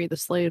we free the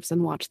slaves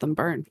and watch them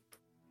burn?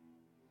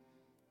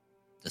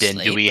 Then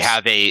do we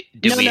have a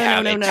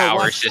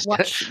tower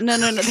system? No.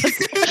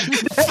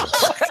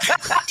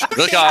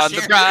 Look on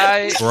the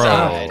bright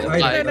side.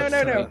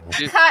 No.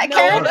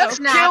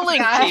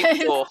 Killing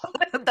people.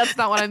 That's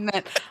not what I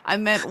meant. I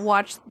meant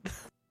watch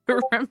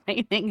the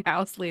remaining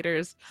house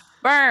leaders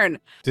burn.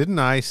 Didn't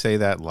I say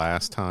that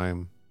last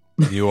time?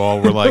 You all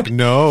were like,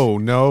 no,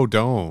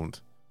 don't.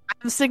 I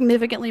have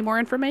significantly more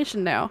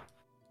information now.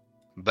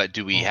 But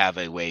do we have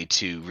a way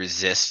to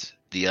resist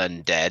the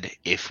undead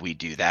if we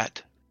do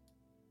that?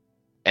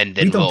 And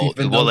then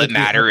will it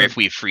matter if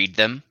we freed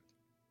them?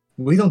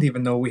 We don't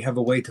even know we have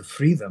a way to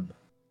free them.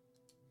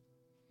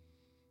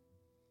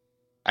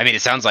 I mean,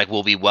 it sounds like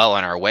we'll be well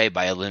on our way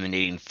by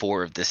eliminating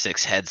 4 of the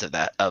 6 heads of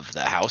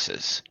the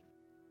houses.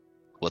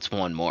 What's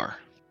one more?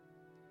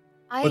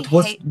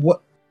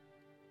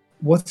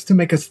 What's to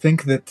make us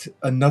think that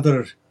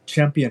another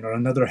champion or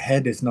another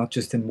head is not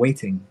just in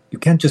waiting? You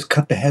can't just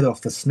cut the head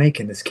off the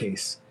snake in this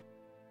case.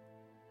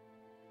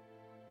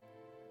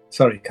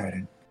 Sorry,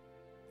 Karen.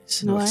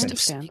 No, I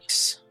understand.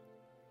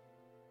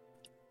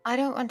 I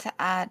don't want to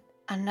add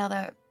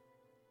another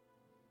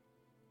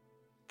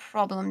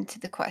problem to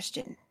the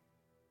question,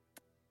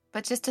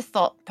 but just a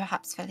thought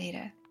perhaps for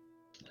later.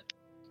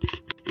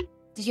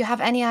 Did you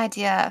have any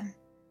idea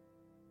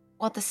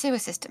what the sewer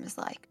system is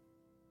like?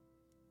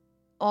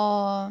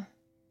 Or...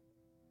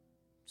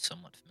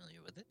 Somewhat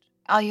familiar with it.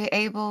 are you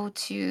able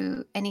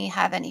to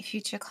have any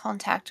future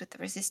contact with the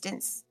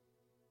Resistance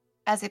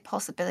as a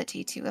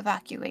possibility to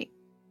evacuate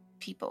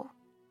people?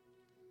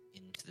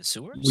 Into the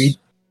sewers?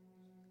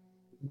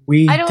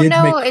 We I don't did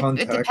know. make It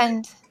contact,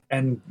 depends.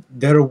 and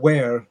they're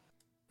aware.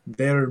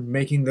 They're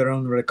making their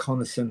own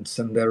reconnaissance,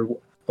 and they're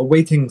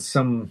awaiting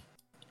some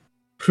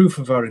proof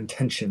of our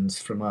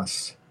intentions from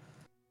us.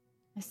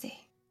 I see.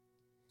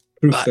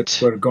 Proof that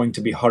we're going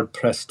to be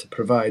hard-pressed to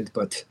provide,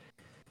 but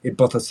it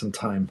bought us some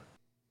time.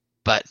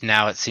 But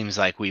now it seems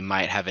like we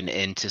might have an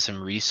end to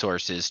some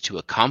resources to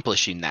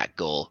accomplishing that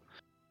goal.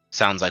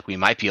 Sounds like we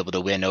might be able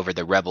to win over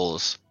the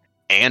rebels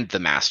and the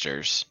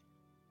masters.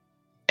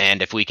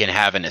 And if we can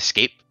have an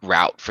escape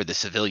route for the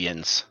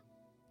civilians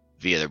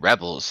via the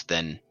rebels,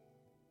 then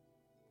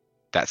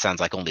that sounds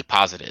like only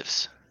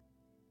positives.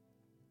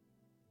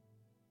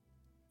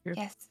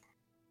 Yes.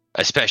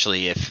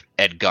 Especially if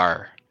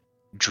Edgar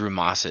Drew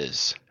Moss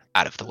is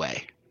out of the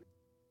way.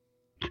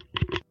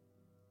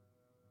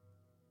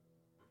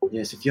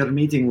 Yes, if your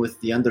meeting with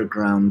the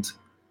underground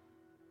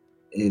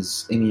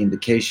is any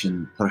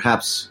indication,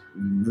 perhaps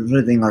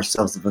ridding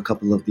ourselves of a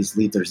couple of these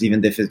leaders,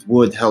 even if it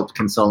would help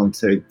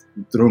consolidate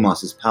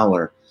Drumos's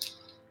power,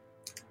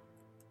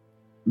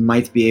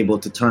 might be able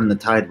to turn the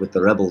tide with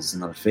the rebels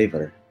in our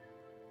favor.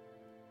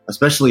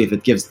 Especially if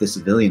it gives the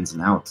civilians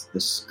an out.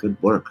 This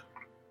could work.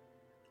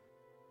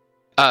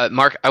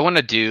 Mark, I want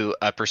to do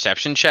a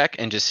perception check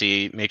and just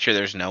make sure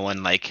there's no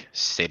one like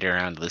sitting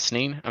around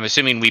listening. I'm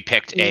assuming we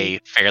picked a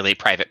fairly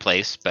private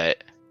place,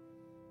 but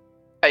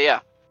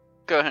yeah,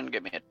 go ahead and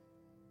give me it.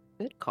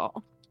 Good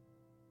call.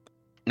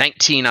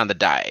 19 on the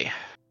die,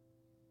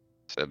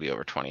 so it'll be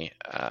over 20.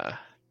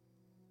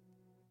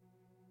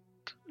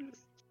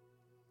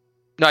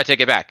 No, I take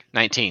it back.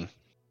 19.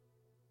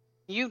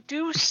 You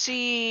do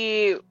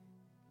see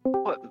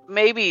what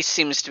maybe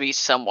seems to be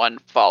someone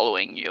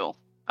following you.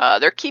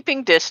 They're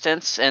keeping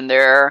distance, and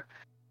they're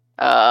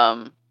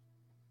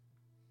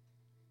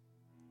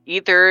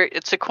either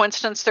it's a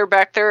coincidence they're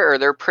back there, or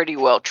they're pretty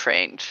well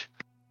trained.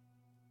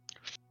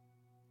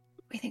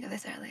 We think of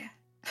this earlier.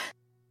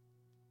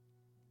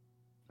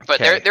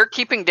 But Okay. they're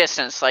keeping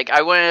distance. Like,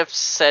 I wouldn't have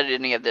said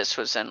any of this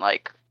was in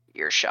like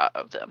earshot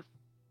of them.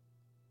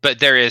 But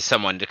there is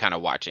someone to kind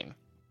of watching.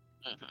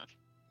 Mm-hmm.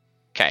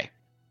 Okay.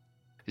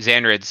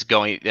 Xanred's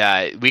going.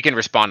 We can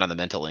respond on the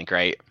mental link,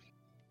 right?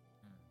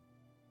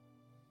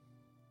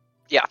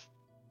 Yeah.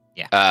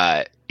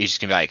 He's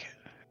just gonna be like,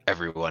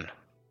 everyone,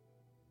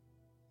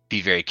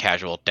 be very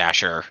casual,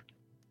 Dasher.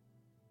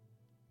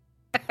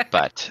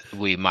 But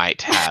we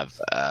might have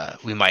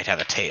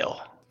a tail.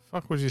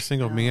 Fuck would you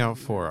single me out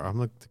for? I'm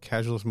like the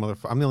casualest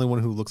motherfucker. I'm the only one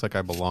who looks like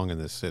I belong in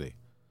this city.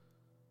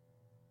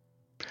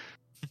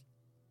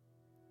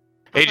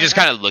 They just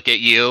kind of look at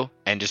you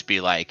and just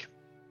be like,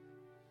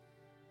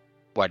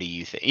 "What do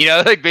you think?" You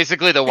know, like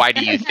basically the "Why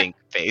do you think?"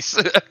 face.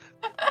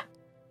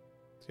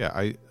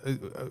 Yeah,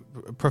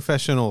 a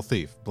professional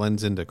thief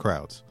blends into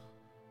crowds.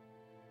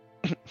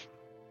 I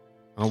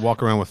don't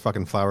walk around with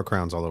fucking flower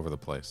crowns all over the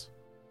place.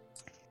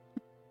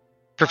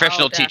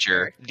 Professional Dasher.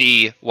 teacher,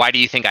 the "Why do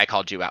you think I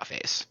called you out?"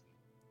 face.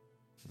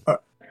 Hold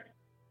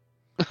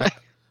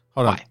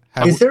on.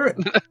 Why?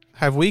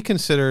 Have we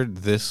considered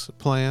this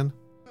plan?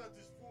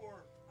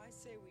 I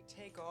say we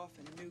take off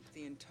and nuke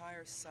the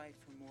entire site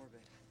from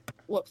orbit.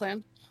 What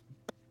plan?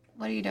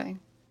 What are you doing?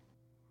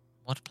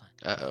 What plan?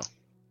 Uh-oh.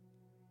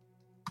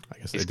 I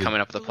guess He's coming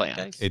up with a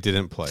plan. It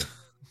didn't play.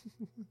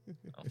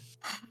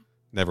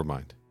 Never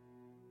mind.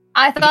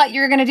 I thought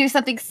you were going to do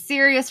something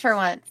serious for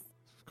once.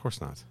 Of course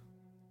not.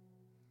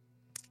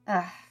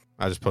 Ugh,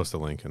 I just post a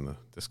link in the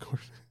Discord.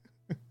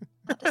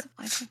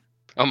 disappointing.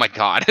 Oh my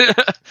god.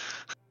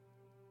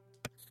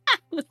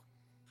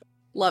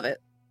 Love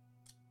it.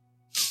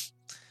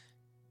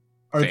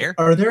 Fair.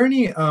 Are there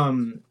any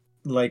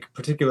like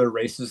particular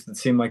races that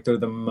seem like they're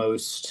the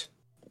most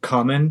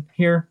common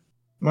here,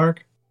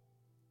 Mark?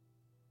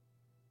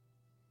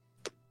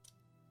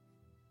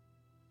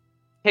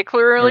 Or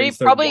Particularly, is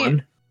there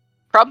one?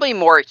 probably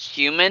more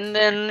human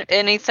than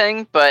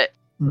anything, but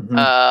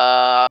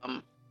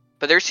Mhm.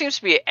 but there seems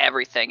to be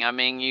everything. I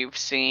mean, you've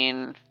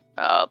seen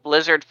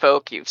lizard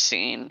folk, you've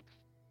seen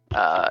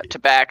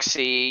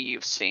tabaxi,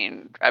 you've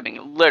seen, I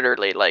mean,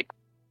 literally like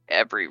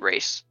every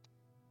race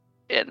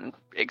in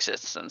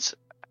existence.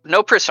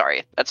 No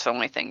Presari. That's the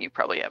only thing you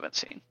probably haven't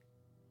seen.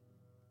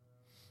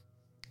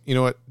 You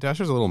know what?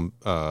 Dasher's a little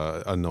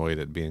annoyed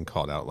at being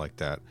called out like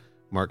that.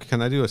 Mark,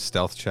 can I do a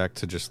stealth check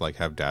to just like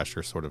have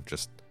Dasher sort of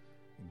just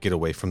get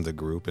away from the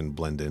group and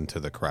blend into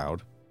the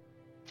crowd?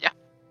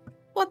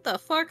 What the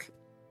fuck?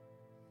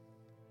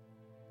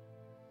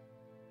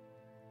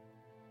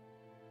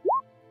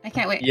 I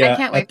can't wait. Yeah, I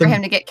can't at wait for the-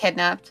 him to get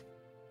kidnapped.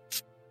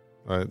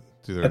 At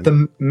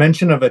the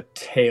mention of a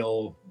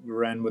tail,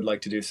 Ren would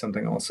like to do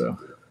something also.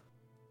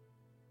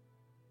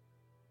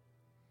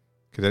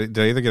 Did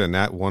I either get a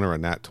nat 1 or a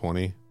nat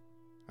 20?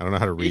 I don't know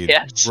how to read.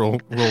 Yes. Roll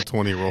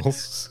 20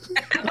 rolls.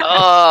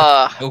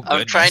 Oh,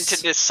 I'm trying to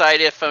goodness.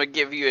 decide if I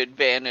give you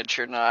advantage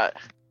or not.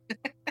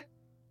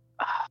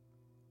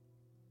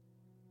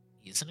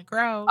 He's Chasing a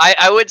crowd.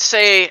 I would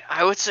say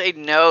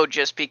no,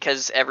 just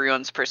because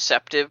everyone's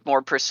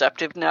more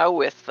perceptive now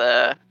with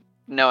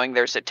knowing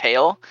there's a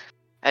tail.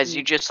 As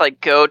you just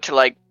like go to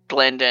like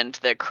blend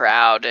into the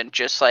crowd and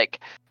just like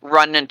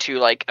run into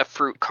like a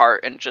fruit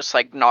cart and just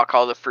like knock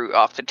all the fruit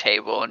off the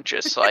table and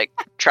just like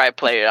try to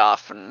play it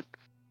off and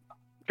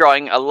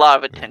drawing a lot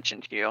of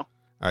attention to you. All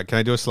right, can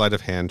I do a sleight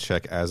of hand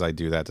check as I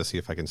do that to see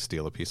if I can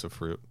steal a piece of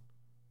fruit?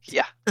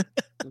 Yeah.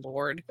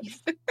 Lord.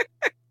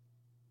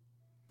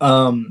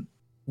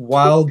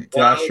 While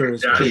Dasher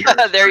is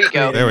there you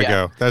go. There we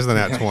go. That's the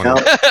nat 20.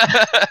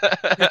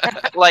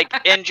 Like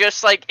in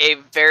just like a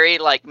very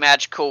like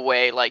magical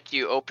way, like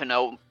you open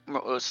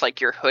almost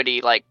like your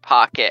hoodie like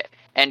pocket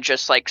and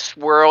just like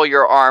swirl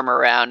your arm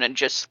around and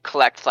just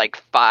collect like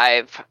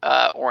 5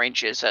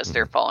 oranges as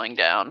they're falling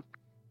down.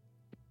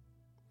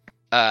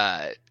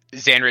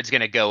 Xanred's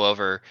gonna go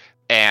over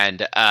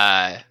and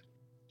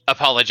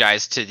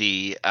apologize to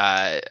the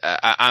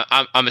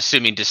I'm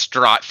assuming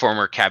distraught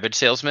former cabbage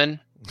salesman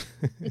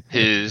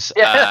whose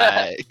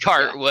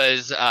cart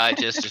was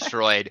just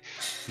destroyed.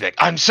 Like,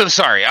 I'm so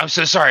sorry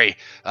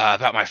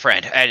about my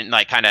friend, and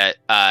like kind of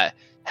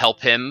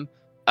help him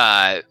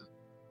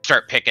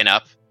start picking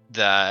up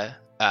the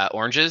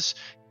oranges.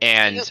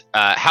 And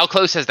how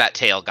close has that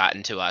tail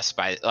gotten to us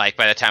by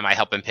the time I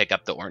help him pick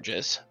up the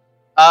oranges?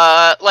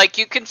 Like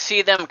you can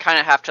see them kind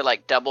of have to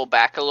like double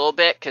back a little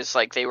bit because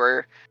like they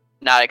were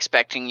not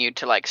expecting you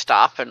to like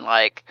stop and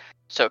like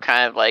so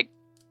kind of like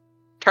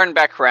turn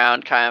back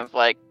around, kind of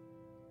like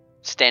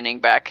standing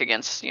back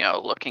against,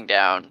 looking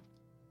down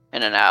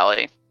in an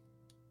alley.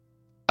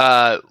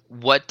 Where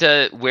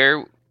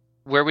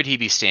would he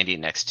be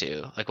standing next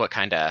to? Like what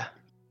kind of,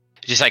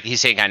 just like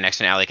he's saying kind of next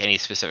to an alley, like any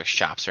specific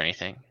shops or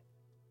anything?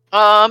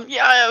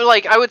 Yeah,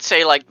 like I would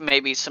say like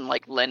maybe some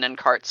like linen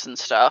carts and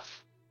stuff.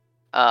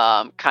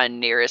 Kind of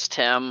nearest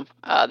him.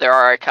 There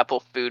are a couple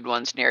food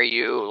ones near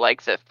you,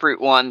 like the fruit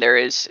one. There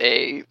is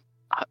a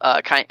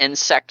kind of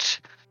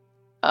insect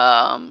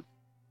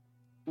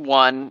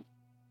one,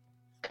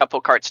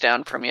 couple carts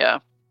down from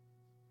you.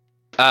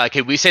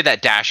 Could we say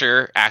that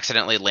Dasher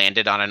accidentally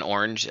landed on an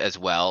orange as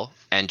well,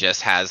 and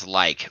just has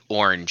like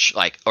oranges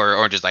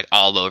like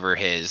all over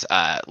his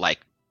like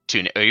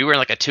tunic? Are you wearing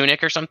like a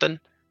tunic or something?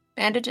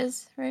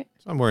 Bandages, right?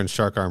 I'm wearing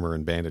shark armor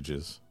and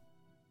bandages.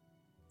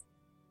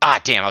 Ah,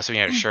 damn! I was hoping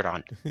you had a shirt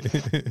on. I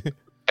have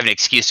an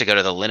excuse to go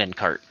to the linen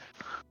cart.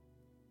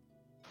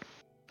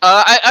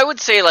 I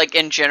would say, like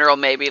in general,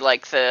 maybe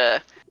like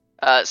the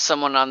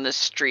someone on the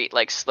street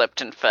like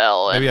slipped and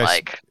fell, and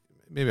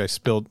maybe I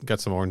got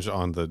some orange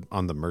on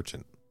the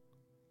merchant.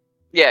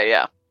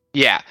 Yeah.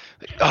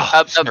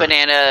 Oh, a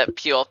banana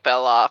peel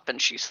fell off, and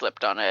she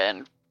slipped on it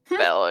and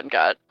fell and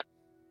got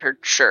her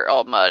shirt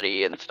all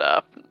muddy and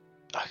stuff.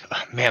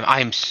 Ma'am,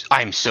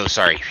 I'm so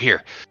sorry.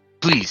 Here,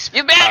 please.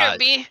 You better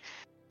be.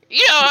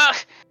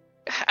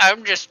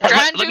 I'm just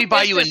trying to do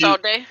business all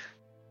day.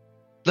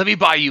 Let me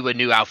buy you a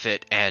new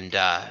outfit, and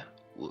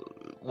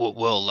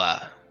we'll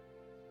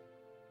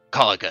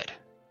call it good.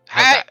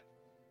 How's that?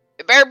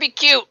 It better be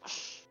cute.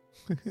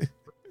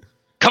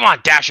 Come on,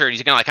 Dasher.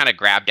 He's gonna like kind of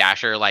grab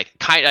Dasher, like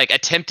kind of like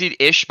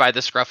attempted-ish by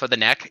the scruff of the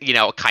neck,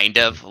 kind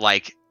of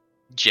like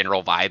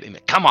general vibe.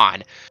 And come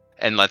on,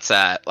 and let's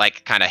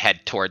like kind of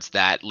head towards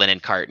that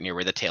linen cart near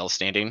where the tail's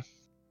standing.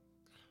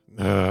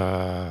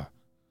 All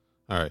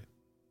right.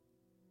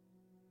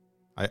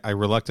 I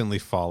reluctantly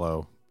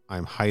follow.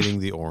 I'm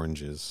hiding the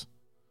oranges.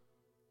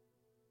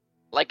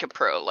 Like a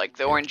pro. Like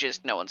the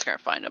oranges, no one's going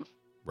to find them.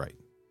 Right.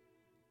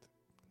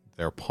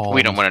 They're palmed.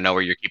 We don't want to know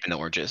where you're keeping the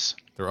oranges.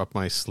 They're up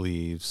my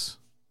sleeves.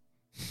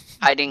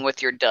 Hiding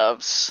with your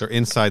doves. They're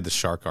inside the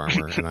shark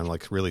armor, and I'm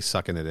like really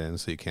sucking it in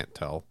so you can't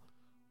tell.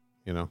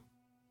 Oh,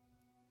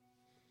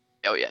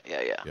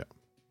 yeah.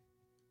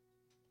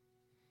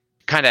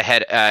 Kind of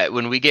head,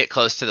 when we get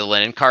close to the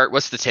linen cart,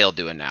 what's the tail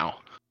doing now?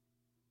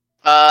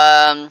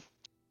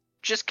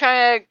 Just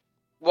kind of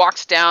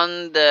walks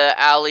down the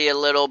alley a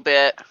little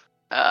bit,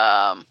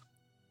 kind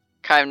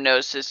of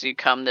notices you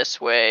come this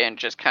way and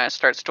just kind of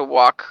starts to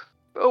walk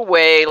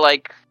away,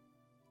 like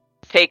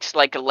takes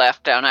like a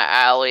left down an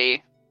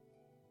alley.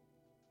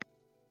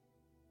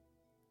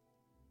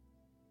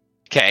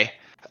 Okay.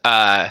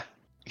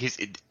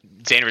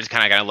 Xander's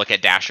kind of gonna look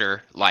at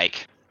Dasher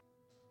like,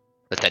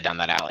 let's head down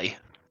that alley.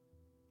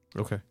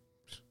 Okay.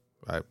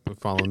 I'm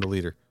following the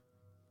leader.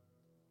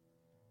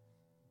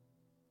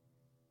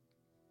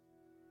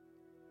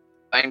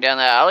 Going down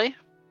the alley?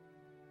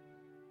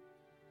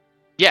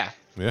 Yeah,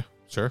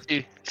 sure.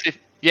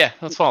 Yeah,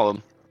 let's follow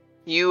him.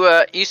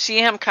 You see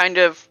him kind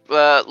of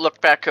look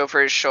back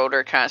over his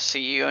shoulder, kind of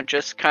see you, and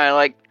just kind of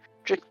like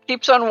just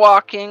keeps on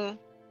walking.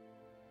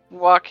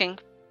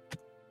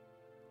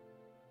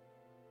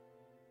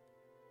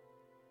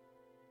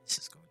 This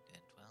is going to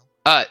end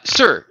well.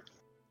 Sir,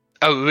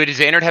 would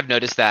Xander have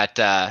noticed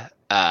that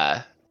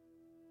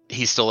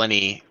he stole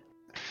any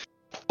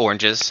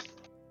oranges?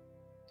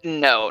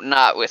 No,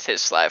 not with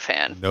his sleight of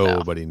hand.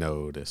 Nobody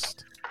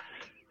noticed.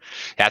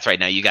 That's right.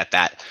 Now you got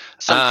that.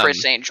 Some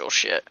Chris Angel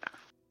shit.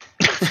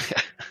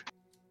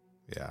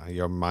 Yeah,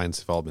 your minds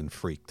have all been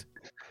freaked.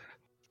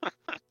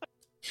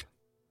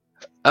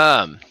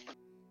 Xanrid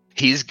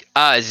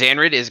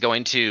is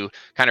going to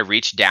kind of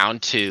reach down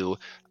to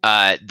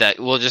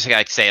we'll just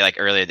like say like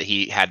earlier that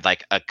he had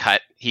like a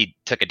cut. He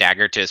took a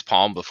dagger to his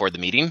palm before the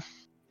meeting.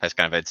 That's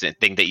kind of a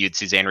thing that you'd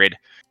see Xanrid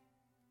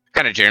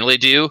kind of generally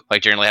do.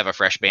 Like generally have a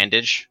fresh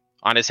bandage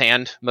on his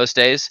hand most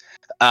days.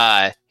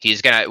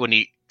 He's gonna, when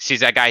he sees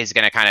that guy, he's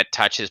gonna kind of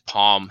touch his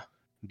palm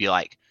and be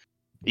like,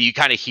 you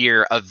kind of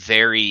hear a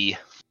very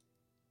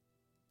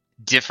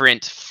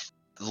different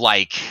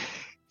like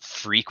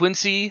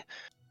frequency,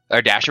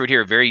 or Dasher would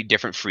hear a very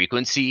different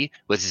frequency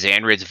with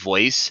Xanrid's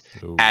voice.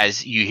 Ooh.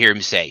 As you hear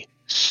him say,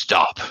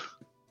 "Stop,"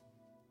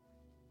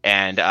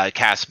 and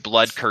cast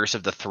Blood Curse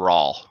of the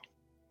Thrall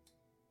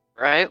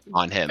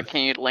on him.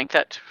 Can you link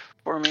that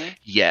for me?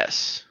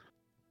 Yes.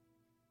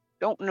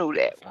 Don't know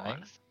that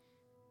one.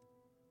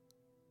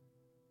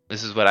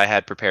 This is what I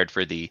had prepared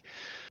for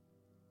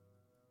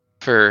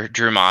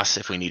Drew Moss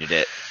if we needed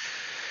it.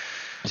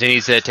 So he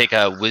needs to take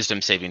a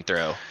Wisdom saving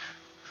throw.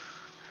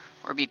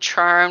 Or be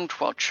charmed.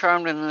 While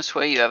charmed in this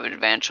way, you have an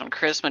advantage on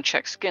charisma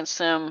checks against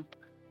them.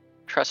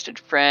 Trusted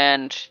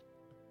friend.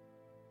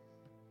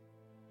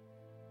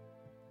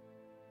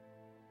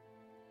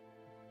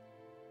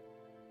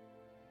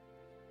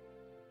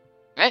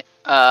 Okay.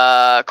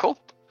 Cool.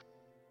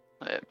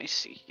 Let me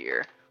see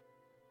here.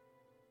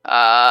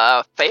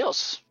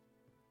 Fails.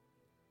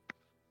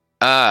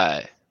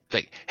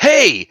 Like,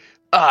 hey,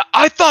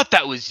 I thought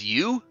that was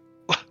you.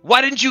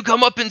 Why didn't you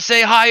come up and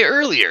say hi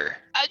earlier?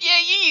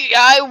 Yeah,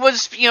 I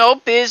was,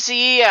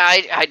 busy.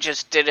 I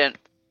just didn't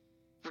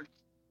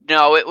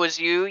know it was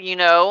you,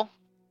 Hey,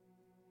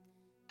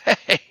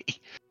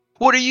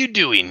 what are you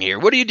doing here?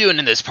 What are you doing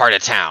in this part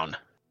of town?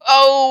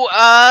 Oh,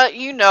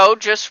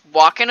 just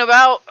walking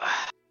about.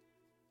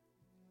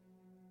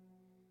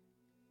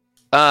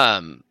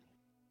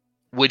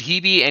 Would he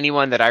be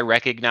anyone that I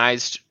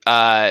recognized,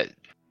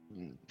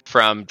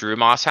 from Drew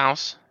Moss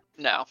House?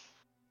 No.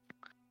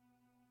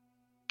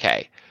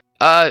 Okay.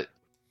 I'd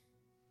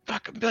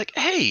be like,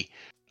 hey,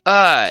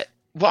 well,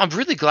 I'm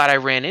really glad I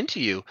ran into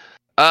you.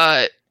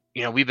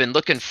 We've been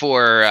looking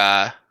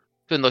for,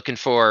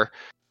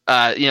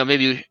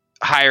 maybe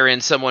hiring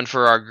someone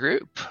for our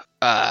group.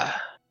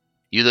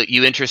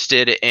 You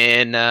interested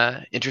in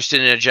a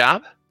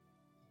job?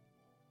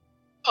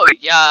 Oh,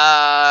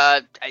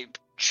 yeah,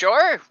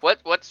 sure.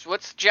 What's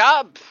the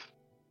job?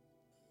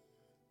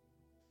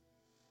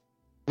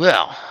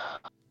 Well,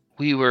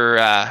 we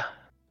were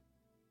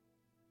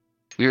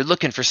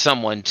looking for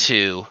someone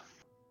to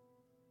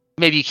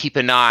maybe keep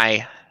an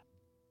eye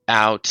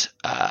out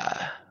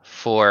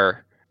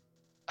for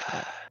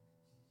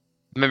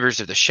members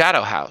of the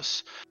Shadow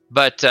House.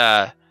 But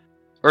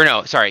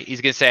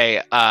he's gonna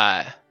say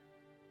I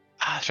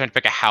was trying to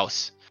pick a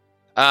house.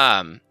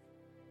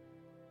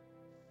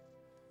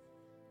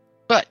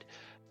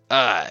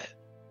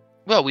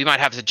 Well, we might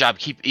have the job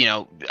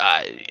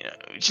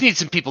just need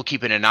some people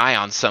keeping an eye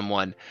on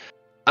someone.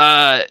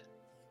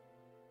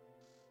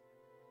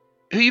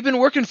 Who you been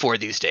working for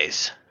these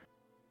days?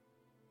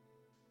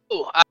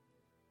 Oh,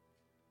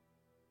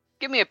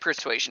 give me a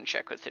persuasion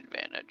check with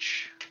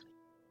advantage.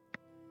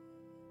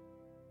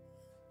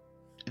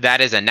 That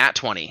is a nat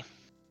 20.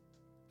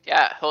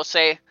 Yeah, he'll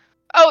say,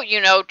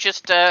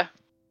 just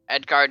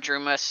Edgar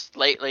Drumas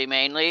lately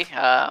mainly.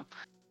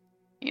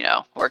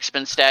 Work's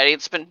been steady.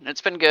 It's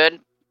been good.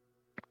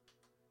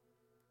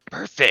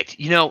 Perfect.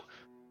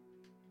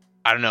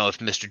 I don't know if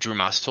Mr.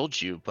 Drumas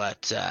told you,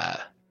 but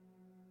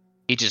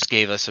he just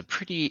gave us a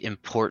pretty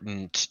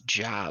important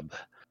job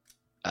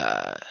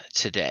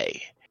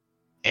today,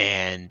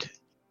 and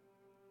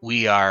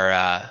we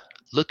are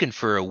looking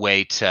for a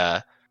way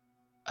to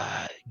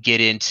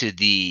get into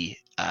the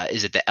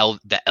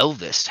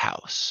Elvis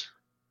house.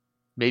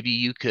 Maybe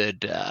you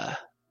could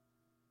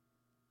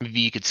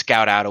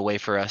scout out a way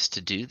for us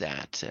to do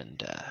that,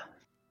 and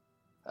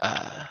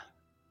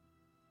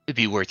it'd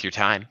be worth your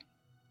time.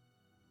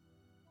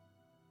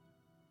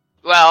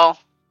 Well,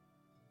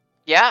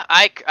 yeah,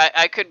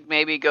 I could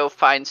maybe go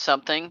find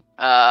something.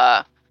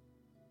 Are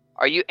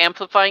you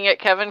amplifying it,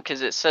 Kevin?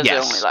 Because it says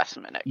Yes. it only lasts a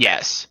minute.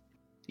 Yes.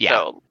 Yeah.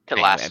 So to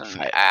last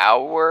an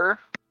hour.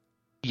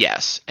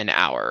 Yes, an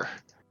hour.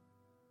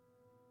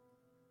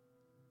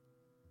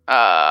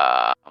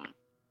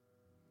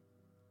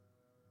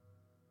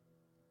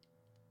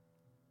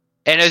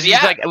 And as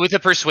he's like with the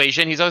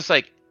persuasion, he's always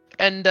like,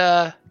 and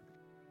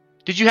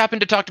did you happen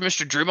to talk to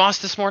Mr.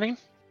 Drumas this morning?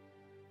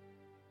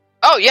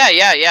 Oh yeah,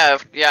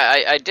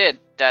 I did.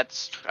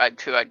 That's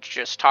who I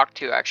just talked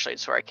to. Actually,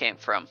 it's where I came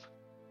from.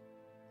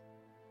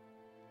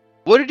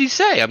 What did he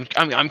say?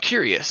 I'm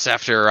curious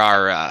after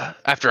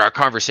our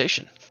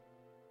conversation.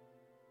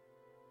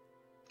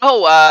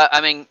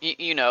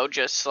 Oh,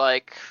 just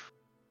like,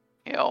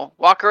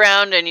 walk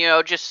around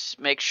and just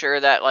make sure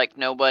that like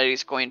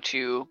nobody's going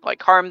to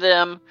like harm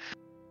them.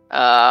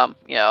 Kind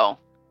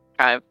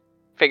of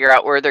figure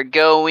out where they're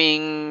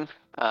going.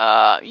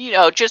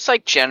 Just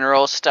like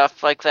general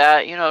stuff like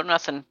that.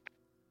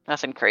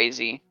 Nothing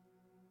crazy.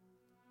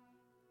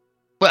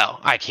 Well,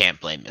 I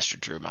can't blame Mr.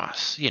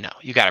 Drumas. You know,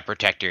 you got to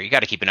protect you got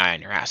to keep an eye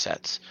on your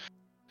assets.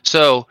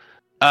 So,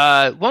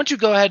 why don't you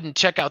go ahead and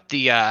check out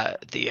the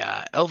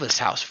Elvis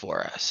house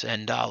for us,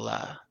 and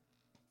I'll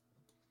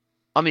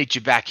meet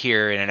you back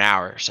here in an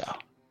hour or so.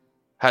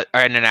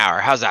 Or in an hour.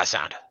 How's that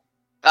sound?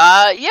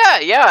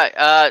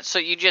 Yeah. So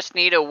you just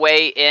need a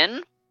way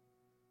in?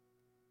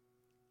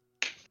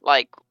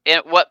 Like, in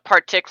what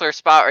particular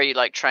spot are you,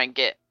 like, trying to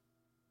get?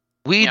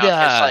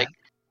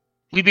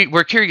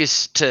 We're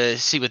curious to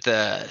see what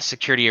the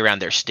security around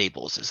their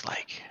stables is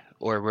like,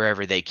 or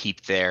wherever they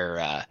keep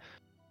their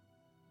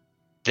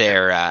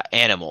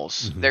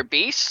animals. Mhm. Their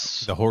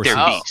beasts? The horses.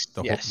 Their beasts,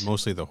 Yes.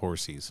 Mostly the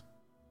horses.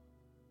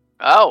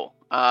 Oh,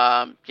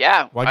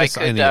 yeah. Well, I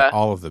guess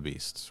all of the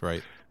beasts,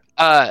 right?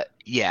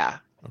 Yeah.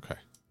 Okay.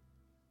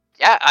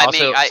 Yeah,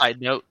 Also, side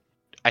note,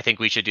 I think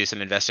we should do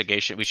some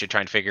investigation. We should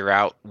try and figure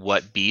out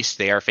what beast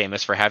they are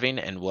famous for having,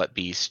 and what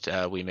beast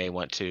we may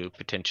want to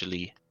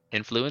potentially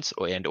influence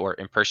or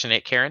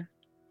impersonate Karen.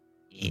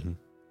 Mhm.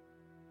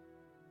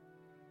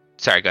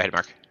 Sorry, go ahead,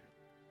 Mark.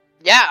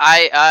 Yeah,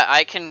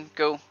 I can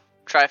go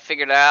try to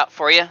figure that out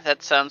for you.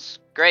 That sounds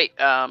great.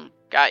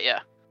 Got ya.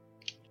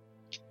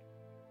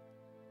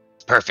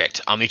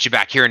 Perfect. I'll meet you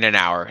back here in an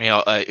hour. You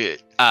know,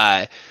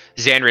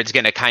 Xanred's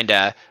gonna kind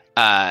of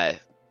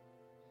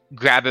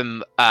grab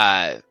him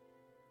by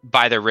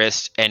the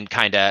wrist and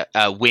kind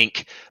of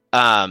wink.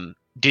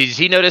 Did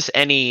he notice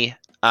any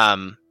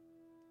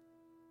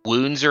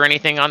wounds or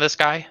anything on this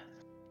guy?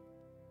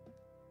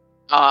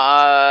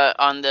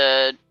 On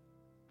the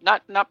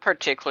not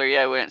particularly,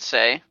 I wouldn't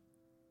say.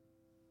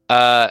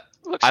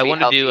 Looks I to be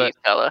want to do healthy,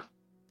 fella.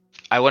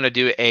 I want to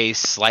do a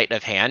sleight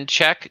of hand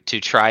check to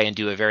try and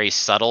do a very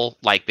subtle,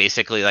 like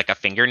basically like a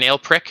fingernail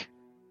prick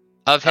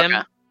of him,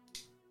 Okay.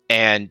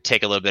 and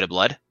take a little bit of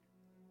blood.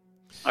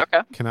 Okay.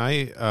 Can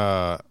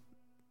I,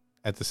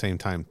 at the same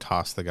time,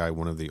 toss the guy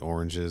one of the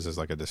oranges as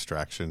like a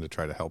distraction to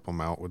try to help him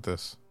out with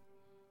this?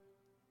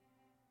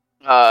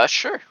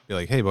 Sure. Be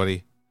like, hey,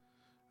 buddy,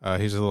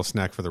 here's a little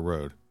snack for the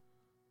road.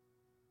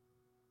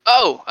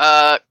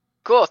 Oh,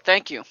 cool.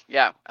 Thank you.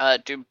 Yeah.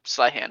 Do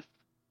sleight hand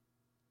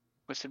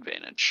with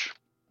advantage.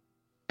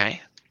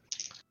 Okay.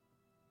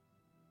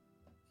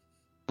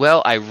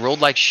 Well, I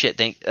rolled like shit.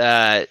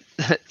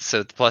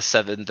 So plus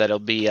 7, that'll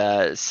be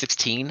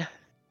 16.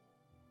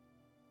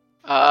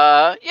 Yeah.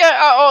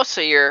 I'll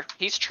say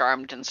he's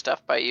charmed and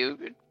stuff by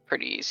you.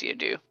 Pretty easy to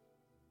do.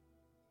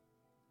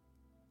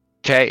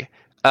 Okay.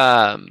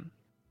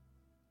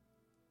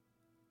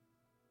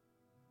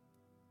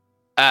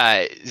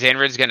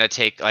 Xanred's gonna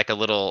take like a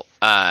little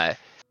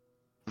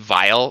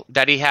vial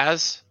that he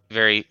has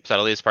very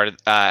subtly as part of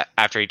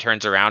after he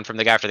turns around from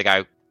the guy. After the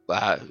guy,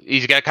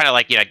 he's gonna kind of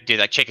like do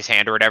like shake his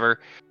hand or whatever,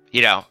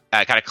 kind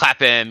of clap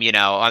him,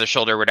 on the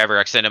shoulder or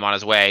whatever, send him on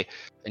his way,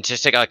 and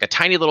just take like a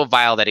tiny little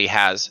vial that he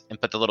has and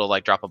put the little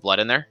like drop of blood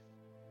in there.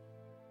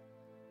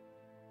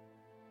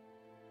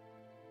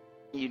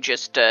 You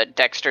just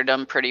dextered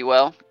him pretty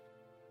well.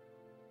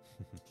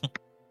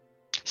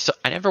 So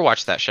I never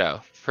watched that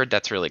show. Heard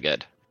that's really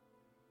good.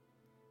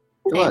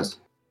 It was.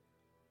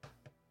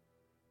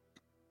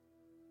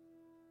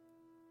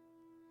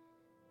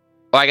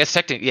 Well, I guess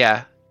technically,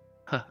 yeah.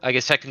 Huh. I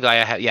guess technically,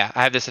 I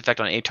have this effect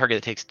on a target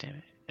that takes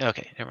damage.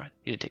 Okay, never mind.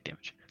 You didn't take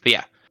damage. But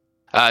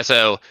yeah.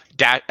 So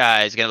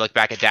is gonna look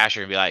back at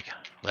Dasher and be like,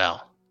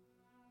 "Well,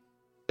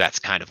 that's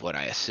kind of what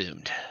I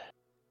assumed."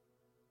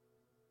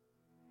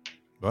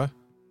 What?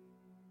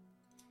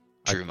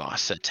 Drew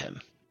Moss sent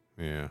him.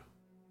 Yeah.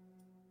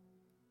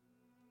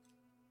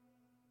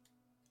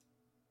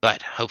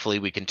 But hopefully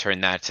we can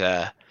turn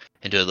that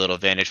into a little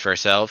advantage for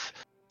ourselves.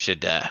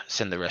 Should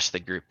send the rest of the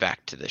group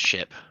back to the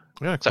ship.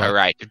 It's all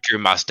right. Drew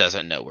Moss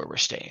doesn't know where we're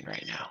staying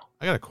right now.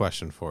 I got a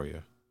question for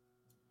you.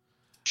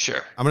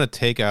 Sure. I'm going to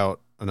take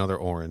out another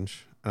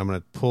orange, and I'm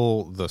going to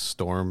pull the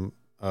storm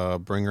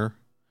bringer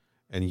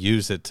and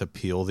use it to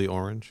peel the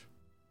orange.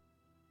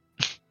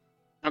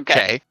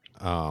 Okay.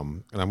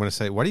 And I'm going to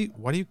say, why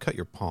do you cut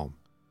your palm?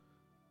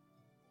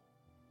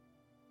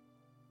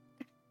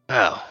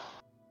 Oh.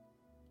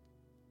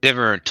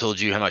 Never told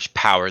you how much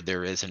power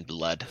there is in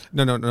blood.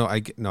 No. I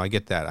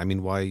get that. I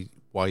mean, why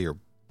your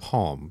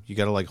palm? You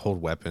got to like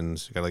hold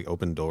weapons. You got to like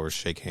open doors,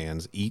 shake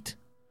hands, eat.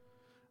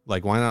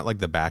 Like, why not like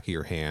the back of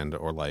your hand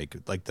or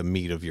like the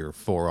meat of your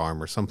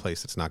forearm or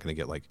someplace that's not going to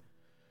get like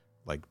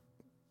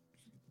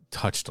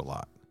touched a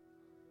lot.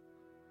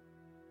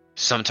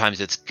 Sometimes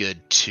it's good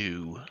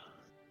to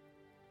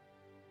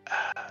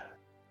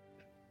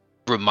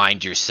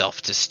remind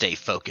yourself to stay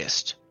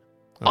focused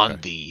on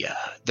the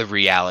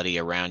reality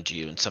around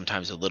you, and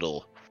sometimes a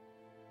little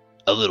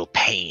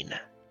pain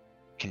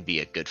can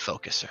be a good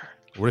focuser.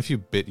 What if you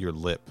bit your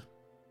lip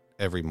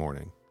every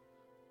morning?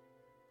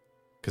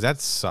 Because that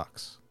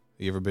sucks.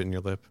 You ever bitten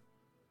your lip?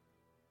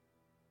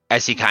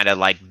 As he kind of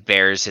like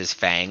bares his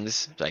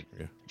fangs, like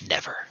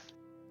never.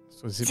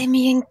 So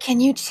Simeon, can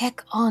you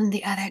check on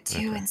the other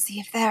two and see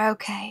if they're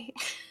okay?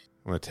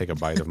 I'm gonna take a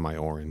bite of my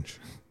orange.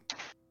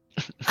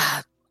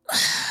 I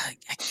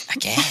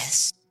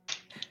guess.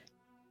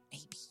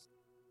 Maybe.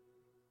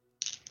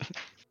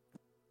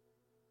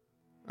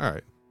 All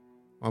right.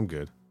 I'm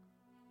good.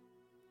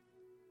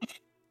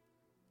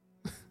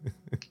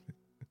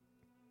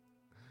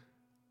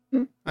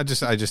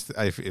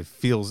 It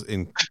feels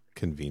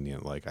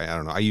inconvenient. Like, I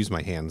don't know. I use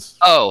my hands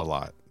a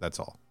lot. That's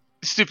all.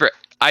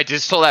 I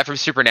just stole that from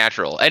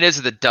Supernatural, and it's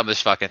the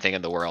dumbest fucking thing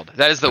in the world.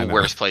 That is the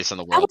worst place in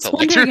the world to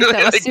literally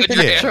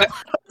Supernatural.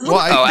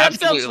 Well, that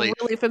absolutely. sounds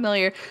really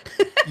familiar.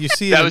 You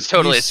see that was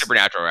totally a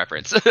Supernatural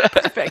reference.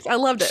 Perfect. I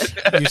loved it.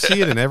 You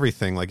see it in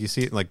everything. Like, you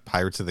see it in, like,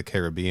 Pirates of the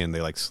Caribbean.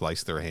 They, like,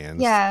 slice their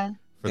hands. Yeah.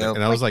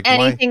 And I was like,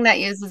 anything why? that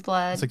uses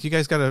blood. It's like, you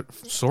guys got a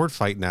sword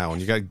fight now,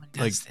 and you got,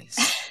 like...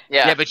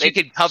 Yeah, but you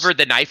can cover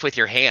the knife with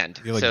your hand,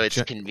 so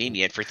it's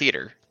convenient for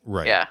theater.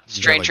 Right. Yeah,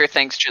 Stranger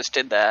Things just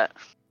did that.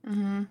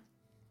 Mm-hmm.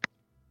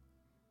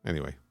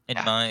 Anyway.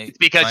 It's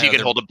because you can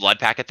hold a blood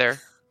packet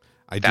there.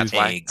 That's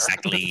why.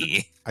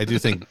 Exactly. I do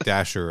think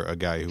Dasher, a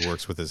guy who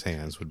works with his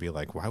hands, would be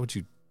like, why would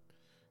you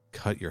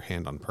cut your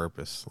hand on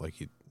purpose? Like,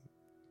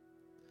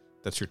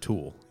 that's your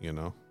tool, you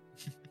know?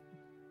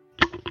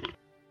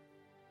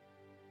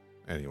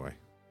 Anyway.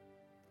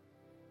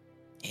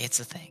 It's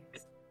a thing.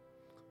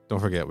 Don't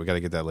forget, we got to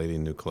get that lady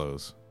new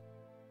clothes.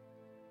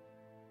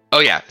 Oh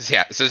yeah.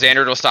 So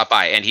Xander will stop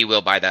by, and he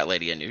will buy that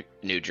lady a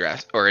new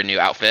dress or a new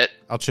outfit.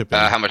 I'll chip in.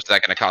 How much is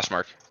that going to cost,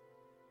 Mark?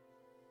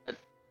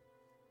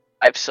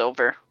 5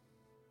 silver.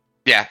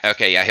 Yeah.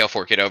 Okay. Yeah, he'll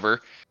fork it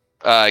over.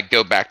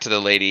 Go back to the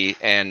lady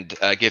and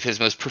give his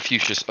most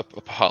profuse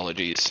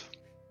apologies.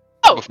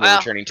 Before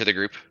returning to the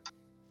group.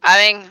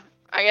 I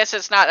guess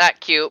it's not that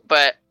cute,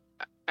 but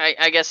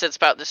I guess it's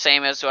about the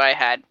same as what I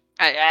had.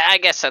 I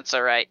guess that's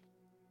all right.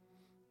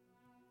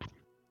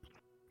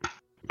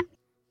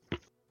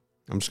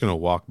 I'm just going to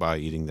walk by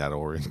eating that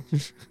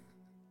orange.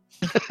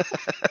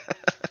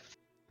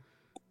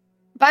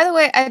 By the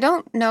way, I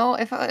don't know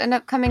if it would end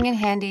up coming in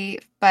handy,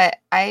 but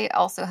I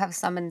also have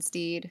Summon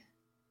Steed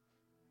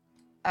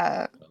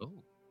for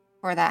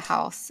that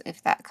house,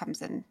 if that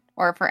comes in.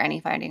 Or for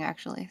any fighting,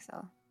 actually.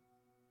 So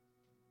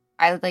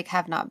I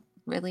have not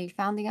really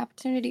found the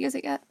opportunity to use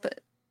it yet,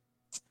 but...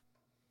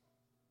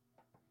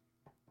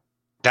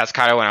 That's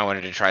kind of when I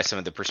wanted to try some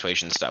of the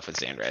persuasion stuff with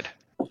Xandred.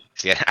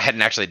 See, I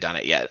hadn't actually done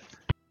it yet.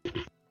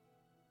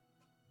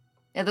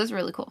 Yeah, those are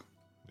really cool.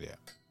 Yeah.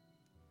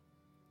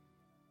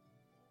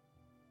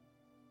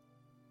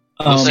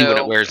 We'll see when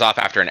it wears off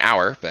after an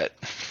hour, but...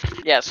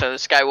 Yeah, so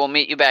this guy will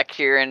meet you back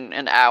here in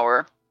an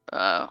hour.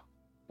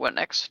 What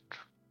next?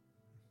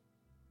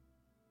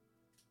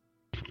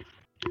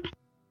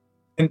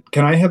 And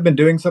can I have been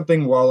doing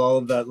something while all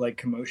of that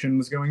commotion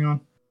was going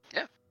on?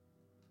 Yeah.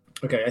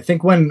 Okay, I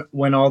think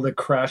when all the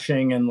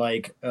crashing and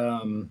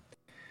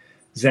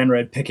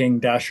Xandred picking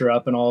Dasher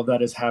up and all of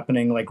that is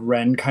happening,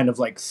 Ren kind of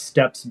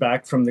steps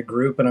back from the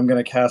group, and I'm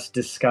going to cast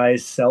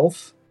Disguise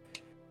Self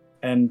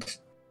and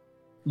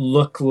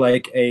look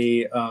like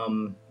a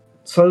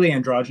slightly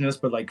androgynous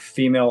but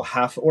female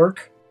half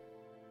orc.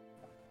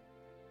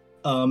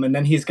 And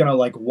then he's gonna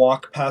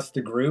walk past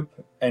the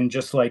group and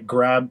just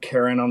grab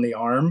Karen on the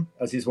arm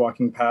as he's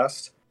walking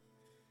past.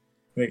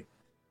 Wait.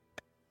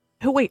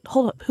 Oh wait,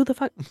 hold up. Who the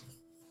fuck?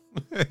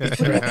 It's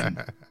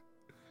Ren.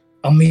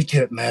 I'll meet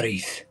you at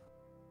Mary's.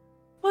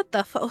 What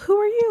the fuck? Who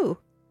are you?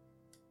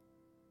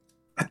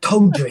 I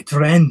told you it's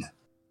Ren.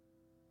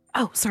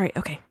 Oh, sorry.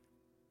 Okay.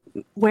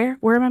 Where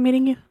am I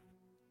meeting you?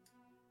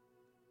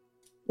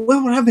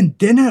 Well, we're having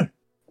dinner.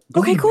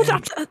 Okay, cool.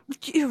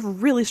 You have a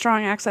really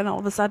strong accent all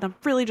of a sudden. I'm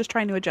really just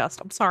trying to adjust.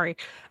 I'm sorry.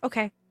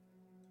 Okay.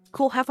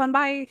 Cool. Have fun.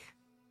 Bye.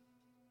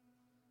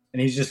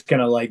 And he's just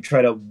gonna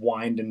try to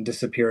wind and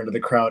disappear into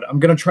the crowd. I'm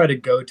gonna try to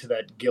go to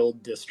that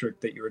guild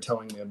district that you were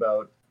telling me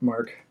about,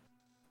 Mark.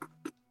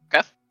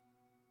 Okay.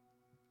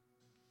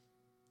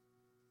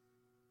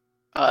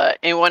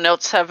 Anyone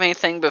else have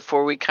anything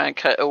before we kind of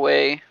cut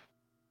away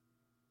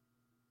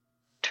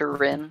to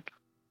Rin?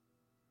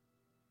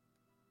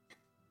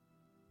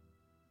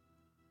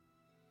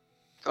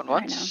 Going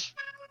once.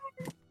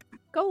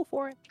 Go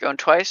for it. Going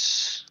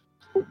twice.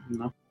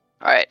 No. All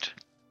right.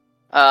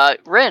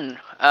 Rin,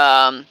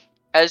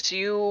 as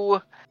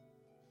you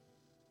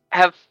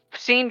have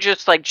seen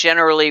just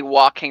generally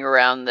walking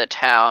around the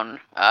town,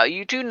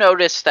 you do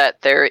notice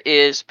that there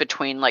is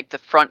between the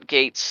front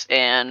gates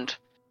and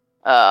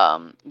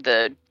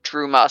the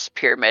Drumas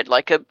pyramid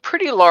a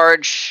pretty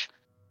large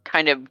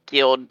kind of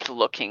guild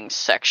looking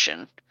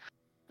section.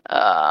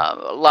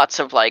 Lots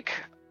of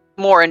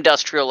more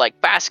industrial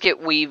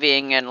basket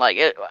weaving and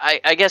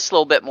I guess a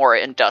little bit more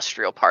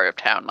industrial part of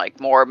town,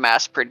 more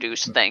mass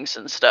produced things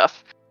and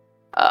stuff.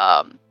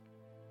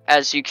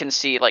 As you can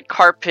see,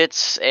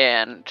 carpets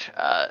and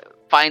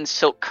fine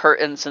silk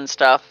curtains and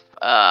stuff.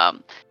 A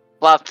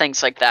lot of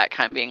things like that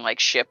kind of being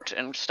shipped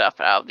and stuff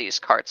out of these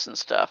carts and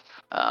stuff.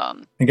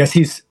 I guess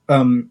he's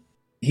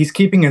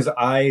keeping his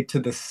eye to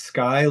the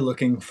sky,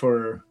 looking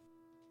for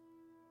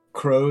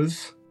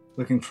crows.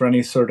 Looking for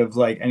any sort of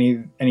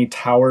any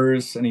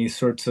towers, any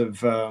sorts of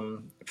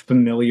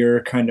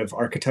familiar kind of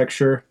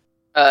architecture.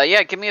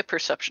 Yeah, give me a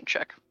perception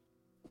check.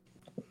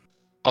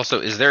 Also,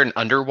 is there an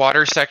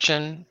underwater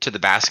section to the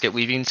basket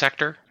weaving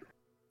sector?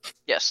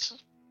 Yes.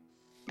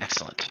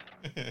 Excellent.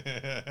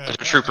 Those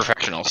are true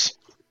professionals.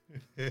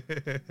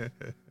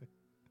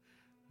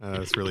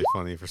 That's really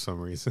funny for some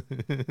reason.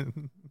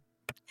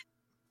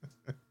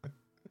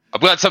 I'm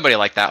glad somebody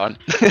liked that one.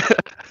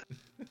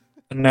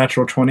 A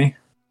natural 20.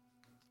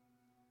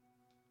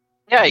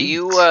 Yeah,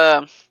 you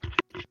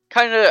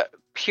kind of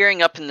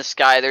peering up in the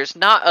sky. There's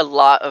not a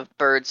lot of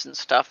birds and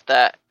stuff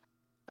that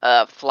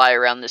fly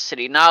around the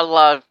city. Not a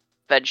lot of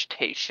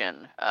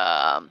vegetation.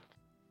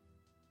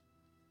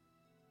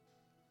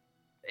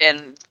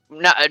 And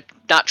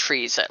not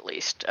trees, at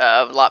least.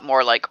 A lot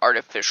more like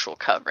artificial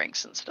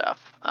coverings and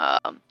stuff.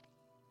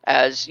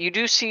 As you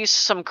do see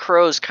some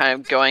crows kind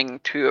of going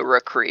to a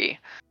rookery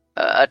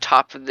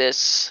atop of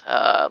this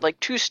like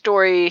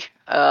 2-story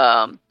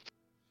kind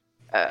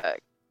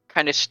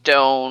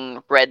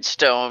of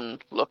redstone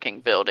looking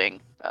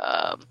building.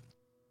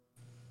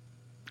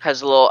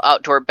 Has a little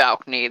outdoor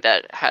balcony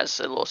that has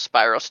a little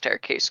spiral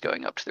staircase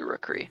going up to the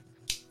rookery.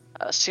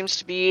 Seems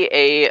to be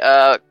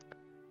a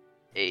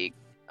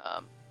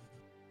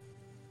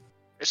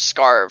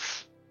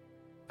scarf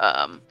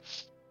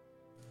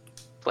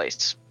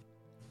place.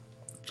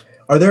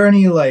 Are there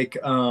any like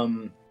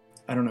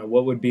I don't know,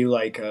 what would be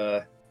like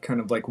a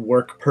kind of like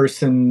work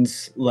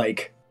person's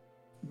like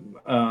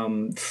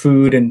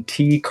food and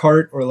tea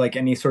cart, or like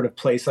any sort of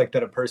place like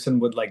that a person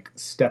would like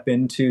step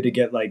into to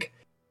get like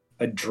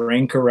a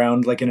drink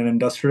around like in an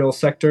industrial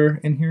sector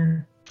in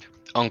here?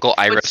 Uncle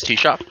Ira's tea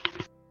shop?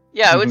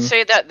 Yeah, I would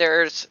say that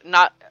there's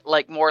not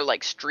like more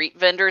like street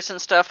vendors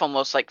and stuff,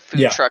 almost like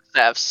food trucks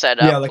that have set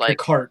up. Yeah, like a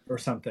cart or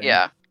something.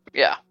 Yeah,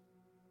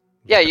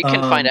 you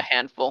can find a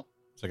handful.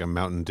 It's like a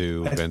Mountain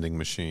Dew vending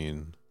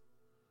machine.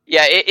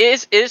 Yeah,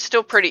 it is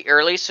still pretty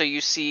early, so you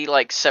see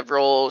like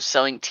several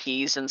selling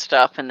teas and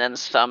stuff, and then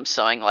some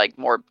selling like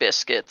more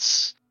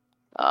biscuits.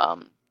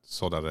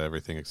 Sold out of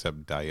everything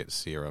except Diet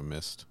Sierra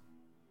Mist.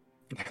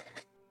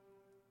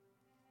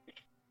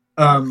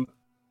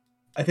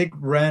 I think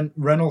Ren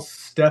will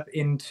step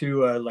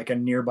into like a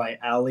nearby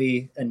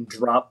alley and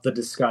drop the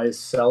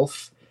disguised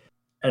self,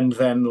 and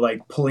then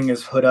like pulling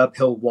his hood up,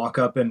 he'll walk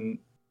up and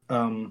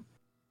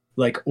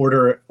like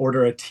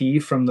order a tea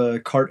from the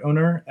cart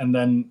owner, and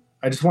then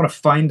I just want to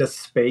find a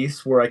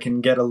space where I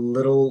can get a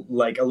little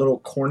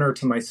corner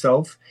to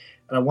myself,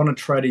 and I want to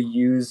try to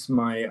use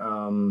my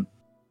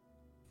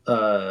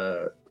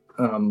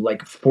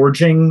like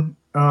forging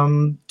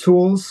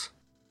tools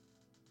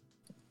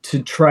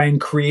to try and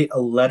create a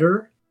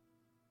letter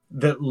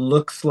that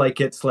looks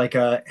like it's like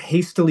a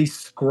hastily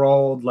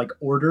scrawled like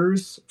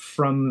orders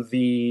from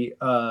the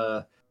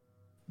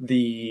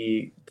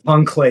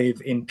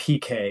enclave in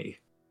PK,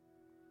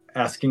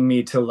 asking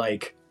me to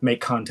like make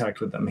contact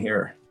with them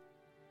here.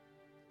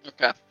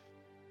 Okay.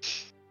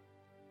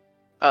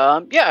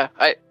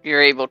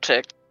 You're able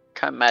to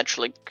kind of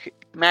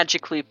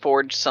magically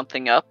forge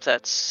something up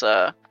that's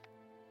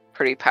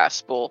pretty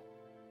passable.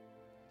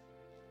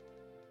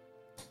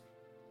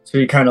 So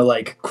he kind of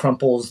like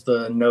crumples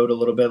the note a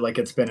little bit, like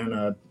it's been in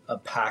a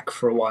pack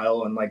for a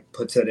while, and like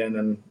puts it in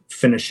and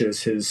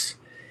finishes his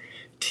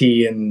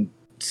tea and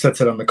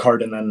sets it on the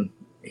cart, and then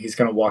he's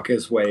gonna walk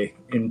his way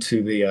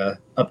into the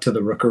up to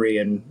the rookery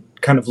and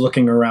kind of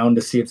looking around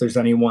to see if there's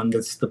anyone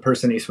that's the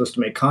person he's supposed to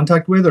make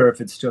contact with, or if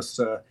it's just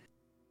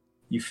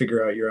you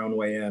figure out your own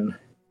way in.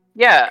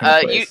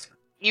 Yeah,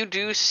 you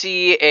do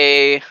see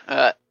a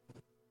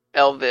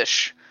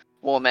elvish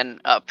woman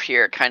up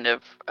here kind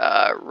of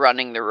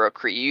running the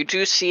rookery. You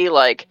do see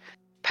like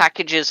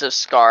packages of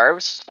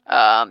scarves.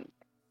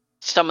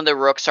 Some of the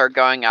rooks are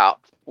going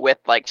out with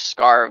like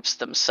scarves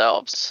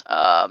themselves,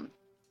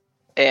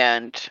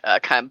 and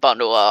kind of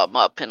bundle them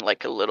up in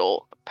like a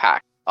little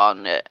pack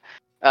on it.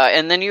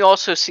 And then you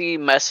also see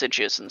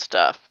messages and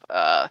stuff.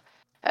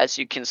 As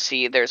you can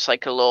see, there's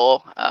like a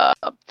little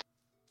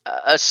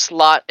a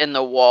slot in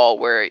the wall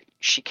where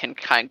she can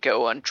kind of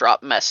go and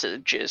drop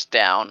messages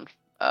down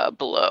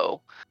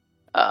below.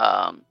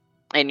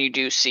 And you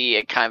do see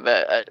a kind of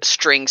a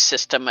string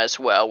system as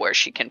well, where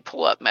she can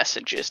pull up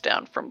messages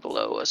down from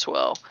below as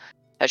well.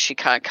 As she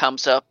kind of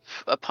comes up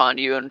upon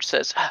you and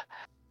says,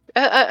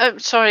 I'm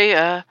sorry,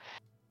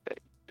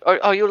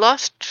 are you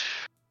lost?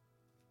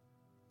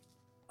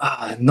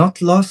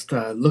 Not lost,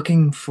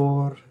 looking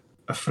for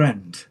a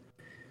friend.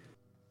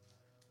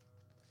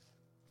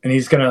 And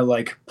he's gonna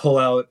like pull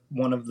out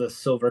one of the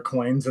silver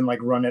coins and like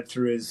run it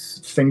through his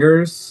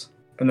fingers,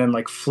 and then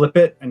like flip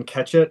it and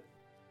catch it,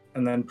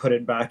 and then put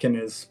it back in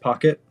his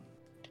pocket.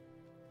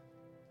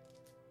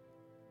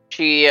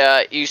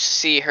 You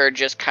see her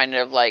just kind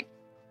of like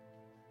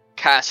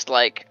cast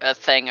like a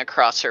thing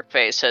across her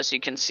face. As you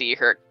can see,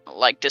 her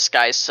like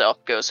disguised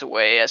self goes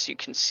away. As you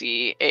can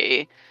see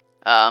a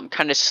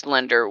kind of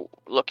slender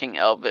looking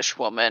elvish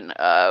woman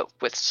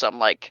with some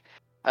like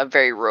a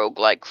very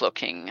roguelike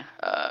looking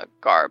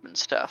garb and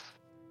stuff.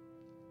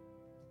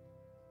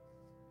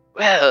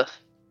 Well,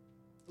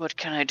 what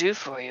can I do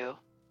for you?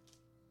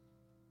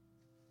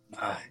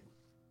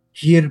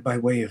 Here by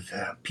way of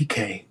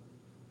PK,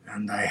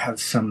 and I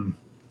have some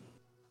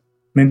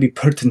maybe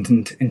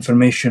pertinent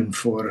information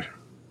for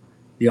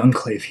the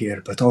Enclave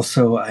here, but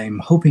also I'm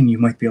hoping you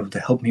might be able to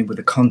help me with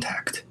a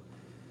contact.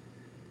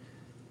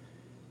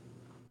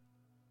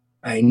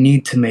 I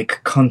need to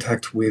make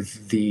contact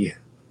with the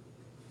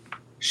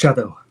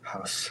Shadow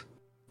House.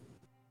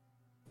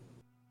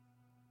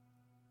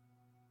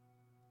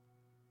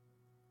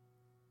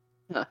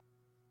 Huh.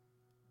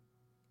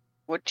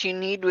 What do you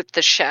need with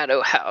the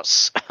Shadow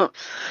House?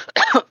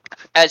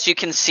 As you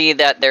can see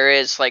that there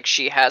is, like,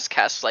 she has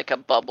cast, like, a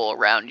bubble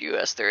around you,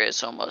 as there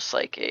is almost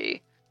like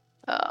a,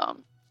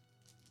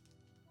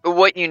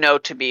 what you know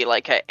to be,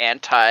 like, an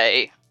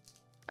anti,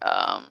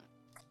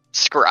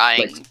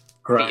 scrying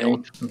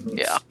field. Mm-hmm.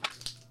 Yeah.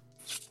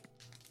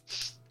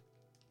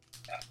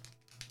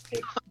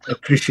 I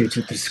appreciate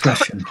your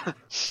discretion.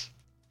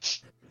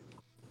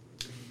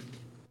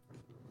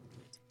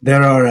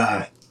 There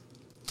are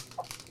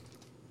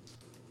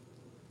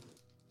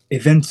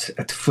events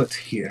at foot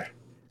here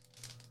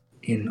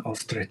in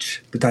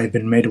Ostrich that I've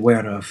been made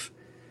aware of.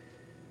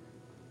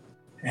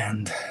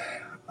 And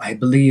I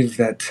believe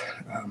that,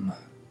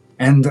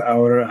 and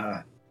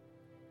our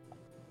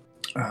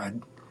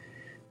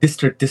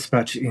district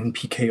dispatch in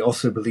PK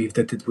also believe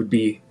that it would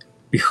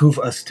behoove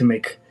us to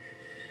make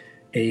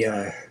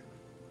a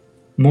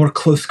more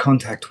close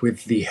contact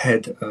with the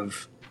head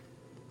of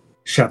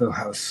Shadow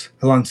House,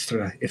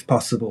 Helanstra, if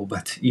possible,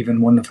 but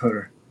even one of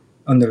her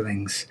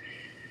underlings,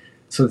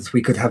 so that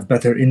we could have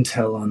better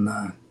intel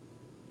on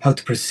how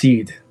to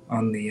proceed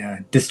on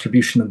the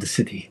distribution of the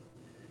city.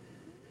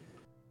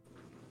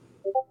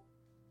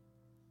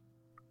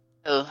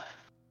 Well,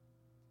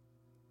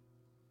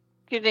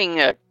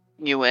 getting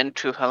you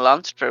into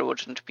Helanstra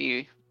wouldn't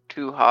be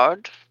too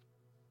hard.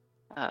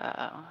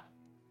 The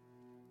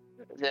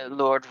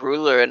Lord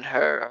Ruler and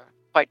her are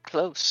quite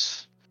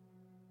close.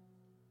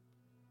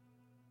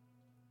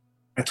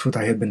 That's what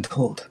I had been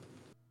told.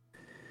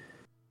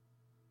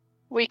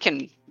 We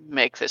can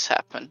make this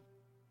happen.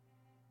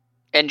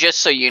 And just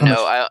so you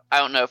know, I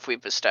don't know if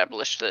we've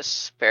established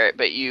this, Barrett,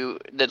 but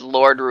the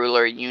Lord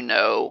Ruler,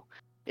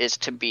 is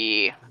to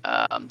be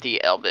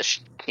the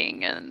Elvish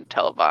King in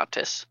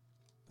Televantis.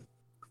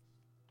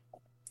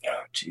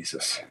 Oh,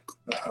 Jesus.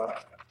 How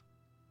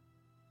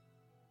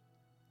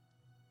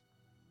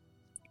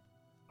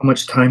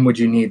much time would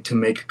you need to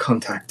make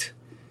contact?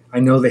 I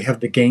know they have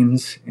the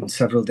games in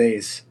several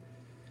days.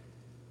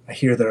 I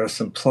hear there are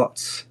some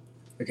plots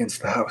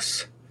against the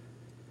house.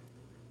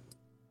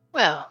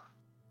 Well,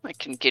 I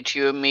can get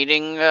you a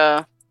meeting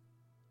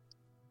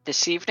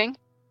this evening.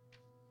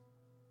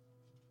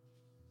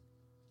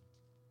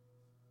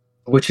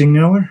 Witching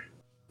hour?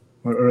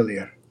 Or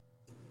earlier?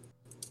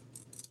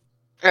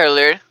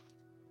 Earlier.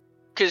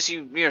 Because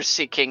you're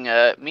seeking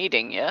a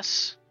meeting,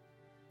 yes?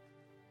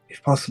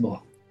 If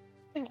possible.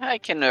 I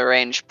can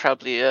arrange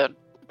probably a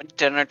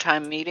dinner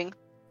time meeting.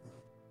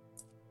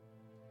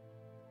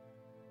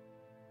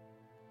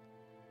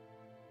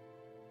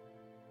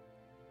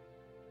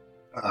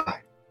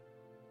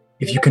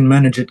 If you can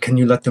manage it, can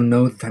you let them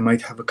know that I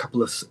might have a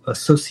couple of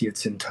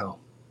associates in tow?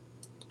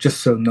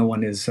 Just so no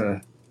one is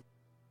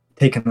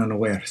taken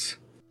unawares.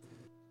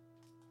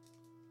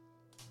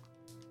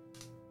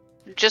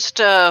 Just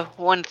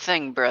one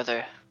thing,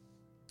 brother.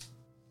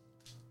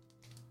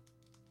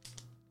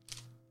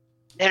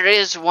 There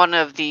is one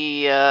of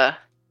the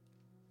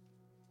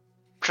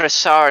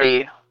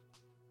Krasari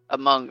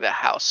among the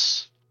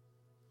house.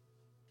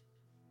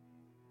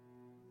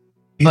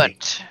 Really?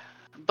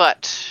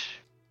 But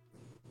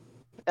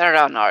they're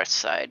on our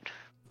side.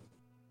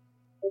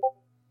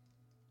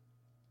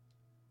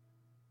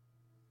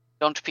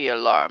 Don't be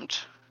alarmed.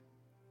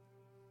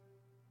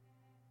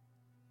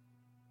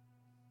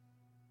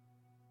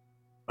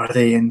 Are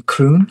they in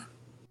Kroon?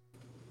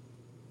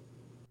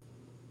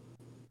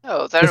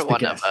 Oh, they're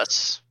one of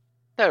us.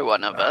 They're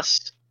one of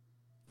us.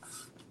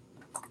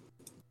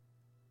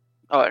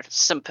 Or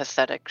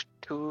sympathetic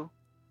to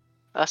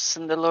us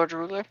and the Lord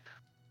Ruler.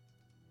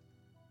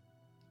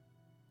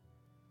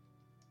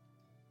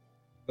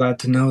 Glad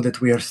to know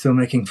that we are still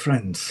making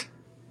friends,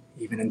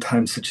 even in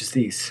times such as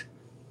these.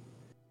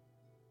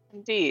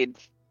 Indeed.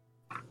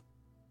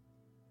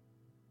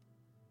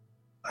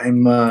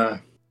 I'm,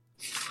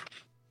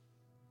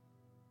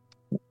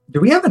 Do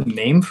we have a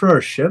name for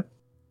our ship?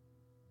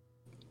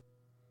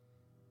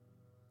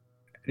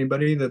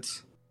 Anybody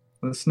that's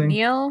listening?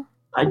 Neil?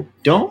 I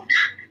don't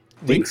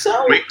think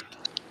so.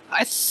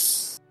 I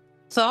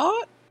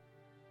thought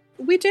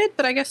we did,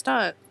 but I guess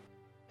not.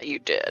 You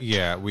did.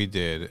 Yeah, we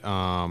did.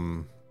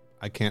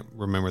 I can't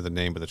remember the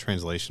name, but the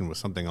translation was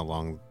something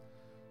along,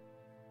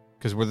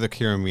 because we're the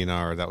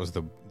Kiraminar, that was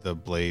the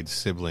Blade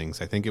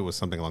siblings. I think it was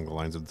something along the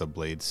lines of the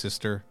Blade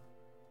sister.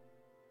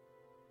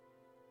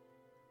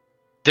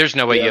 There's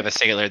no way you have a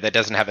sailor that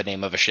doesn't have a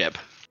name of a ship.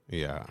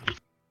 Yeah.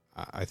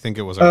 I think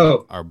it was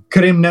our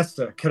Karim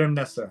Nessa.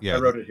 Yeah, I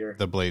wrote it here.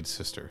 The Blade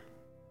sister.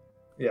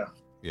 Yeah.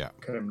 Yeah.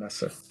 Karim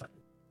Nessa.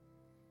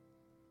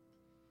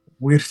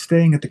 We're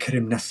staying at the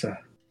Karim Nessa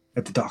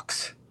at the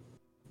docks.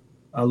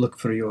 I'll look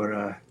for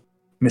your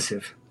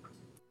missive.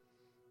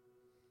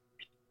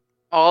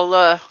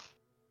 I'll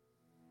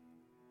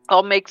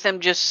I'll make them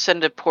just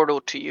send a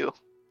portal to you.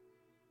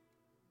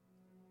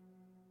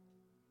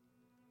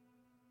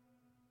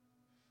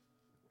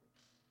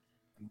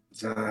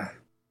 It's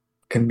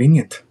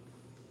convenient.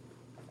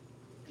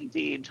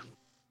 Indeed.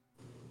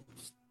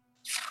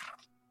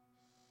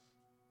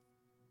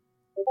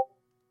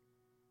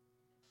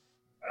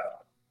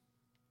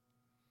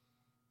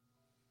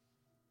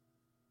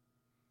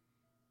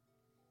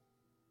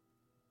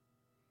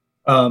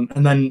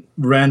 And then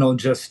Ren will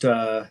just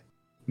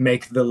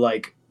make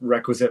the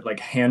requisite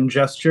hand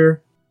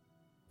gesture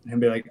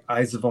and be like,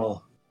 "Eyes of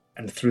all,"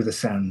 and through the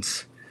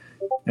sands.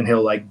 And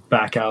he'll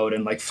back out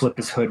and flip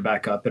his hood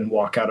back up and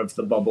walk out of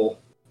the bubble.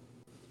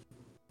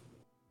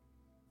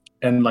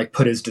 And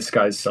put his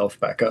disguised self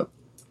back up.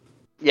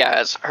 Yeah,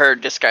 as her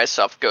disguised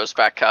self goes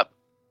back up,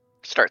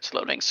 starts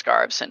loading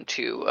scarves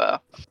into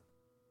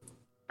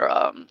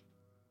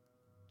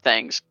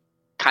things,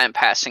 kind of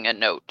passing a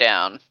note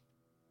down.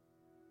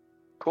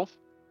 Cool.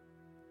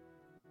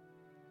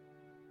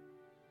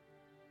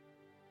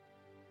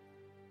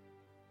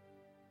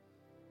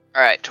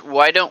 Alright,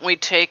 why don't we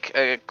take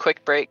a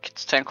quick break?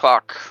 It's 10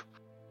 o'clock.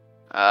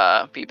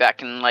 Be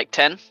back in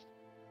 10.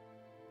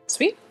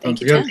 Sweet.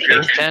 Thank you,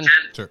 Good. 10.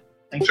 Sure.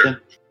 Thanks,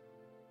 Jen.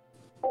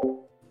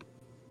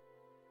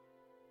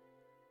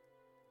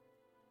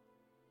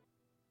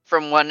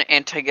 From one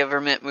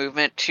anti-government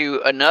movement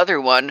to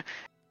another one,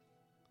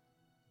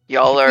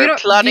 y'all are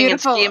Beautiful- plotting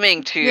beautiful- and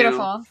scheming to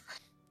Beautiful.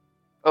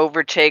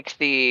 overtake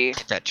the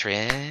That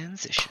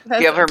transition.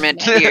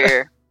 government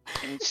here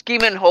and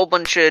scheme in a whole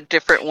bunch of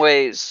different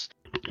ways.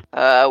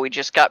 We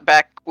just got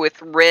back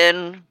with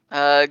Ren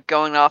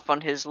going off on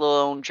his little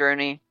own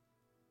journey.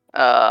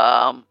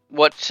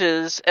 What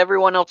does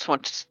everyone else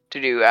want to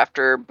do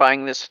after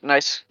buying this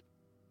nice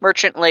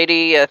merchant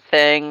lady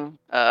thing?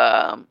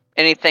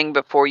 Anything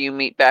before you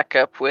meet back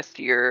up with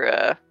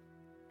your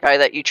guy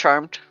that you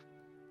charmed?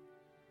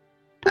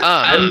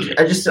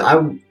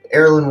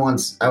 Erlen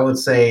wants, I would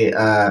say,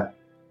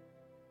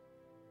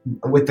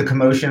 with the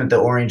commotion at the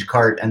orange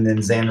cart and then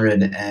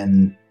Xanrid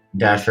and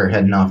Dasher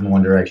heading off in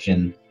one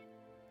direction,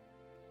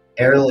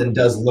 Erlen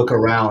does look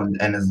around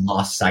and has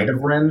lost sight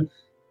of Ren.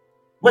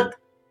 What?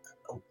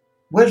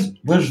 Where's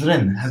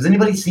Ren? Has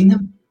anybody seen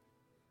him?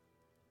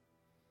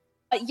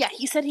 Yeah,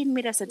 he said he'd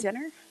meet us at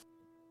dinner.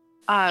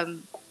 I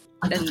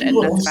thought And we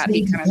were all that's about it.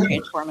 He staying kind of together.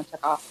 changed for him and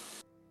took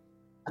off.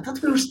 I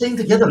thought we were staying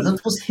together.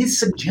 That was his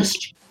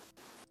suggestion.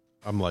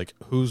 I'm like,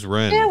 who's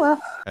Ren? Yeah,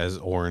 well. As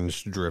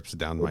orange drips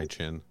down my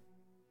chin.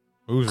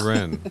 Who's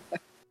Ren?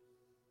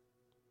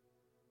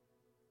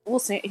 We'll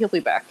see. He'll be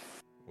back.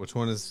 Which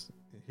one is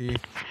he?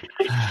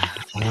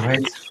 All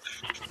right.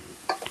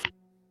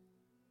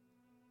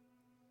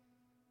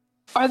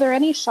 Are there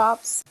any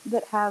shops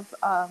that have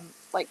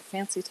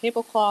fancy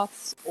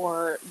tablecloths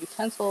or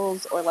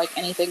utensils or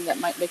anything that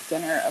might make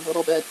dinner a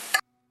little bit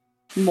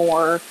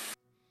more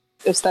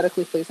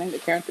aesthetically pleasing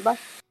that Karen could buy?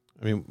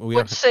 I mean, I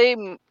would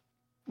say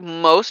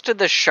most of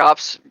the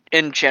shops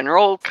in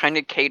general kind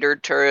of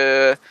catered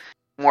to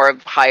more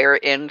of higher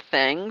end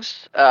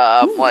things.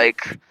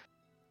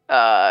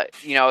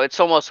 It's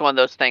almost one of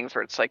those things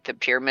where it's like the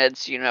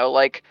pyramids,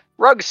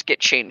 rugs get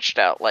changed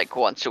out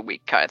once a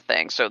week kind of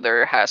thing. So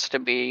there has to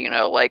be,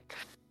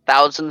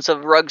 thousands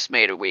of rugs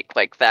made a week,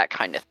 that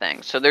kind of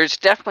thing. So there's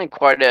definitely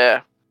quite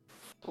a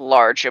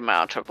large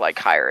amount of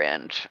higher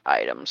end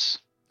items.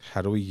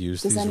 How do we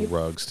use these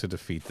rugs to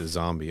defeat the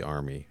zombie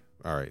army?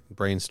 All right,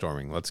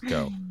 brainstorming. Let's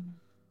go.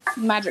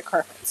 Magic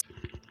carpets.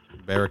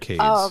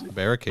 Barricades.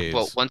 Barricades.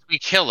 Well, once we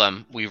kill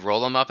them, we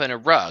roll them up in a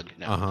rug.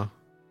 No.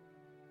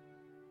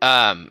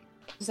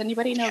 Does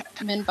anybody know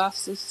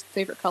Minbus's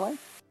favorite color?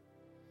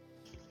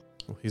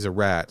 He's a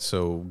rat,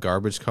 so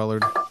garbage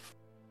colored.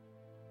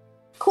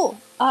 Cool.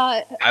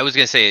 I was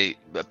gonna say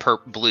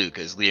blue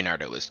because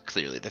Leonardo was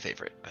clearly the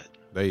favorite. But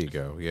there you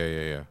go.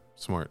 Yeah.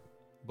 Smart.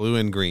 Blue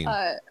and green.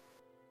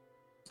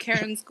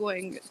 Karen's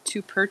going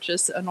to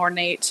purchase an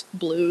ornate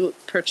blue,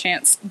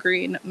 perchance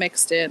green,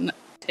 mixed in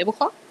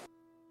tablecloth.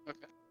 Okay.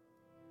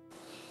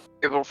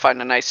 You're able to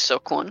find a nice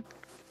silk one.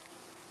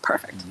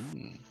 Perfect.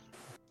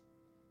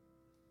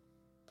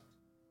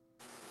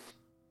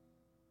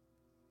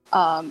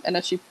 And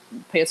as she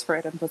pays for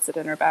it and puts it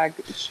in her bag,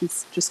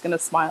 she's just going to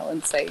smile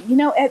and say,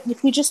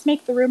 if we just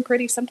make the room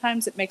pretty,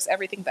 sometimes it makes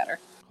everything better.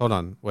 Hold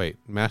on. Wait.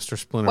 Master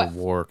Splinter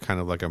wore kind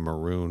of like a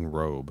maroon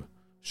robe.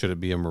 Should it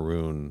be a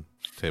maroon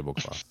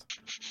tablecloth?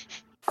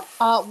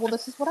 Well,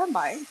 this is what I'm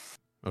buying.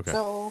 Okay.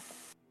 So.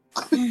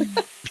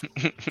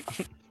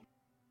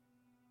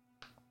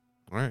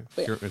 All right.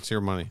 It's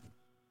your money.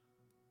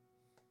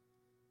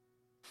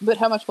 But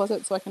how much was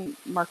it so I can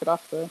mark it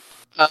off the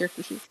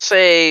character sheet?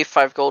 Say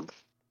 5 gold.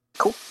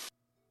 Cool.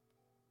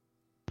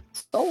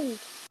 Sold.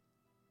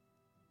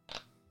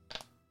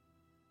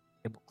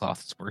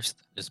 Tablecloth is worth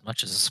as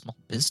much as a small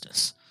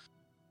business.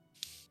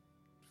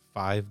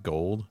 5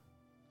 gold?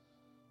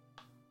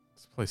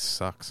 This place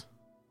sucks.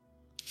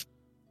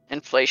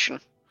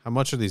 Inflation. How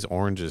much are these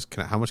oranges?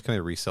 How much can I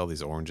resell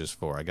these oranges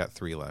for? I got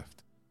 3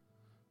 left.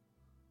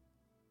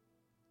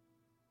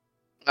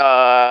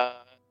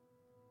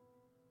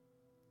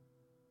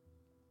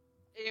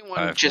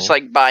 Anyone just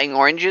like buying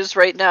oranges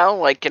right now?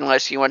 Like,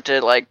 unless you want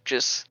to like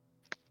just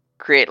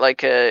create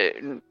like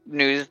a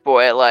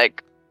newsboy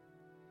like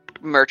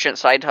merchant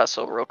side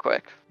hustle real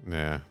quick.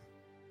 Yeah.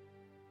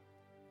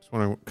 Just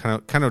want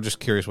to kind of just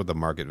curious what the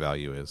market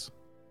value is.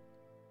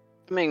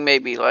 I mean,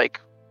 maybe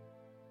like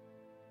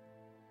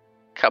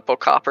a couple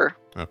copper.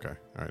 Okay.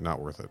 All right.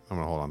 Not worth it. I'm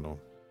gonna hold on to them.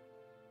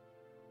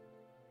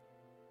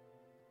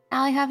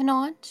 Allie, have an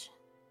orange?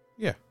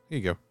 Yeah. Here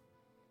you go.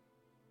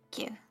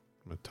 Thank you.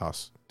 I'm gonna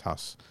toss.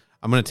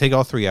 I'm gonna take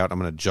all 3 out. I'm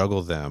gonna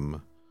juggle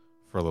them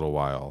for a little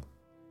while,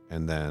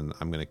 and then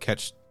I'm gonna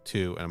catch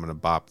 2, and I'm gonna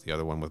bop the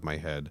other one with my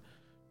head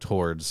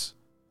towards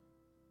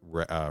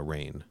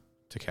Rain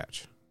to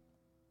catch.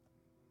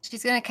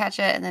 She's gonna catch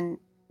it and then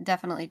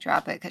definitely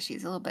drop it because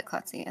she's a little bit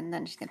klutzy, and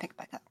then she's gonna pick it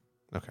back up.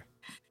 Okay.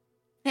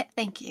 Yeah,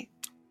 thank you.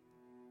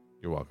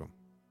 You're welcome.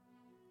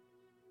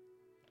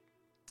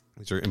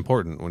 These are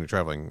important when you're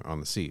traveling on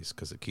the seas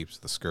because it keeps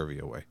the scurvy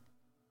away.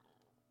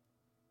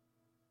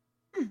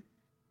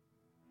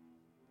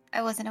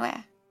 I wasn't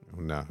aware.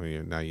 No,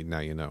 now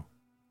you know.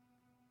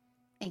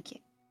 Thank you.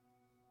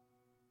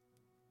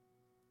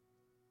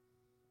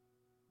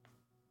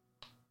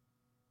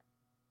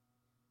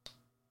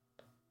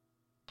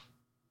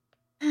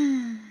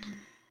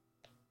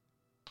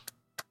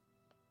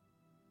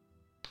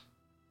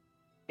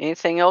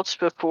 Anything else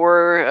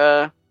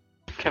before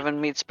Kevin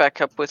meets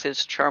back up with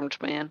his charmed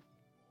man?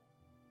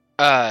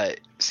 So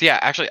yeah,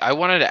 actually, I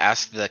wanted to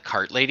ask the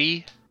cart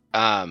lady,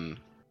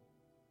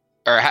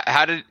 or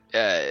how did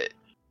I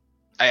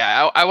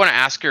want to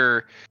ask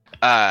her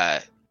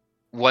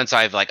once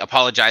I've like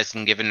apologized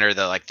and given her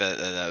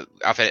the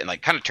outfit and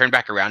like kind of turn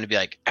back around and be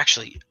like,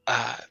 actually,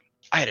 I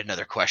had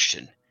another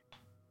question.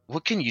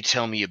 What can you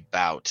tell me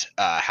about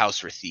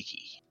House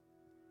Rathiki?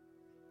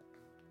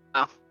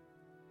 Oh,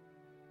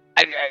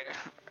 I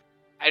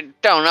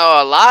don't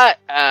know a lot.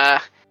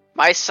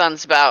 My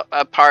son's about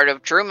a part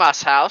of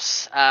Drumas'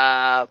 house.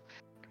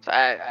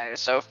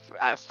 So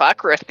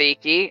fuck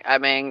Rathiki. I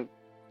mean,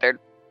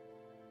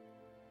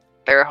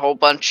 they're a whole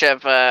bunch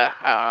of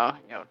I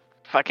don't know,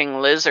 fucking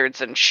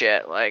lizards and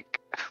shit. Like,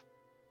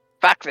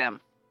 fuck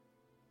them.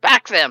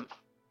 Fuck them.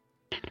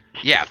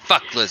 Yeah,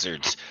 fuck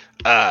lizards.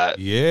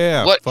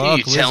 Yeah. What fuck can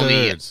you tell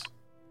lizards. me?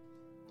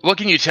 What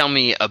can you tell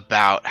me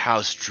about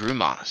House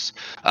Drumas?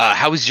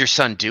 How is your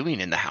son doing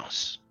in the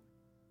house?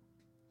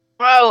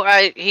 Well,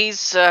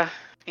 he's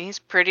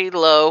pretty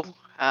low,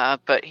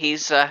 but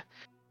he's a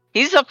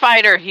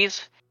fighter.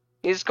 He's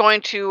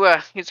going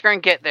to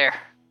get there.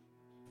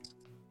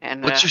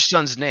 And what's your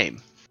son's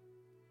name?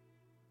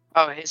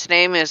 Oh, his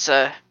name is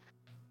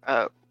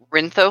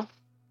Rintho.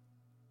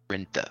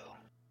 Rintho.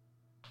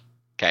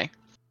 Okay.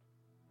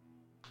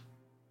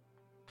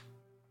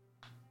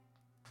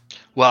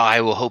 Well,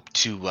 I will hope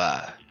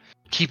to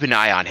keep an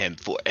eye on him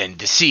and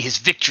to see his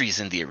victories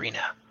in the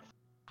arena.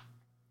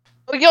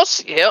 Well, you'll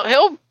see.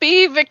 He'll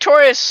be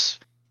victorious.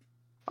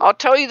 I'll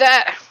tell you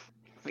that.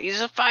 He's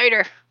a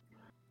fighter.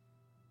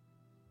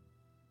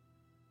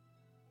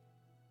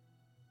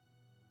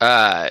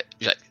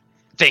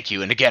 Thank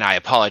you, and again, I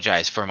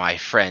apologize for my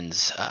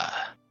friend's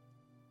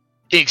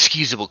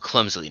inexcusable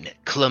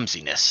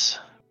clumsiness.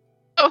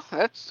 Oh,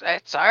 that's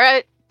all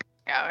right.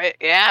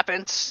 It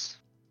happens.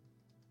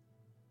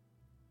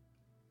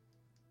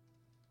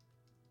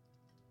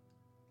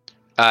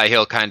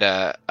 He'll kind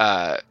of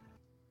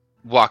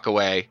walk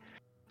away,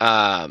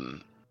 or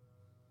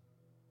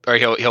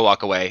he'll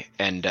walk away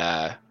and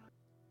I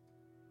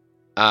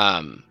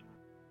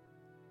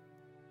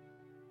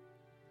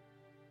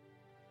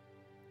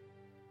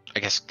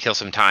guess kill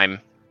some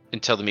time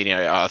until the meeting.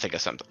 I'll think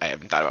of something. I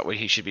haven't thought about what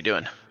he should be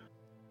doing.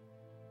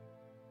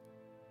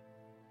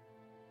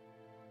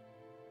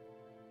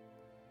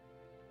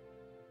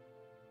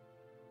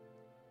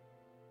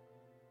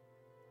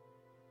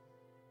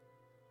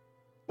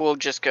 We'll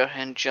just go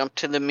ahead and jump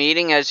to the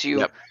meeting as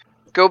you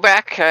go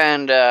back,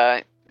 and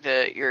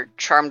your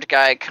charmed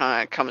guy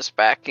kind of comes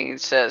back and he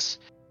says,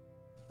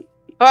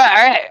 "All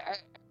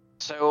right,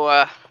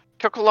 so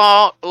took a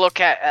long look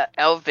at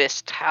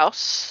Elvis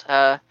house.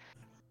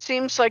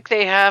 Seems like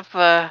they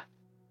have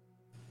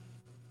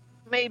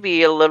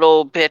maybe a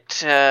little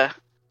bit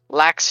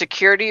lax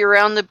security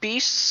around the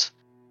beasts.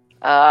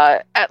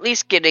 At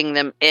least getting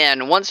them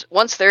in.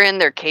 Once they're in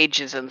their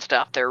cages and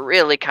stuff, they're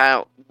really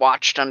kind of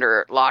watched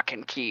under lock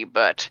and key,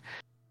 but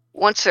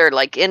once they're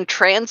like in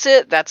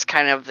transit, that's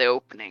kind of the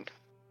opening.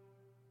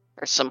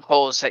 There's some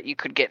holes that you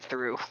could get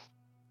through."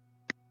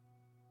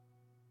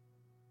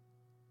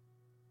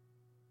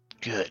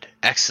 Good.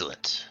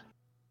 Excellent.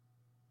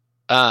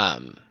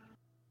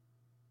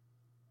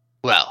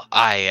 Well,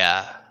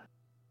 I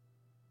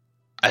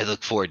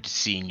look forward to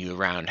seeing you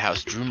around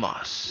House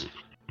Drumas.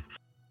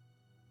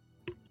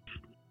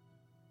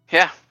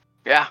 Yeah.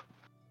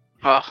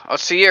 Well, I'll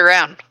see you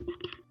around.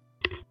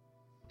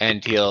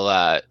 And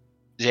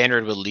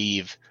Xandred will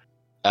leave,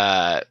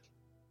 as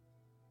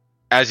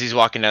he's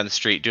walking down the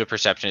street, do a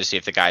perception to see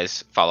if the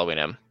guy's following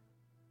him.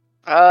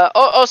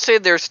 I'll say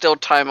there's still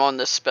time on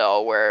the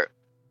spell where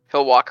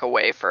he'll walk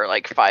away for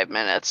like 5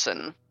 minutes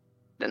and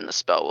then the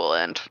spell will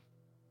end.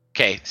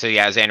 Okay, so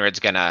yeah, Xanred's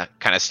gonna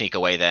kind of sneak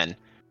away then,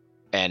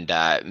 and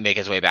make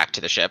his way back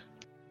to the ship.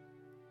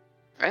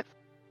 Right.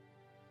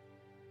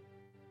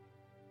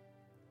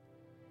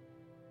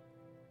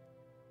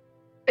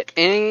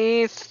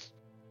 Anything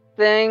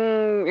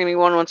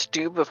anyone wants to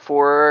do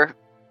before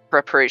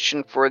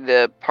preparation for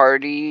the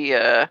party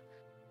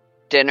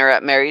dinner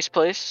at Mary's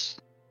place?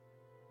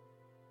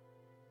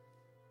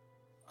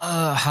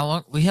 How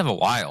long? We have a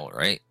while,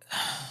 right?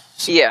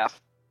 So, Yeah.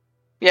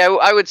 Yeah,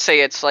 I would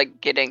say it's like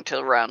getting to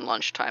around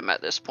lunchtime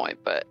at this point,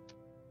 but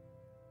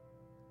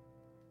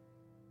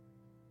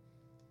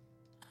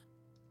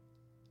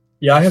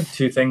Yeah, I have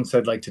 2 things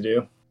I'd like to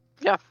do.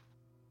 yeah.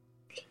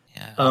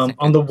 Yeah.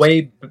 On the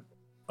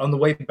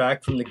way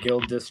back from the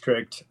guild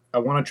district, I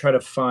want to try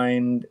to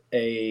find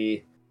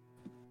a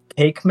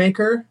cake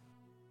maker,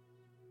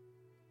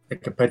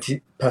 like a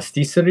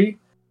pastisserie,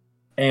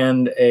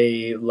 and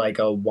a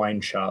wine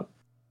shop.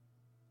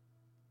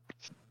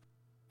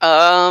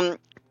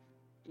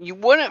 You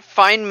wouldn't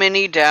find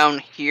many down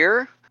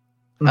here.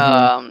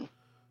 Mhm.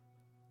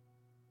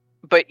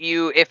 But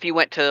if you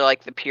went to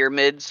like the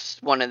pyramids,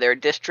 one of their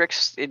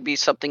districts, it'd be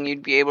something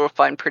you'd be able to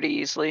find pretty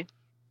easily.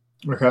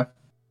 Okay.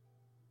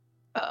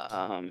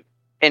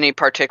 Any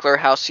particular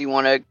house you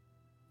want to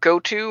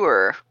go to,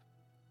 or?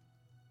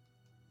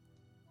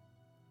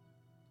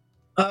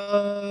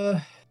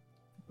 Oh,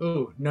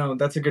 no,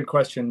 that's a good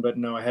question, but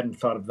no, I hadn't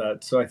thought of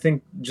that. So I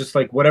think just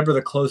like whatever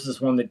the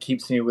closest one that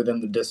keeps me within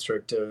the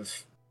district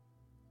of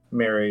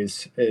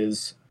Mary's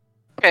is.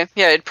 Okay,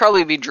 yeah, it'd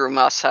probably be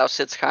Drumas' house.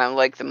 It's kind of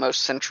like the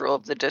most central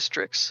of the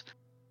districts.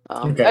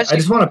 Okay, I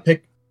just want to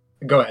pick.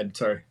 Go ahead,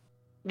 sorry.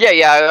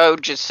 Yeah, I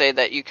would just say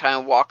that you kind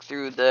of walk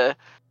through the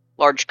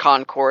large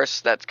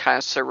concourse that kind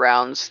of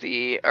surrounds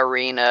the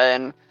arena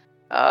and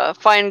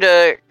find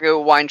a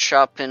wine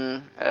shop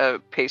and a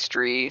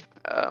pastry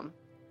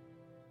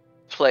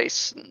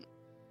place and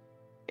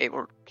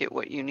able to get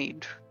what you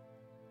need.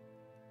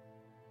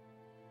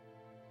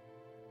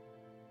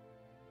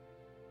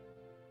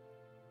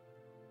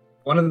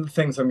 One of the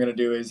things I'm going to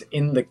do is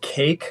in the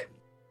cake,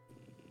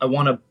 I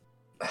want to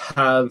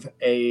have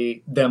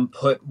them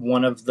put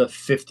one of the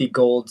 50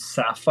 gold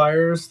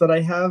sapphires that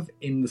I have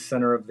in the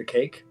center of the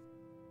cake.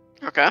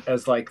 Okay.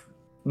 As like,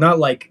 not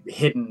like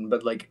hidden,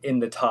 but like in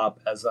the top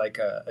as like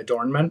a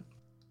adornment.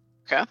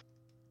 Okay.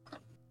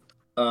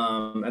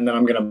 And then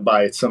I'm gonna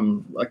buy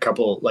a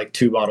couple, like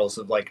 2 bottles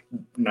of like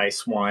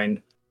nice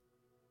wine.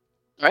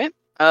 Right.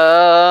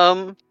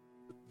 How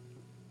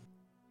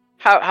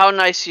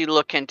nice you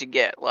looking to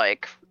get?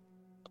 Like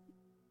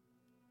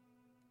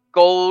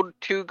gold,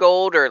 2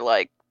 gold, or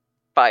like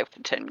 5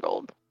 to 10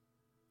 gold?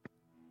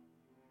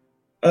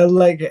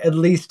 Like at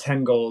least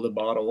 10 gold a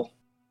bottle.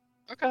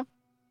 Okay.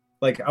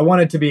 Like I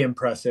want it to be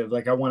impressive.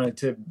 Like I want it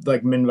to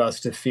like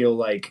Minvas to feel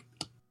like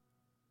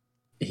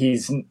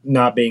he's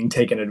not being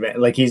taken advantage.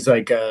 Like he's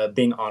like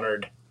being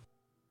honored.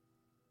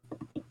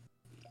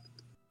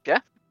 Yeah.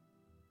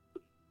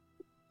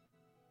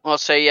 I'll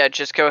say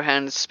just go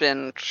ahead and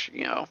spend.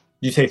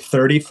 You say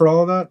 30 for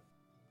all of that?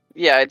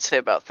 Yeah, I'd say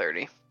about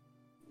 30.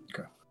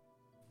 Okay.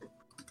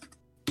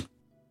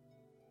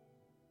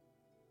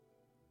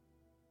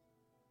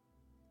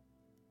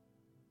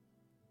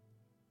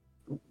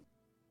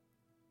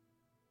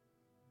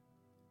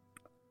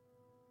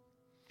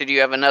 Did you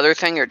have another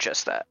thing or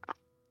just that?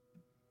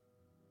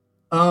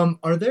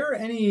 Are there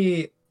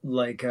any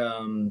like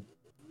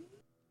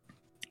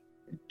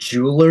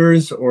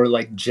jewelers or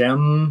like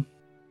gem?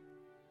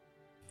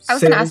 I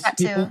was gonna ask that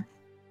people? too.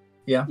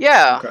 Yeah.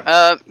 Yeah.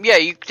 Okay. Yeah.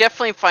 You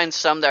definitely find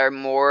some that are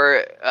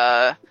more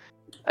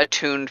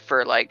attuned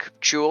for like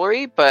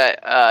jewelry, but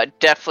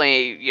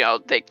definitely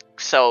they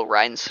sell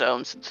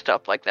rhinestones and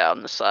stuff like that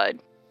on the side.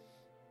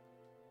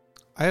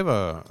 I have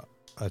a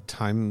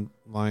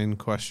timeline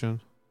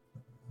question.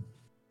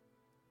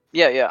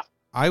 Yeah.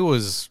 I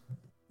was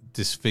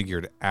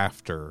disfigured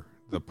after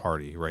the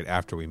party, right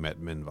after we met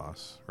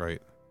Minvas,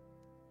 right?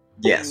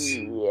 Yes.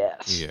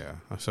 Yes. Yeah.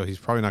 So he's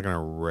probably not going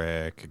to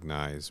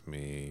recognize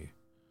me.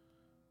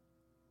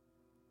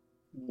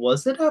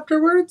 Was it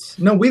afterwards?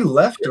 No, we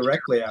left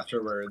directly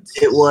afterwards.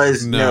 It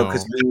was No.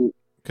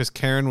 because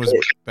Karen was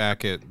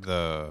back at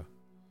the.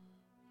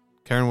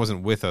 Karen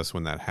wasn't with us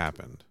when that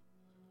happened.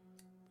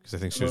 Because I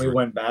think she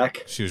went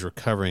back. She was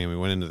recovering, and we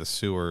went into the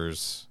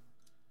sewers.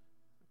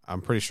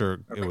 I'm pretty sure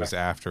it was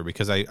after,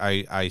 because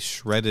I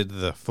shredded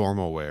the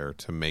formal wear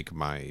to make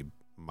my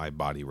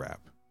body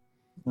wrap.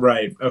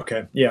 Right.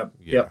 Okay. Yeah.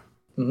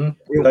 Mm-hmm.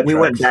 We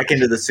went back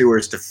into the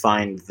sewers to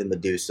find the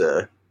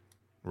Medusa.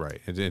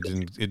 Right. It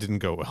didn't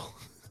go well.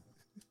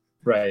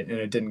 Right, and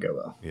it didn't go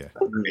well. Yeah.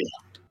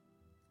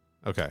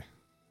 Okay.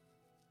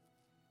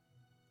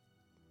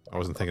 I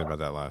wasn't thinking about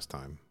that last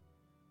time.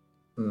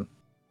 I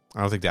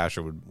don't think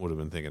Dasher would have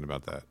been thinking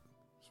about that.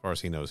 As far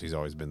as he knows, he's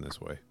always been this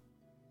way.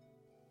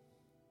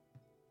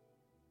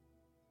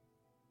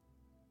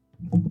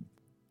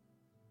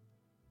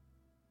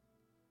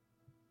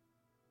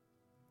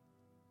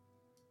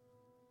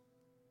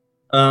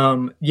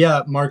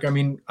 Yeah, Mark, I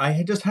mean,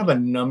 I just have a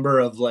number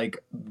of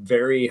like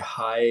very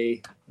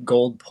high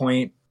gold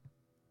point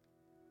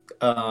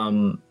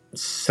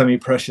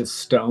semi-precious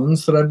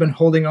stones that I've been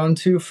holding on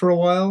to for a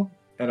while,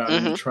 and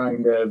I'm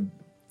trying to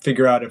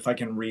figure out if I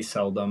can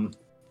resell them.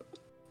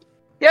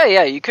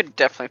 Yeah, you could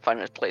definitely find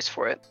a place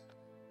for it.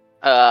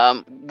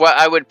 What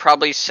I would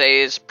probably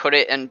say is put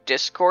it in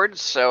Discord,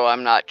 so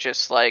I'm not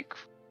just like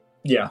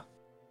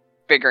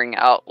figuring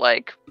out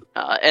like,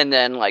 and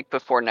then like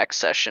before next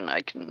session,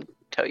 I can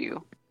tell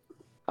you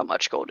how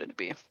much gold it'd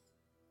be.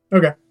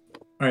 Okay,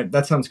 all right,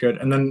 that sounds good.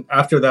 And then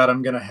after that,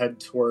 I'm gonna head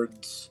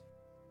towards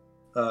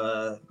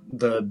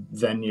the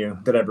venue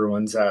that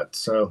everyone's at.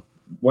 So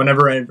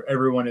whenever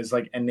everyone is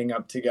like ending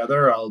up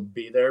together, I'll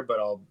be there, but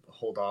I'll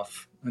hold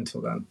off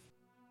until then.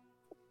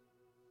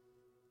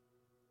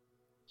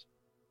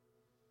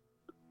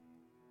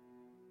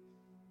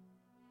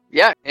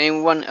 Yeah,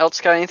 anyone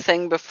else got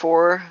anything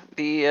before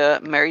the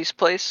Mary's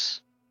place?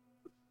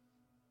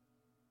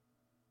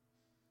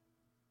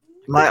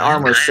 My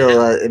armor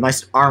still. My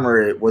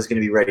armor was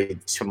going to be ready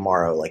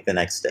tomorrow, like the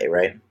next day,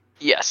 right?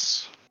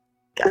 Yes.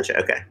 Gotcha.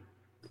 Okay,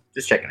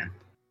 just checking in.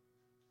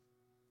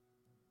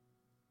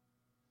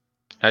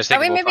 I was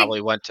thinking we'll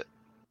probably want to.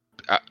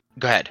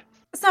 Go ahead.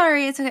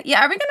 Sorry, it's okay.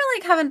 Yeah, are we gonna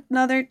like have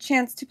another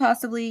chance to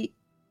possibly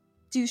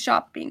do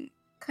shopping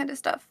kind of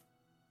stuff?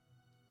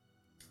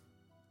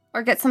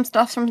 Or get some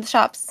stuff from the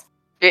shops.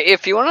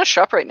 If you want to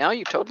shop right now,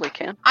 you totally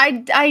can.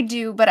 I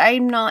do, but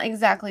I'm not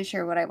exactly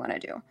sure what I want to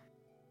do.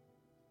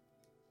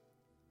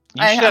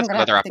 You should have some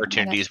other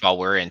opportunities while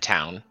we're in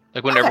town.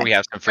 Like whenever we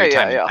have some free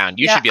time in town,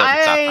 you should be able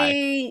to stop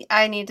by.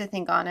 I need to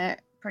think on it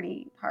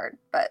pretty hard,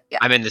 but yeah.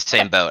 I'm in the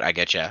same boat. I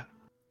get you.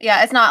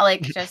 Yeah, it's not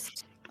like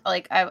just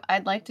like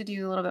I'd like to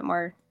do a little bit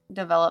more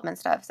development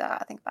stuff, so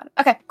I think about it.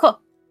 Okay, cool.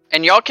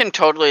 And y'all can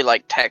totally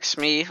like text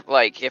me,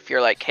 like if you're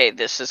like, hey,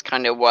 this is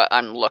kind of what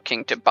I'm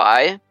looking to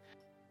buy,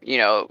 you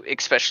know,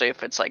 especially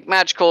if it's like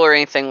magical or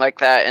anything like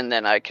that, and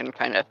then I can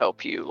kind of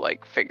help you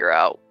like figure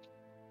out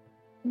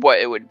what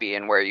it would be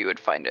and where you would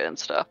find it and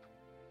stuff.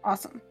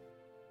 Awesome.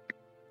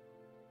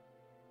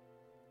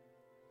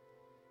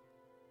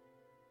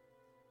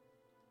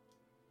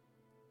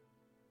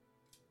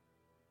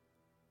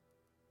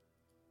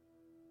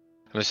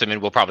 I'm assuming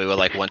we'll probably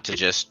want to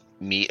just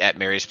meet at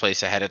Mary's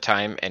place ahead of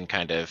time and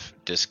kind of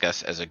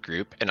discuss as a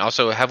group. And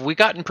also, have we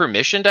gotten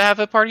permission to have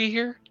a party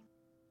here?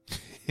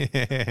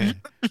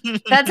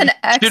 That's an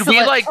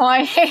excellent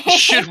point.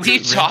 Should we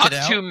talk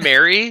to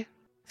Mary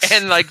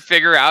and like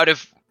figure out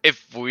if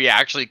we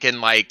actually can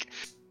like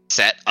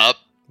set up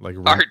like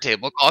our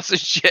tablecloths and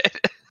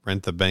shit?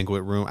 Rent the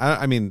banquet room.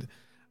 I mean,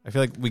 I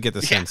feel like we get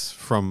the sense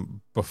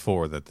from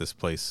before that this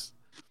place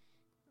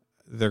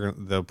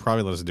they'll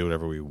probably let us do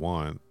whatever we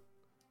want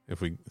if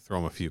we throw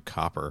them a few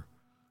copper.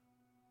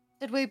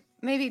 Did we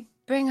maybe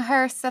bring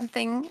her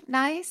something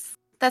nice?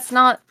 That's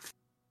not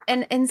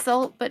an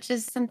insult, but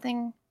just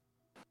something.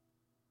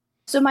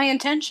 So my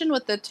intention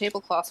with the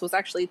tablecloths was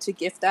actually to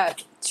gift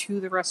that to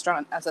the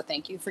restaurant as a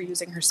thank you for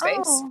using her space.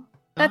 Oh,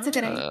 that's a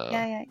good idea.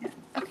 Yeah.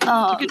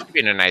 Okay. You could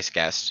be a nice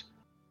guest.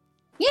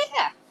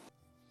 Yeah.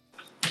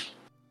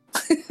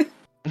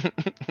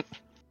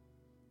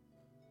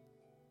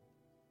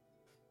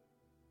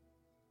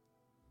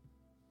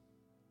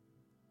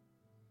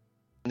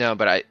 No,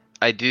 but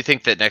I do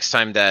think that next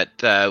time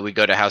that we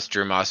go to House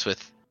Drumos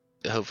with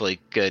hopefully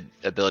good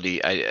ability,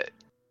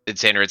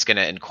 Xander's going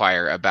to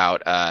inquire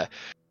about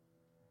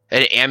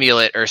an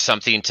amulet or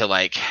something to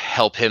like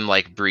help him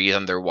like breathe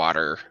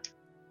underwater,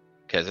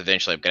 because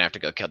eventually I'm going to have to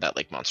go kill that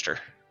lake monster.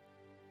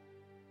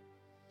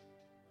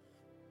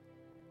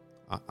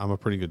 I'm a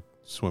pretty good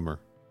swimmer.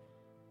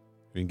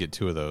 You can get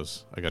 2 of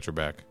those. I got your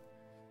back.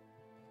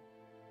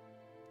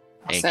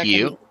 Thank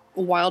you.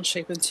 Wild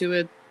shape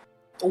into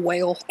a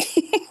whale.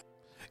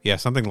 Yeah,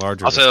 something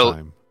larger this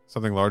time.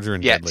 Something larger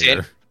and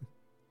deadlier.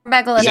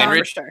 Megalodon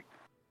for sure.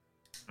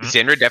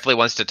 Xander definitely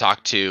wants to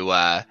talk to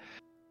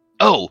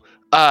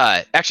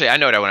actually I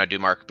know what I want to do,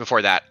 Mark.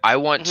 Before that, I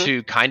want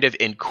to kind of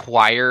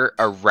inquire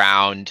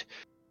around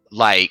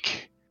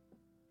like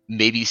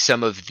maybe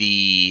some of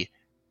the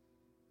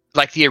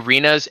like the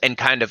arenas and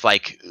kind of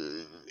like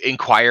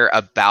inquire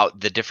about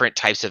the different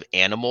types of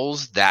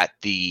animals that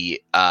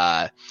the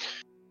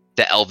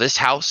Elvis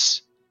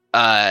house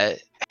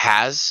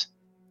has,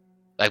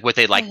 like what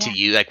they like to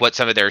use, like what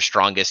some of their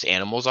strongest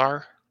animals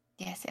are.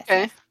 Yes.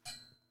 Okay.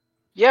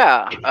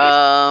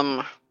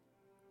 Yeah.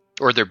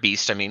 Or their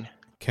beast. I mean,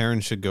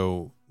 Karen should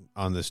go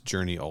on this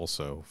journey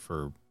also.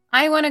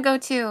 I want to go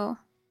too.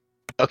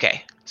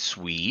 Okay,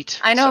 sweet.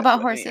 I know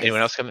about horses.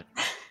 Anyone else coming?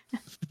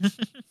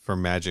 For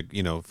magic,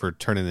 for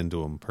turning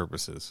into them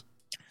purposes.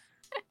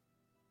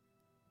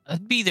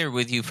 I'd be there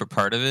with you for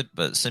part of it,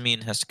 but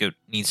Simeon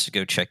needs to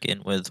go check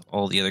in with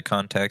all the other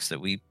contacts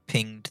that we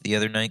pinged the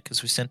other night,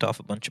 because we sent off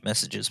a bunch of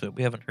messages, but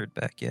we haven't heard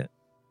back yet.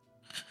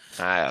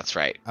 That's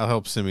right. I'll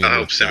help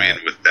Simeon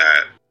with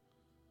that.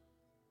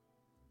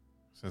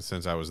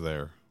 Since I was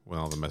there when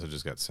all the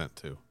messages got sent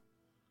to.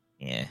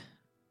 Yeah.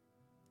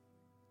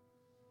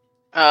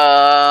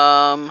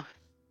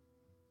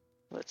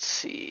 let's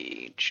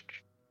see.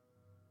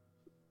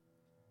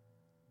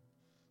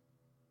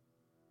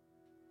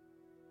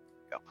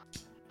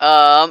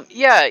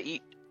 Yeah,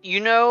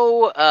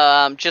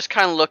 just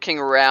kind of looking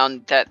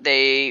around, that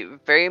they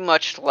very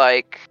much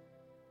like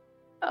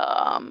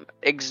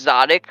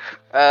exotic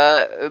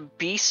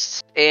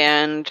beasts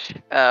and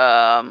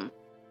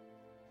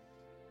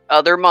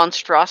other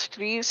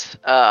monstrosities.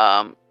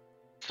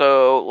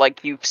 So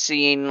like you've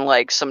seen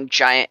like some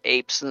giant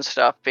apes and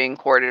stuff being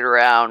hoarded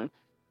around.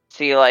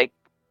 Hear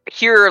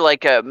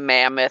like a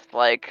mammoth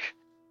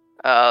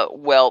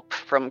whelp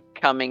from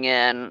coming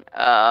in.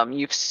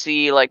 You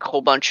see like a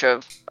whole bunch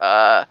of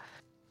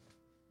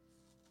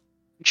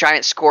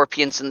giant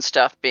scorpions and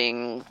stuff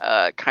being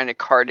kind of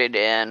carted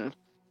in.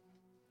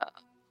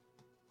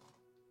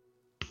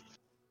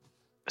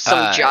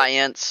 Some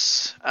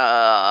giants,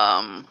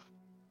 some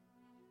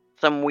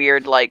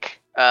weird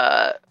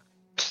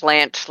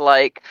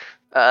plant-like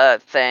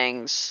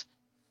things.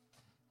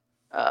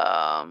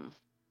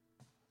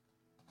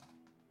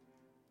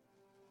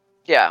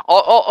 Yeah,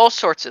 all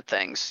sorts of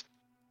things.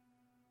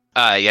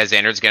 Yeah,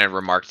 Xander's gonna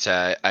remark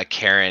to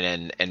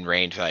Karen and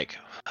Rain, like,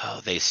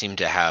 oh, they seem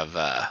to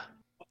have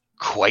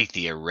quite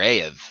the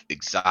array of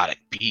exotic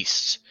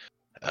beasts.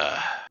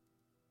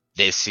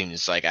 This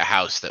seems like a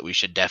house that we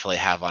should definitely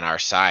have on our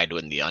side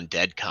when the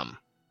undead come.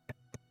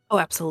 Oh,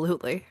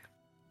 absolutely.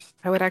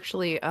 I would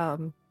actually, I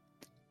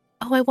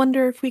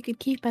wonder if we could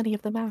keep any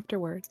of them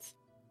afterwards.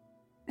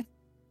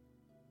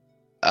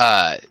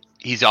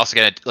 He's also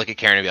gonna look at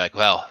Karen and be like,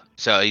 well,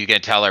 so are you gonna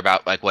tell her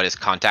about like what his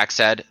contact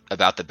said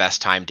about the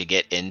best time to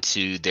get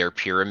into their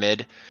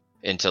pyramid,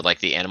 into like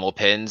the animal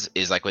pens,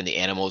 is like when the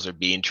animals are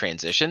being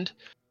transitioned.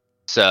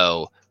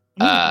 So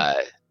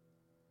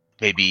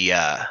maybe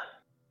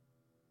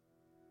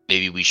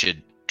we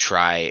should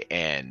try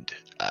and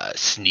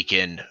sneak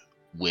in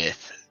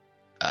with,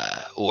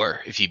 or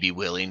if you'd be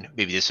willing,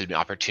 maybe this would be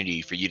an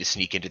opportunity for you to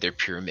sneak into their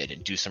pyramid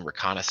and do some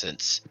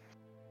reconnaissance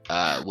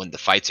when the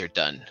fights are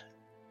done.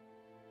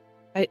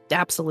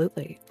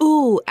 Absolutely.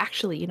 Ooh,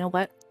 actually, you know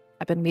what?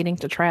 I've been meaning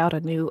to try out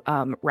a new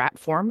rat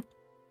form.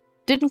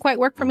 Didn't quite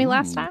work for me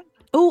last time.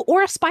 Oh,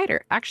 or a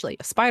spider. Actually,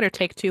 a spider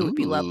take 2 would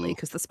be lovely,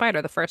 because the spider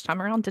the first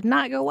time around did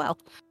not go well.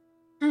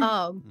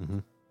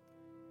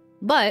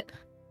 But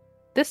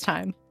this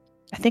time,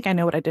 I think I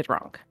know what I did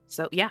wrong.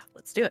 So yeah,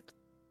 let's do it.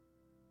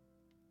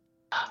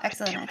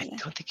 Excellent idea. I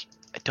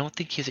don't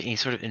think he has any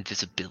sort of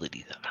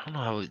invisibility though. I don't know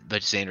how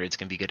much Xandred's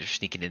gonna be good at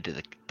sneaking into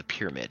the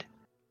pyramid.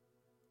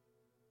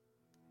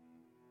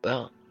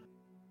 Well,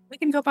 we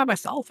can go by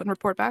myself and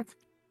report back.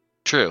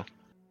 True.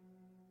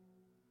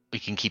 We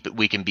can keep it.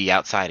 We can be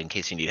outside in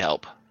case you need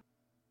help.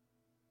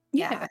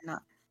 Yeah,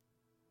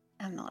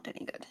 I'm not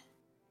any good.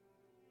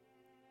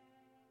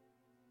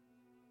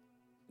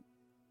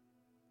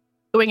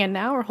 Going in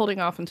now or holding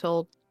off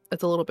until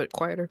it's a little bit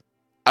quieter?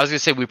 I was gonna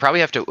say we probably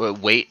have to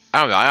wait.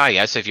 I don't know. I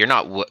guess if you're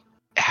not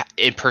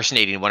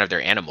impersonating one of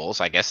their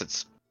animals, I guess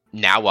it's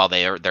now while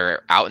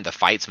they're out in the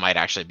fights might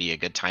actually be a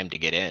good time to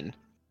get in.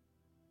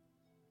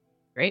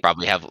 Great.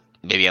 Probably have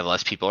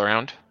less people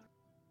around.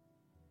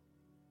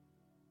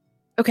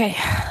 Okay.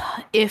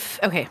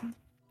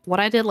 What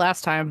I did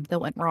last time that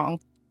went wrong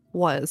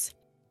was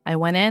I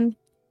went in and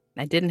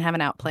I didn't have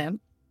an out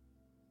plan.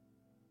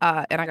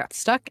 And I got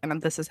stuck,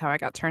 and this is how I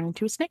got turned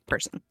into a snake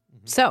person.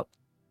 Mm-hmm. So,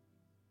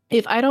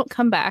 if I don't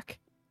come back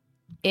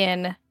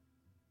in,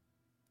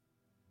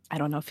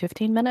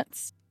 15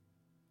 minutes,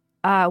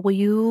 will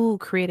you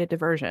create a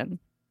diversion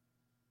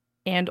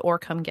and or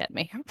come get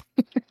me?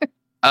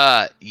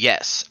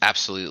 Yes,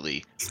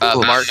 absolutely.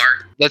 Mark,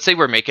 let's say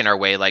we're making our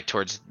way like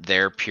towards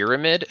their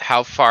pyramid.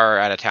 How far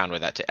out of town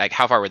would that take?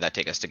 How far would that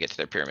take us to get to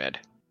their pyramid?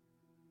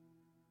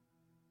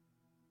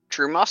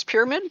 Trumas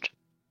Pyramid?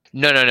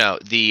 No.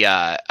 The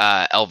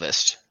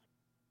Elvis.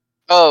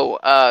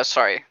 Oh,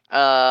 sorry.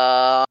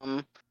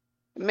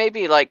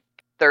 Maybe like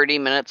 30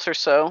 minutes or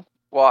so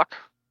walk.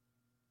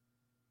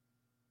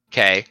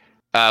 Okay.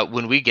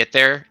 When we get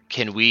there,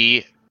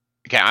 I'm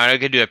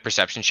gonna do a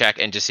perception check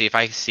and just see if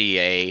I see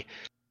a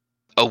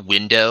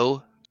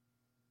window,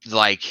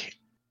 like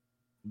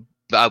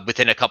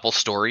within a couple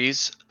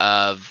stories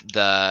of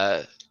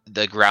the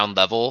ground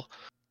level,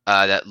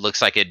 that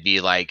looks like it'd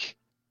be like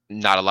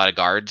not a lot of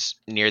guards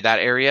near that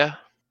area.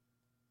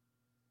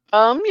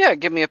 Yeah,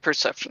 give me a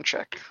perception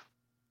check.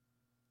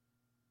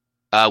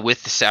 I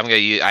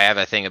have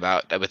a thing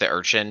about with the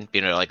urchin,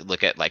 like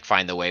look at like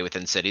find the way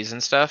within cities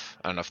and stuff.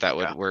 I don't know if that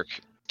would work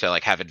to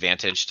like have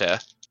advantage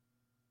to.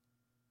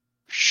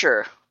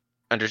 Sure.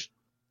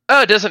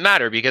 Oh, it doesn't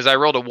matter because I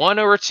rolled a 1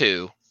 or a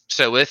 2.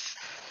 So with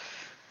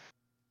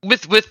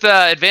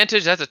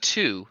advantage, that's a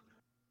 2.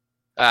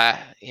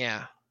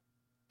 Yeah.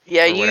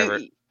 Yeah,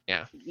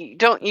 Yeah. You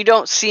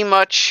don't see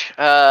much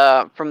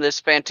from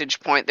this vantage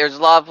point. There's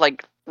a lot of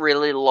like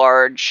really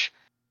large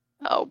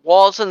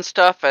walls and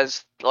stuff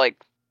as like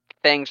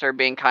things are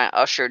being kind of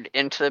ushered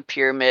into the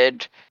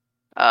pyramid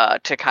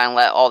to kind of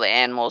let all the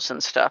animals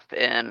and stuff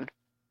in.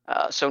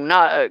 So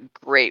not a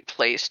great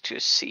place to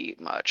see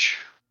much.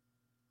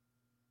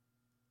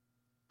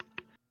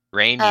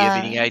 Rain, do you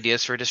have any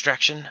ideas for a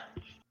distraction?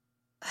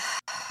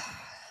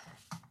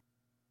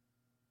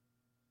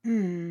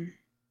 Are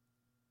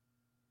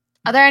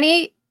there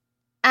any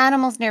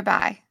animals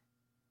nearby?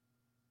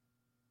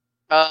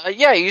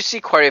 Yeah, you see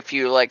quite a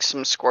few, like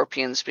some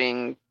scorpions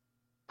being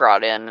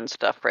brought in and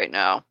stuff right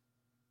now.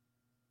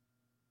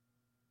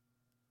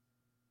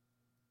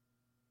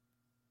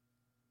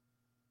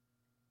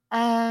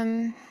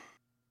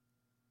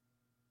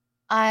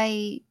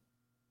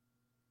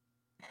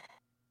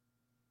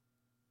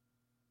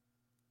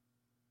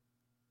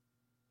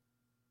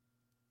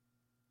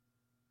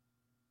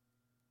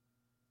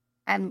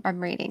 I'm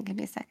reading. Give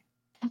me a second.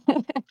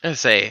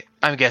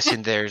 I'm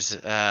guessing there's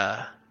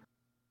I'm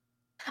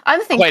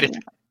thinking quite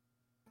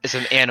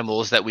some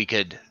animals that we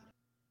could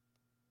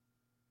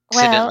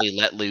accidentally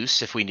let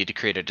loose if we need to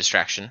create a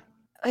distraction.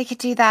 We could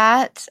do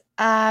that.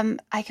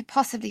 I could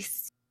possibly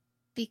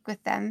speak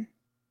with them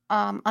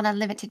on a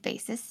limited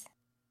basis.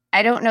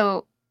 I don't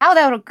know how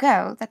that will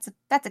go. That's a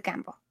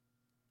gamble.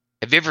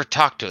 Have you ever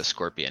talked to a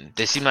scorpion?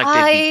 They seem like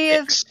they'd be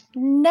dicks.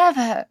 I've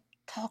never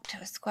talked to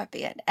a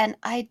scorpion, and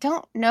I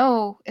don't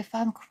know if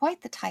I'm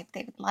quite the type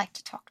they would like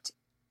to talk to.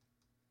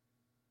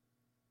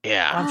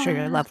 Yeah. Well, I'm sure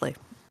you're lovely.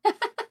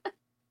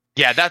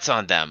 Yeah, that's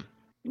on them.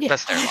 Yeah.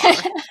 That's their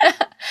loss.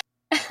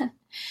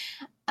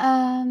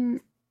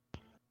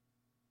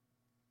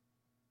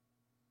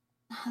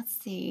 Let's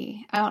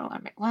see. I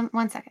want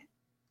one second.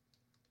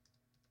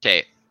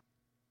 Okay.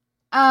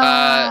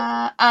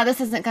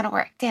 This isn't gonna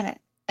work. Damn it.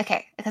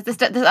 Okay, because this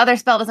other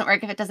spell doesn't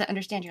work if it doesn't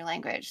understand your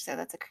language, so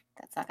that's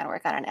not gonna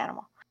work on an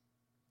animal.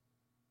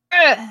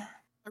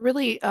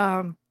 Really,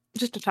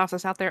 just to toss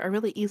this out there, a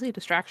really easy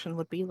distraction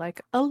would be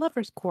like a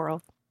lover's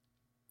quarrel,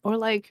 or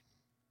like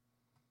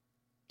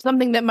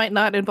something that might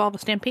not involve a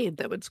stampede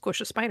that would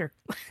squish a spider.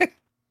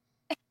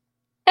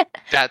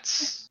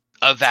 That's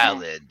a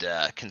valid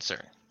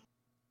concern.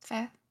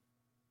 Fair.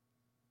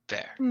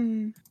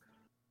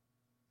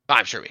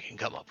 I'm sure we can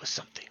come up with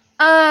something.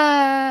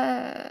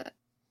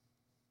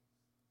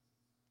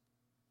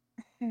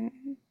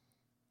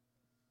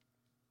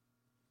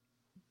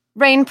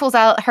 Rain pulls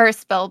out her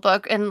spell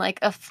book in like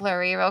a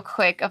flurry real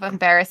quick of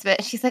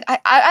embarrassment. She's like,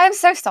 I'm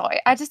so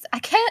sorry. I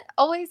can't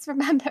always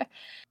remember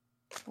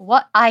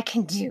what I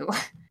can do.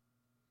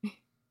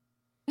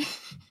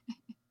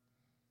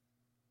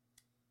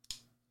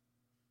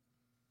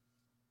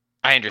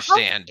 I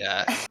understand.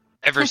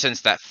 Ever since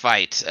that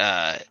fight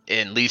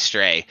in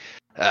Listre,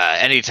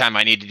 anytime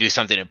I need to do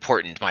something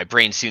important, my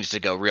brain seems to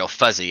go real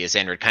fuzzy as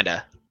Andrew kind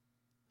of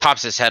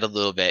pops his head a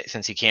little bit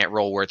since he can't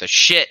roll worth a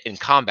shit in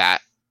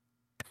combat.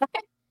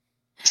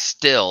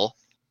 Still.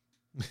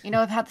 You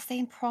know, I've had the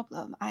same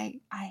problem. I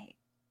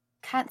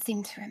can't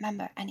seem to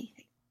remember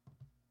anything.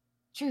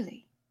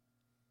 Truly.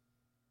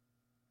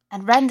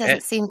 And Ren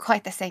doesn't seem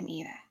quite the same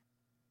either.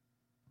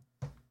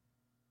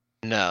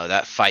 No,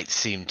 that fight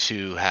seemed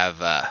to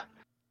have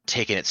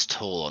taken its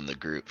toll on the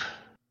group.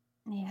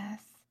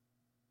 Yes.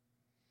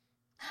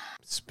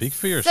 Speak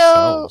for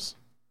yourselves.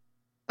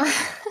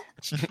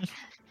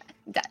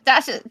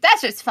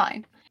 That's just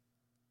fine.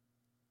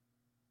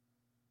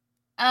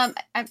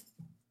 I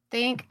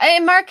think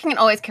Mark can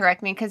always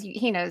correct me because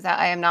he knows that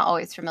I am not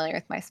always familiar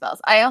with my spells.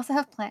 I also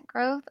have plant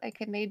growth. I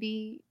could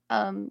maybe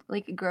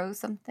grow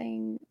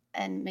something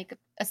and make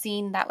a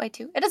scene that way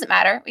too. It doesn't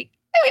matter. We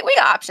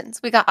got options.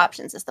 We got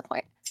options is the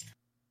point.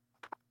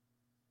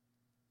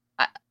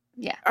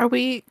 Yeah. Are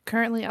we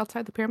currently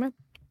outside the pyramid?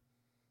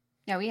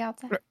 Yeah, we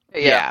outside.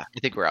 Yeah, I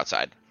think we're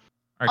outside.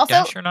 Are Also-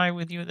 Dasher and I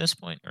with you at this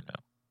point, or no?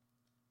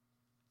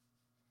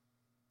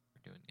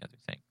 We're doing the other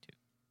thing too.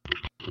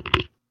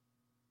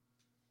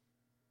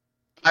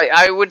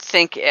 I would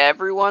think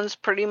everyone's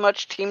pretty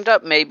much teamed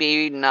up.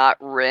 Maybe not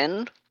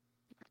Rin.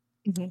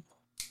 Mm-hmm.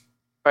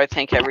 But I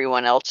think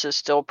everyone else is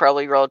still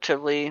probably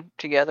relatively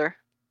together.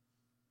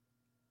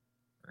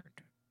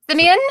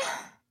 Simeon,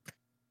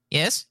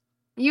 Yes?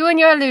 you and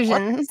your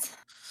illusions.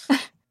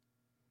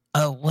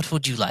 What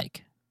would you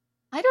like?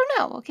 I don't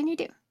know. What can you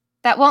do?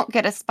 That won't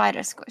get a spider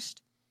squished.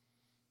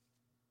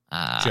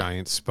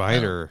 Giant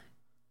spider.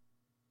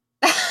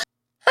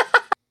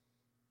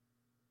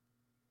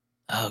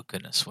 Oh,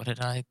 goodness. What did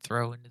I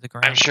throw into the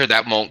ground? I'm sure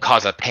that won't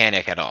cause a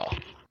panic at all.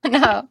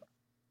 No.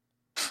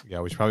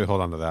 Yeah, we should probably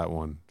hold on to that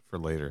one for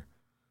later.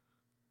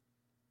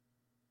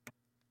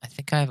 I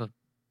think I have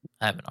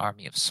an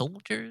army of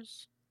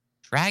soldiers.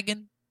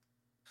 Dragon.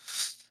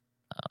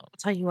 I'll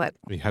tell you what.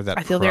 You have that.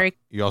 I feel very.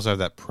 You also have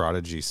that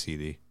Prodigy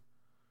CD.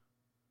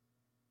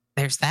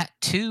 There's that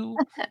too.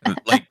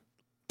 Like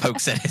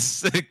pokes at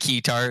his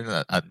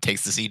keytar,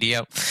 takes the CD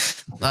out.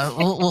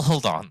 We'll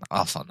hold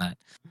off on that.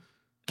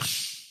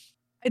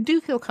 I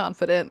do feel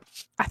confident.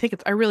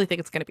 I really think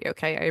it's going to be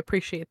okay. I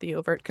appreciate the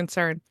overt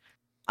concern.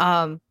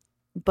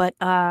 But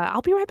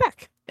I'll be right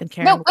back. And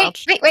Karen, No,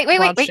 wait.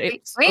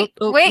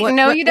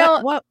 No, you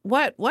don't. What?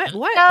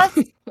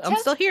 I'm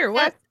still here.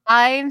 What?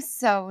 I'm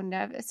so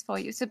nervous for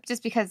you. So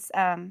just because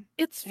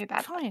It's very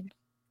bad. fine.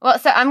 Well,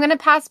 so I'm gonna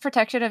pass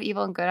protection of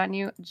evil and good on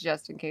you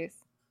just in case.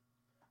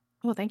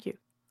 Oh, thank you.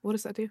 What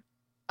does that do?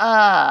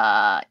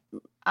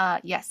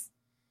 Yes.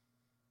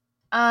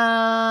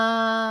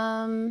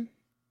 I'm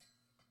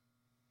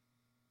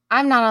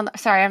not on.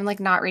 Sorry, I'm like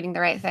not reading the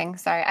right thing.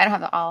 Sorry, I don't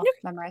have it all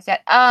memorized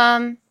yet.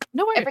 No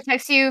worries. It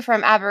protects you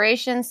from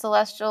aberrations,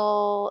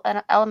 celestial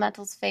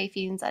elementals, fae,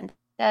 fiends,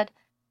 undead.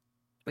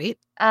 Sweet.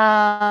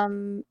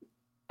 Until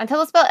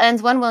the spell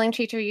ends, one willing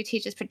creature you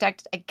teach is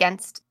protected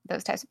against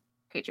those types of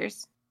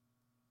creatures.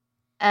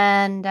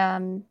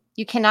 And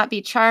you cannot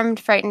be charmed,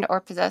 frightened, or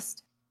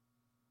possessed.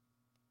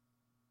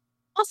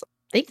 Awesome.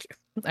 Thank you.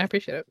 I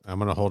appreciate it. I'm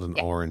gonna hold an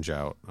orange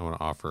out. I want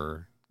to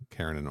offer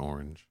Karen an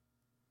orange.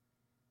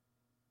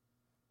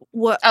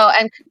 What? Oh,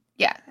 and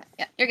yeah,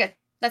 you're good.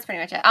 That's pretty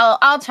much it.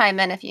 I'll chime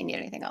in if you need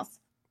anything else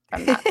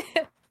from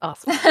that.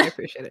 Awesome. I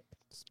appreciate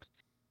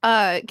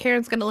it.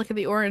 Karen's gonna look at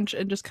the orange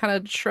and just kind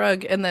of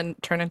shrug and then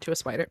turn into a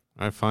spider.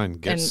 All right, fine.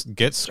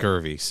 Get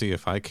scurvy. See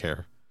if I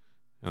care.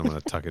 I'm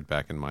gonna tuck it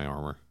back in my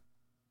armor.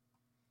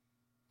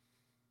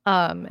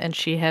 And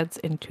she heads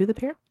into the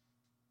pier.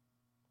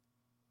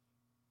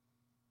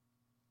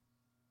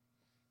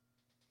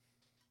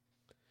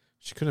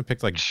 She couldn't have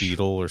picked like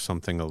beetle or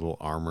something a little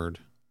armored.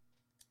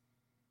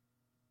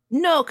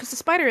 No, because the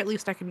spider at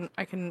least I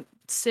can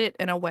sit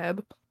in a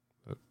web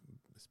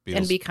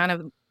and be kind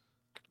of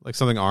like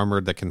something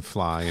armored that can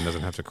fly and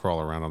doesn't have to crawl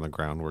around on the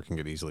ground where it can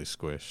get easily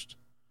squished.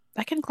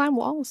 I can climb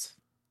walls.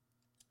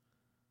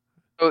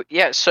 Oh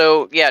yeah,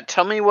 so yeah,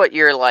 tell me what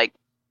you're like.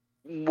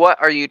 What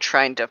are you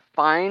trying to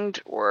find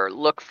or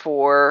look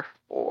for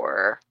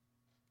or?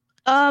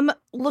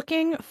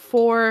 Looking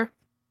for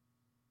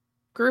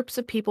groups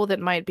of people that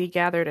might be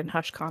gathered in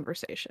hushed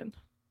conversation.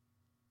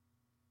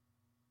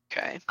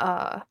 Okay.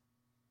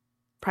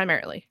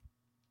 Primarily.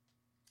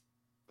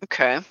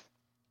 Okay.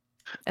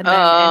 And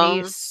then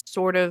any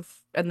sort of,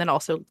 and then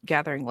also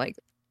gathering like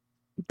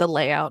the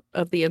layout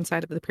of the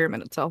inside of the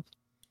pyramid itself.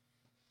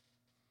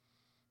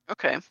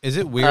 Okay. Is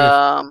it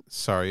weird?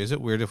 Sorry, is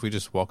it weird if we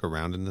just walk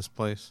around in this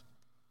place?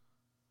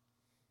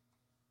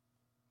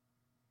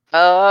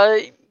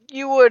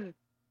 You would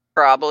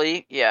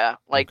probably, yeah.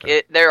 Like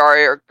there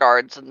are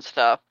guards and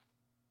stuff.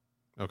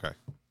 Okay.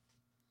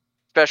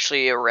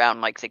 Especially around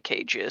like the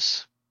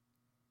cages.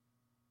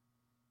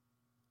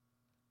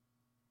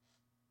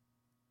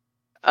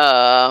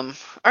 All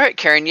right,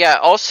 Karen. Yeah,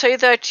 I'll say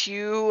that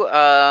you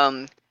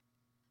are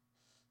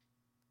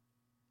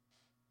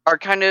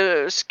kind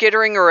of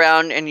skittering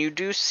around, and you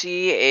do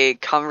see a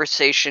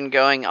conversation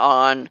going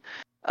on.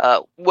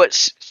 What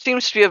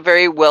seems to be a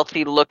very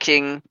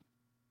wealthy-looking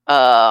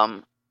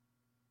man,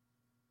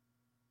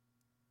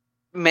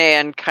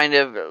 kind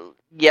of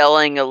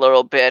yelling a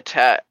little bit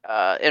at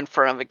in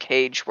front of a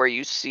cage where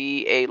you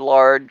see a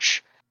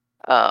large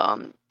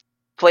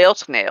flail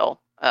snail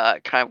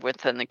kind of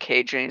within the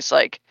cage, and he's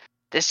like,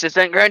 "This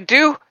isn't gonna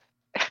do.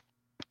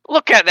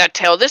 Look at that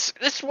tail. This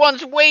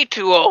one's way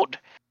too old.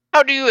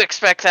 How do you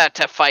expect that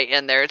to fight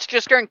in there? It's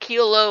just gonna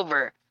keel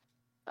over."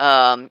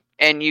 And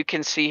you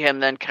can see him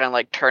then kind of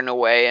like turn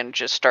away and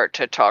just start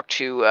to talk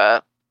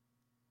to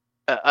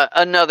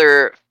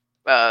another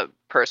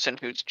person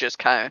who's just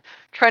kind of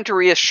trying to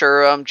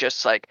reassure him,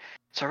 just like,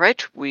 "It's all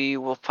right. We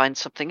will find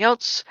something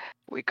else.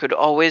 We could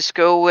always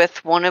go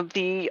with one of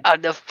the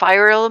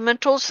fire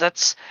elementals.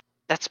 That's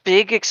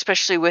big,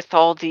 especially with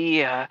all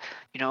the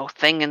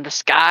thing in the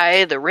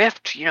sky, the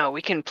rift.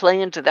 We can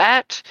play into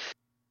that."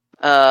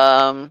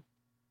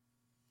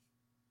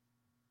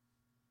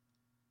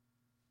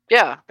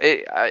 Yeah,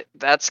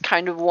 that's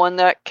kind of one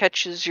that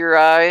catches your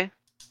eye.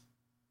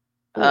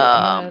 Ooh,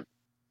 I'm gonna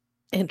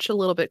inch a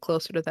little bit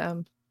closer to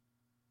them.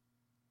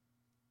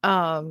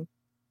 Are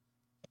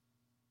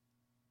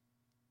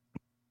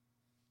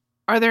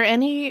there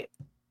any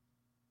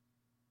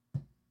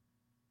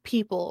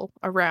people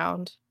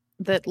around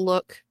that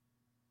look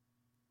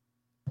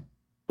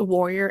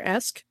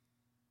warrior-esque?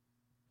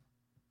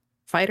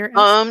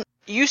 Fighter-esque?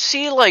 You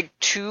see like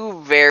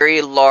two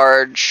very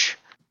large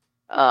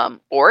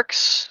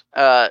orcs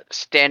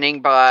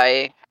standing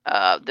by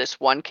this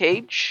one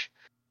cage.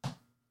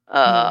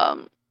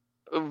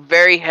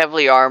 Very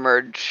heavily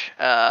armored,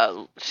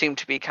 seem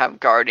to be kind of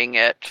guarding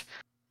it.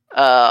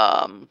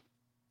 I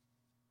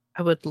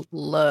would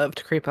love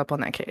to creep up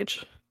on that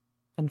cage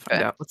and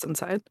find out what's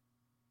inside.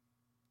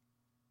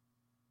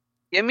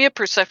 Give me a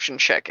perception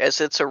check,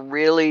 as it's a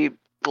really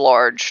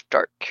large,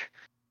 dark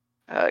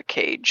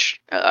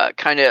cage.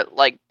 Kind of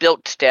like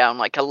built down.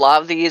 Like a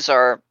lot of these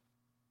are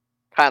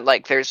kind of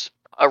like there's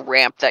a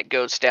ramp that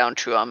goes down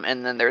to them,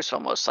 and then there's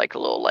almost like a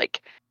little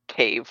like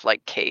cave,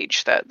 like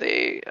cage that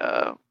they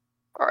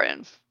are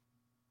in.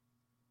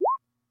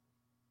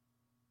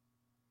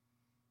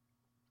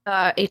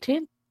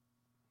 18.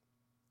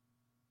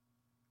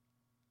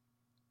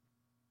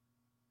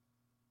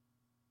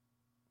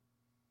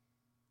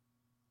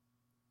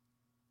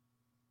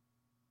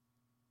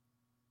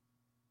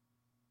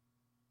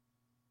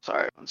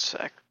 Sorry, one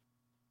sec.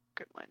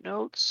 Get my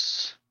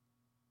notes.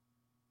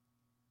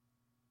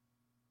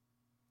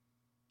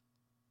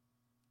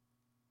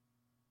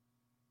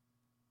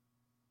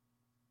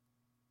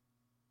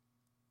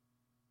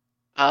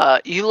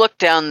 You look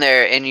down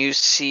there and you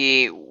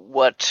see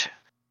what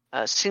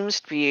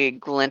seems to be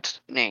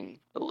glinting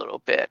a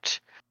little bit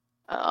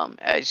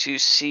as you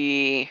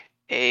see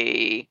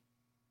a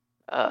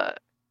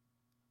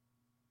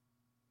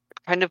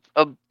kind of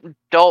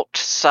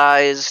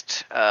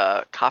adult-sized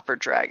copper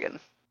dragon.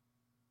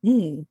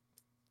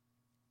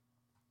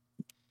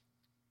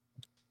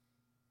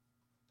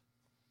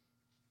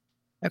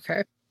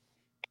 Okay.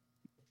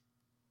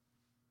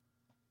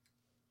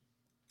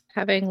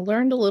 Having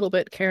learned a little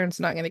bit, Karen's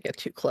not going to get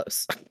too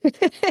close.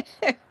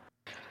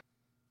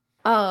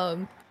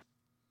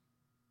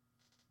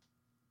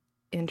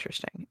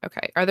 Interesting.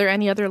 Okay. Are there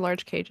any other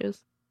large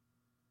cages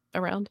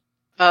around?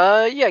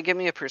 Yeah, give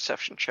me a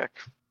perception check.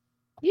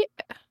 Yeah.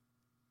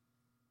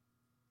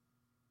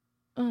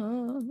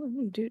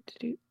 Pulling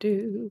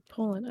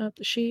up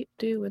the sheet,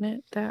 doing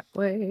it that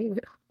way.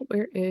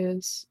 Where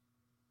is?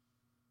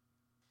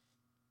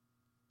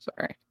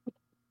 Sorry.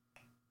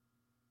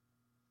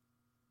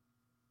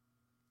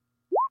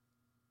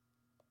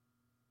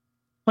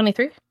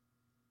 $23.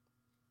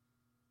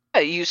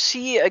 Yeah, you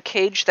see a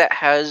cage that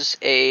has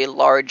a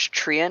large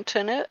treant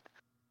in it.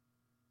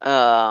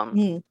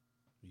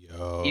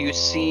 You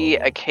see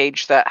a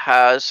cage that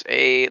has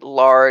a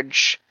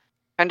large,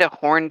 kind of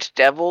horned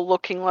devil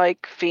looking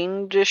like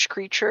fiendish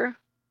creature.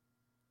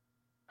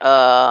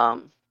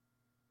 You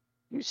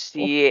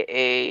see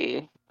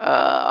a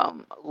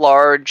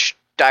large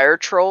dire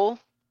troll.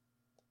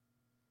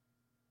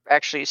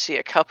 Actually, you see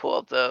a couple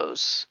of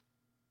those.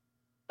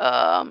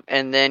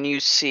 And then you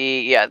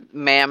see,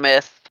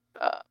 mammoth,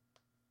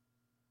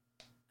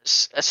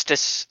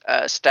 Stegosaurus,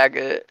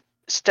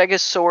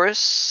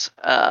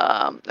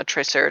 a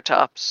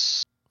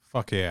Triceratops.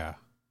 Fuck yeah.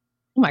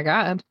 Oh my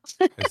god.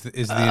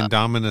 Is the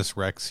Indominus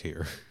Rex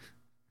here?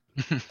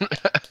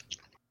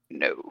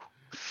 No.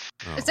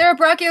 Oh. Is there a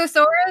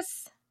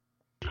Brachiosaurus?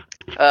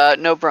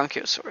 No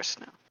Bronchiosaurus,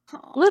 no.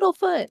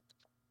 Littlefoot.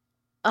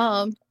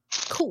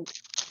 Cool.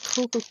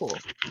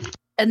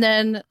 And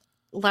then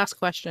last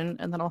question,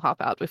 and then I'll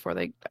hop out before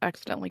they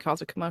accidentally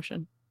cause a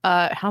commotion.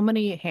 How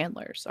many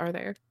handlers are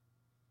there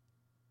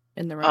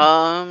in the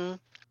room?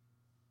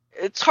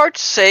 It's hard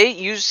to say.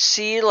 You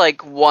see,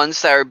 like,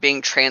 ones that are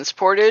being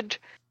transported.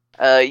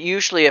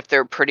 Usually, if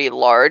they're pretty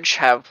large,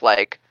 have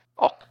like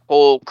a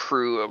whole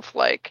crew of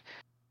like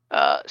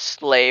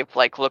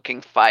slave-like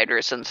looking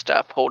fighters and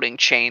stuff holding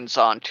chains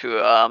onto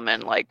them,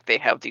 and like they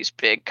have these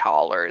big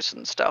collars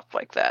and stuff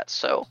like that.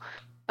 So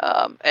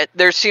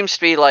there seems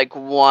to be like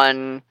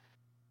one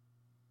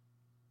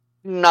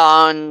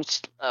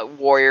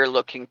non-warrior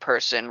looking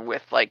person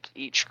with like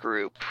each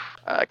group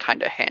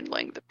kind of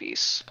handling the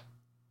beasts.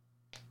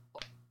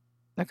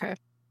 Okay.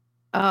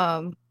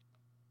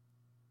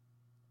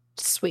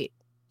 Sweet.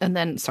 And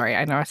then, sorry,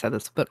 I know I said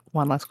this, but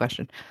one last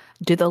question.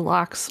 Do the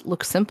locks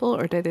look simple,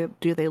 or do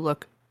they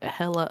look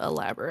hella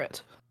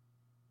elaborate?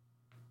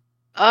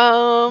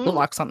 The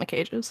locks on the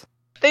cages?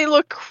 They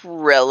look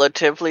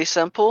relatively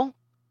simple.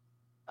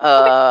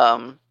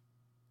 Okay.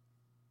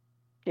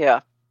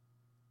 Yeah.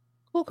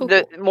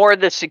 Cool. More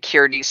of the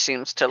security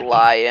seems to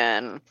lie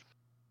in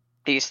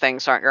these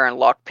things aren't going to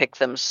lockpick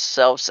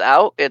themselves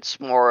out. It's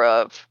more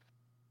of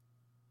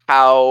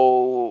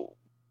how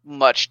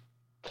much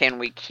can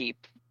we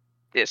keep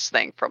this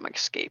thing from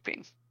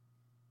escaping.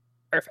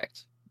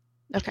 Perfect.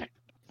 Okay.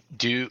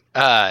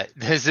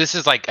 This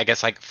is like, I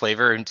guess, like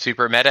flavor and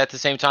super meta at the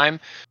same time.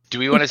 Do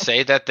we want to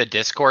say that the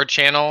Discord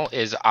channel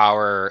is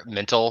our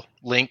mental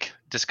link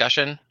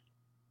discussion?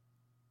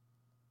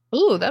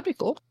 Ooh, that'd be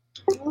cool.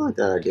 I like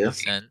that idea.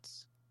 Makes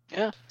sense.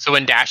 Yeah. So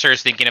when Dasher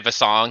is thinking of a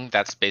song,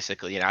 that's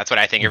basically, that's what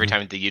I think every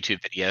time the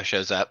YouTube video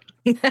shows up.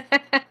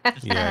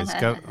 Yeah, he's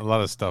got a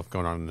lot of stuff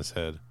going on in his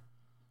head.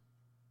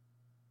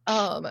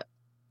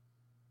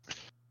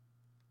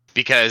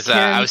 Because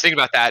I was thinking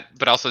about that,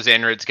 but also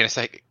Xanred's going to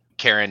say,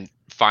 Karen,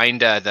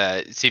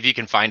 see if you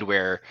can find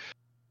where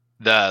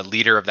the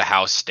leader of the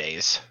house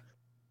stays,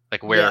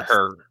 like where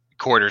her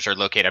quarters are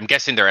located. I'm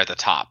guessing they're at the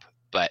top,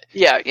 but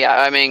yeah.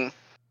 I mean,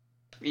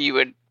 you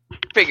would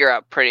figure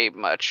out pretty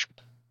much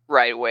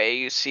right away.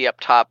 You see up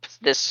top,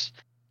 this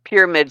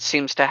pyramid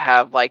seems to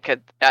have like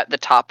at the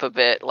top of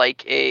it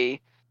like a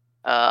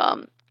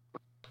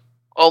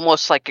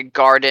almost like a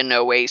garden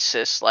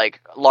oasis,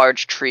 like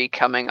large tree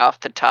coming off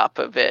the top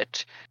of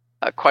it.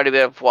 Quite a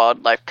bit of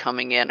wildlife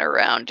coming in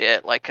around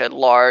it, like a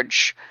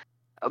large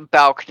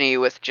balcony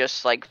with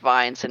just like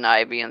vines and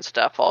ivy and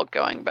stuff all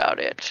going about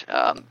it.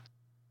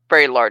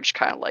 Very large,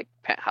 kind of like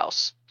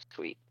penthouse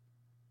suite.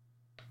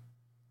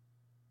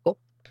 Cool.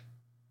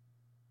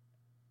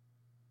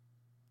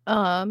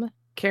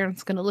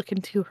 Karen's gonna look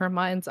into her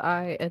mind's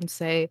eye and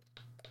say,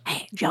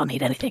 "Hey, if y'all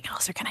need anything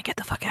else, or can I get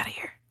the fuck out of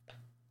here?"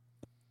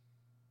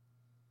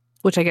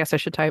 Which I guess I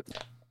should type.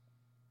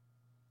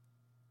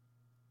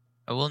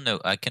 I will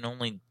note, I can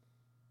only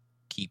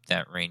keep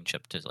that range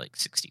up to like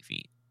 60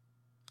 feet.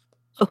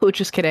 Oh,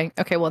 just kidding.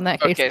 Okay, well in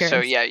that case, Okay, Karen's... so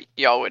yeah,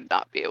 y'all would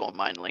not be able to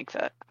mind link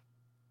that.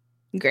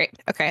 Great.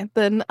 Okay,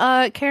 then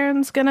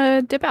Karen's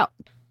gonna dip out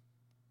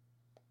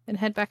and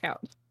head back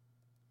out.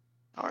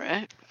 All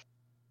right.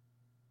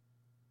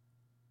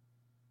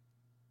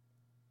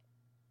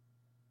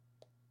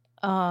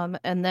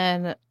 And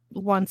then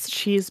once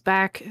she's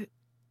back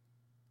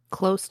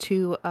close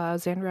to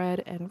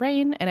Zanred and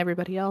Rain and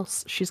everybody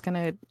else, she's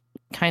gonna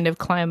kind of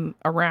climb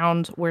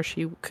around where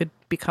she could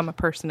become a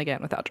person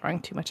again without drawing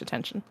too much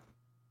attention.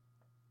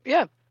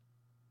 Yeah,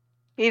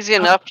 easy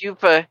enough. You've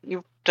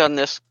done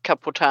this a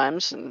couple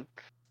times and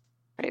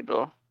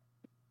able to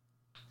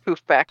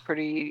poof back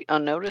pretty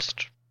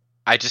unnoticed.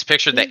 I just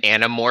pictured the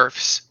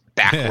Animorphs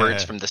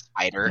backwards from the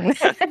spider.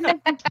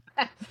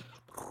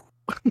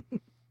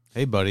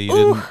 Hey, buddy,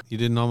 you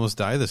didn't almost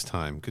die this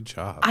time. Good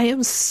job. I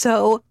am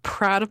so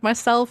proud of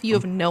myself. You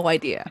have no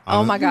idea.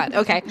 Oh my god.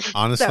 Okay.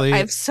 Honestly, so I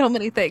have so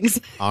many things.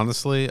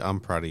 Honestly, I'm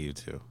proud of you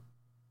too.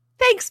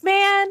 Thanks,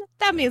 man.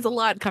 That means a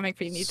lot coming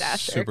from you,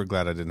 Dasher. Super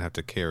glad I didn't have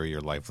to carry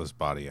your lifeless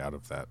body out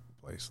of that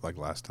place like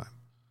last time.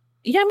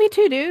 Yeah, me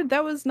too, dude.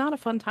 That was not a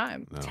fun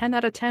time. No. 10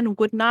 out of 10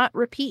 would not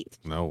repeat.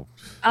 No,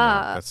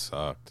 that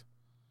sucked.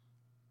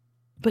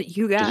 But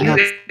you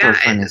guys... Our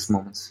finest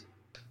moments.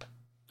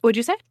 What'd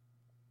you say?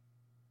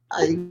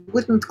 I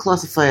wouldn't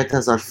classify it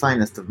as our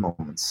finest of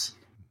moments.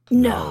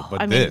 No,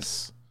 but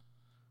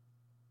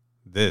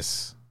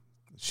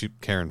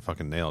Karen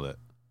fucking nailed it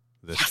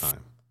this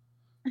time.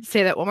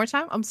 Say that one more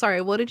time. I'm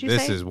sorry. What did you say?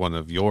 This is one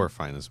of your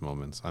finest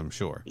moments, I'm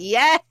sure.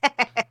 Yes,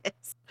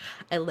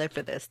 I live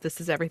for this.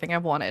 This is everything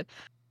I've wanted.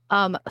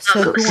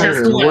 So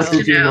what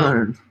did you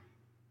learn?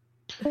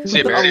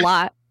 A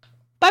lot.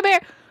 Bye,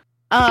 Bear.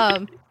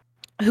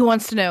 Who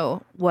wants to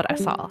know what I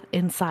saw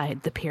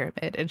inside the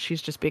pyramid? And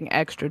she's just being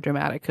extra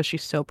dramatic because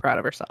she's so proud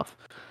of herself.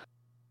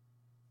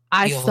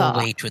 I saw.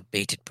 Wait with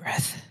bated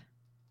breath.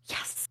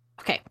 Yes.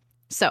 Okay.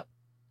 So,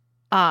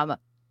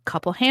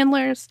 couple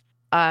handlers.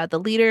 The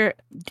leader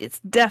is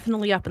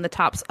definitely up in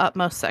the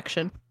utmost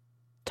section,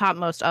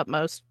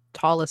 topmost,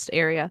 tallest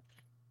area.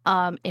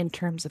 In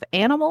terms of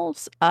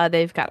animals,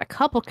 they've got a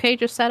couple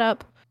cages set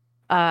up.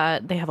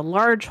 They have a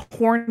large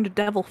horned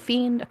devil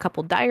fiend, a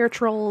couple dire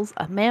trolls,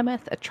 a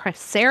mammoth, a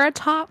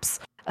triceratops,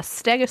 a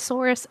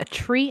stegosaurus, a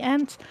tree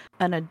ant,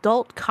 an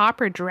adult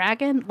copper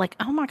dragon. Like,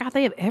 oh my god,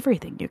 they have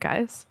everything, you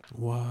guys.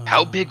 Wow.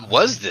 How big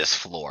was this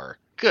floor?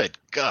 Good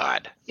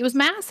God. It was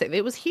massive.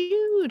 It was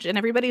huge. And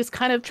everybody's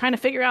kind of trying to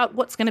figure out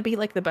what's going to be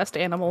like the best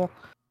animal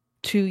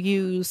to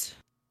use.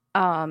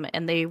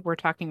 And they were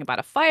talking about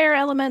a fire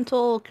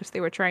elemental because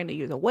they were trying to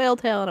use a whale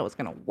tail and it was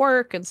going to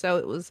work. And so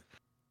it was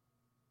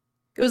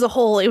a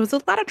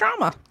lot of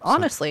drama,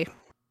 honestly.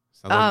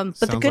 But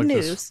the good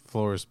news. This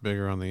floor is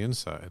bigger on the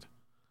inside.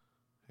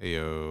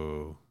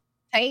 Heyo.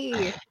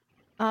 Hey.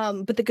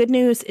 But the good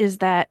news is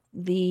that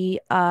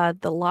the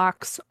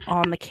locks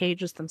on the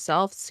cages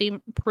themselves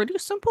seem pretty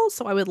simple,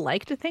 so I would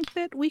like to think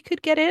that we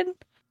could get in.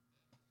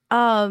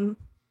 Oh,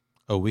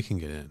 we can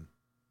get in.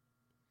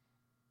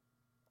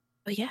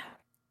 But yeah.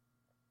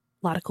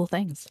 A lot of cool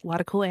things. A lot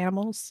of cool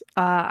animals.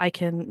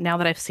 Now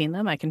that I've seen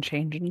them, I can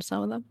change into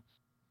some of them.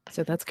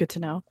 So that's good to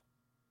know.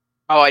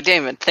 Oh, I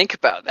didn't even think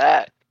about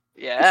that.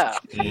 Yeah.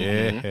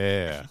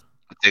 Yeah.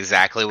 That's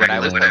exactly what I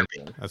was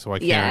hoping. That's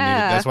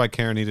why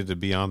Karen needed to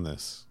be on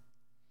this.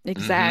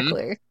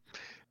 Exactly.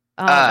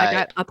 I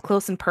got up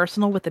close and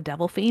personal with the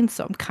devil fiend,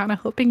 so I'm kind of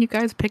hoping you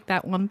guys pick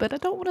that one, but I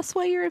don't want to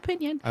sway your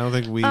opinion. I don't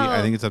think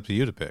I think it's up to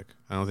you to pick.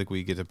 I don't think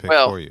we get to pick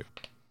for you.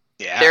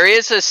 Yeah. There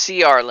is a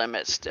CR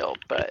limit still,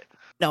 but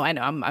no, I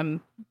know.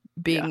 I'm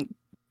being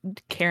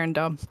Karen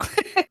dumb.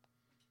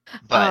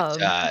 But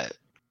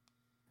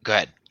go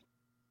ahead.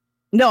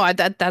 No,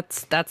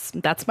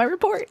 that's my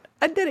report.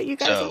 I did it, you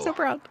guys. I'm so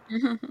proud.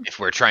 If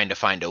we're trying to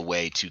find a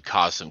way to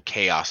cause some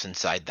chaos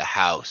inside the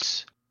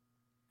house,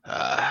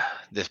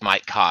 this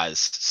might cause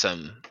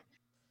some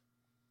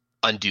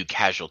undue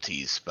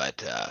casualties,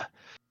 but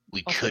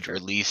we could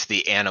release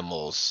the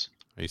animals.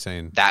 Are you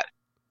saying that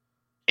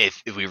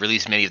if we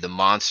release many of the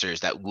monsters,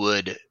 that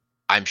would,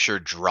 I'm sure,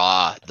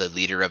 draw the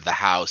leader of the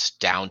house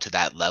down to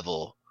that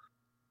level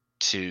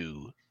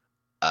to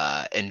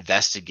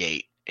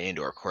investigate and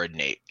or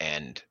coordinate,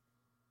 and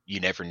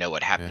you never know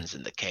what happens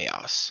in the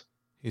chaos.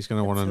 He's going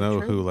to want to know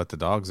who let the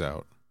dogs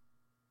out.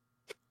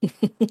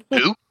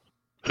 Who?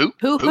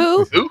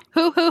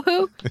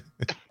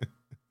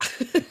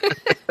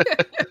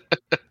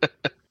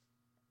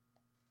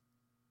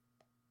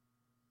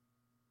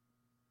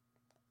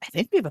 I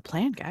think we have a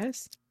plan,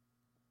 guys.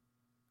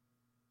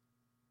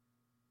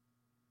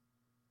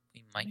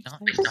 We might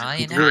not try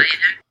and act.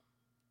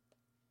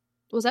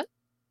 What was that?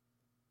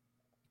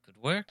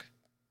 Could work.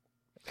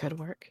 Could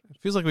work. It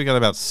feels like we got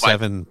about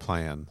 7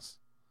 plans.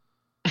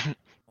 I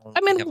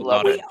mean, we have a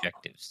lot of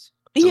objectives.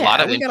 It's a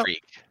lot of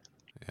intrigue.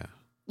 Yeah.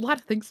 A lot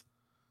of things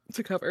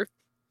to cover.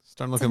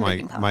 Starting to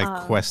look at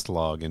my quest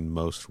log in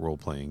most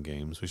role-playing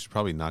games. We should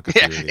probably knock a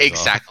few of these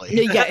exactly.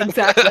 off. Yeah,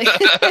 exactly.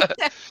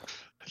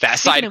 That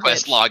side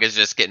quest log is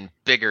just getting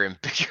bigger and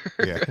bigger.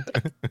 Yeah.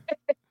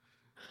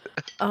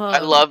 I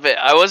love it.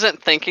 I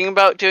wasn't thinking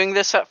about doing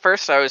this at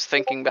first. I was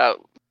thinking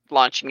about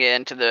launching it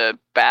into the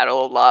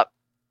battle a lot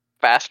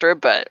faster,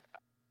 but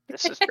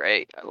this is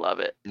great. I love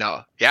it.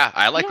 No, yeah,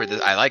 I like where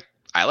this. I like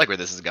where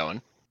this is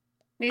going.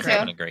 Me too. We're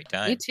having a great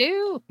time. Me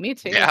too.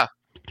 Yeah.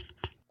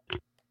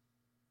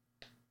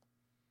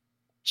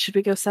 Should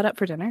we go set up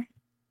for dinner?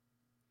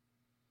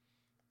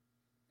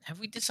 Have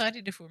we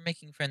decided if we're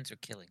making friends or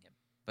killing him?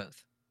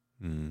 Both.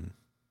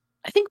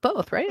 I think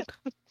both, right?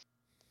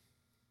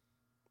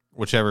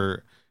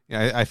 Whichever.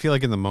 Yeah, I feel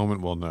like in the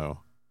moment we'll know.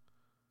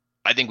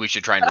 I think we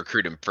should try and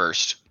recruit him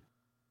first.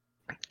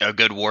 A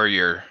good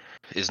warrior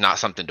is not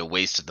something to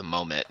waste at the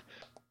moment.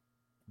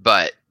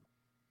 But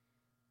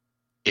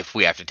if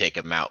we have to take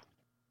him out,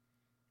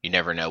 you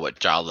never know what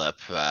Jollop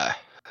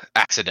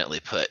accidentally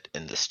put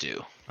in the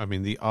stew. I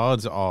mean, the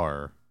odds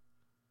are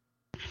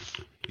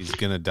he's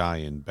going to die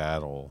in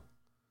battle.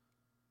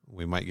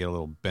 We might get a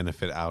little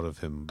benefit out of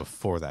him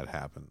before that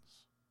happens.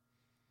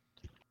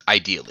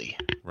 Ideally.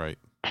 Right.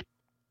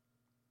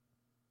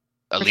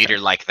 A leader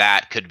like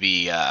that could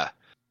be a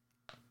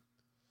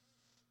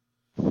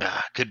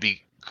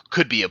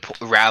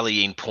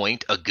rallying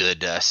point, a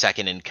good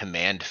second in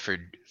command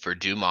for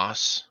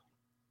Dumas,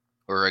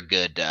 or a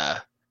good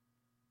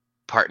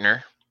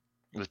partner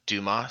with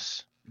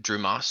Dumas.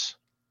 Drumas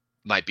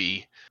might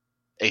be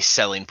a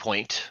selling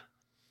point.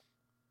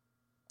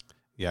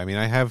 Yeah, I mean,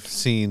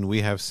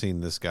 we have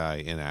seen this guy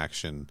in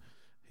action.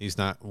 He's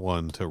not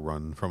one to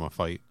run from a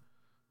fight,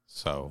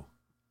 so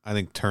I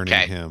think turning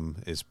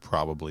him is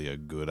probably a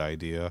good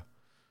idea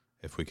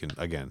if we can,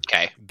 again,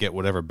 get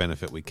whatever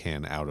benefit we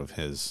can out of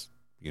his,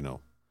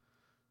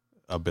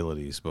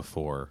 abilities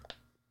before,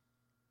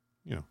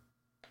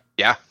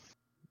 Yeah,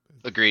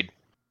 agreed.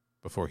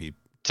 Before he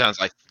sounds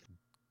like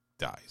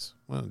dies.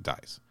 Well,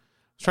 dies.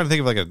 I was trying to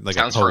think of like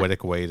a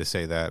poetic way to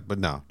say that, but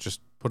no,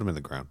 just put him in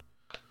the ground.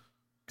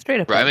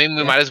 Straight up. Right, I mean,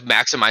 we might as well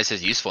maximize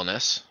his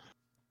usefulness.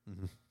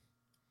 Mm-hmm.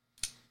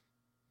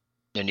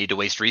 No need to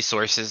waste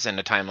resources in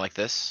a time like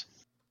this.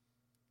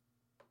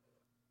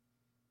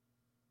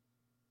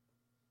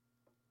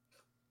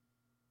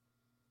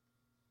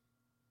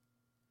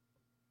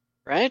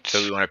 Right.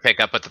 So we want to pick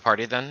up at the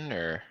party then,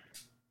 or?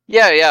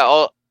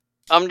 Yeah.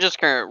 I'm just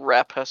gonna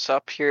wrap us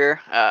up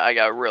here. I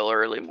got a real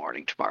early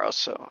morning tomorrow,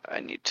 so I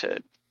need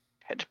to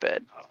head to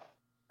bed.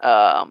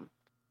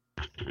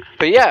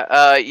 But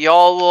yeah,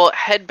 y'all will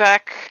head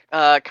back,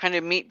 kind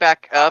of meet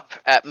back up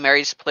at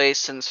Mary's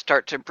place and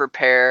start to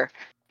prepare,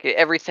 get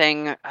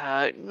everything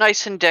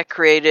nice and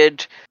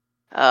decorated.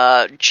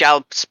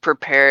 Jalop's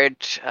prepared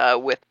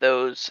with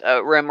those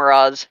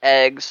Remoraz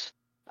eggs,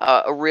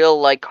 a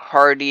real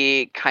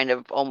hearty kind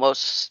of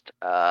almost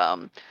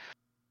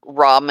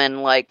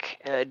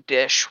ramen-like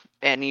dish,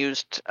 and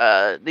used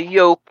the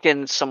yolk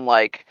and some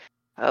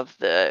of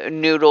the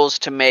noodles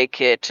to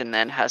make it, and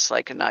then has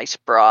a nice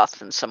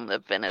broth and some of the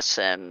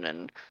venison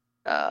and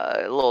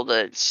a little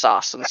the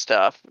sauce and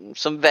stuff, and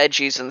some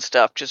veggies and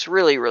stuff. Just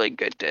really, really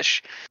good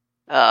dish.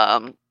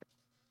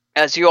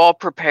 As you all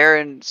prepare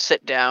and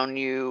sit down,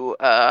 you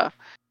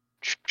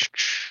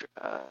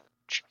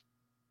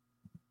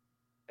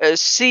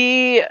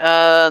see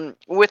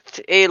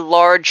with a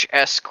large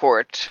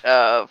escort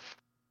of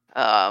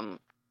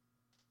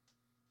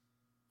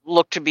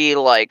look to be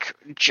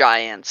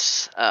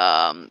giants.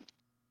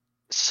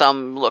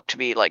 Some look to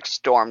be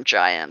storm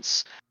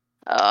giants.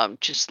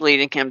 Just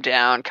leading him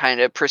down,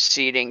 kind of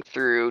proceeding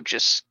through,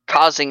 just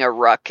causing a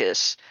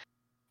ruckus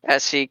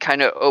as he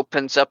kind of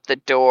opens up the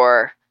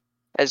door.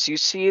 As you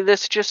see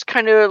this just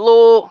kind of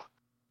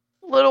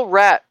little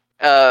rat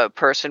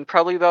person,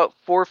 probably about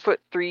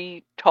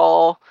 4'3"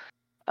 tall.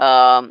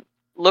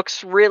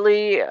 Looks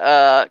really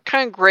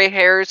kind of gray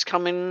hairs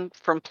coming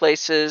from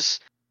places.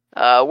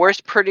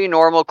 Wears pretty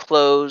normal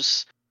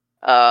clothes.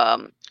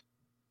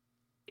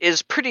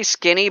 Is pretty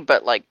skinny,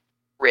 but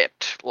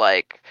ripped,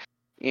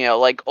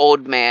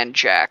 old man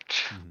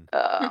jacked.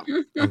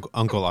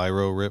 Uncle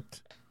Iroh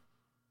ripped.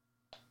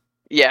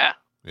 Yeah.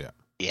 Yeah.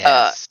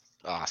 Yes.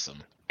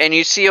 Awesome. And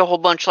you see a whole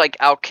bunch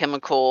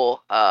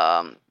alchemical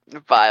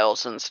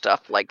vials and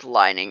stuff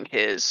lining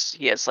his.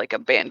 He has a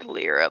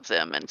bandolier of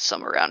them and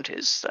some around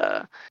his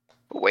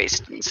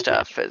waist and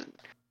stuff.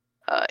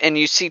 And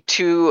you see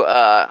 2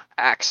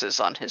 axes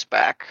on his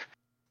back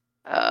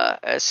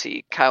as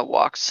he kind of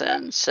walks in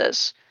and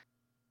says,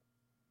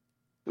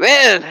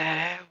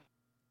 "Well,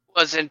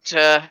 wasn't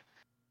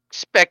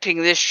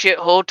expecting this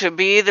shithole to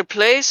be the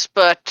place,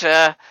 but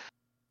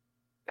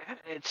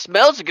it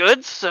smells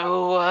good,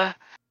 so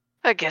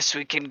I guess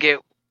we can get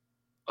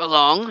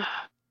along.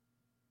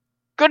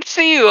 Good to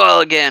see you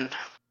all again."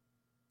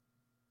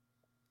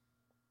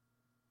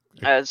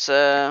 As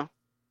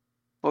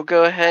we'll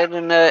go ahead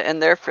and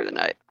end there for the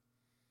night.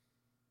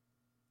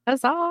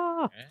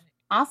 Huzzah!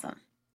 Awesome.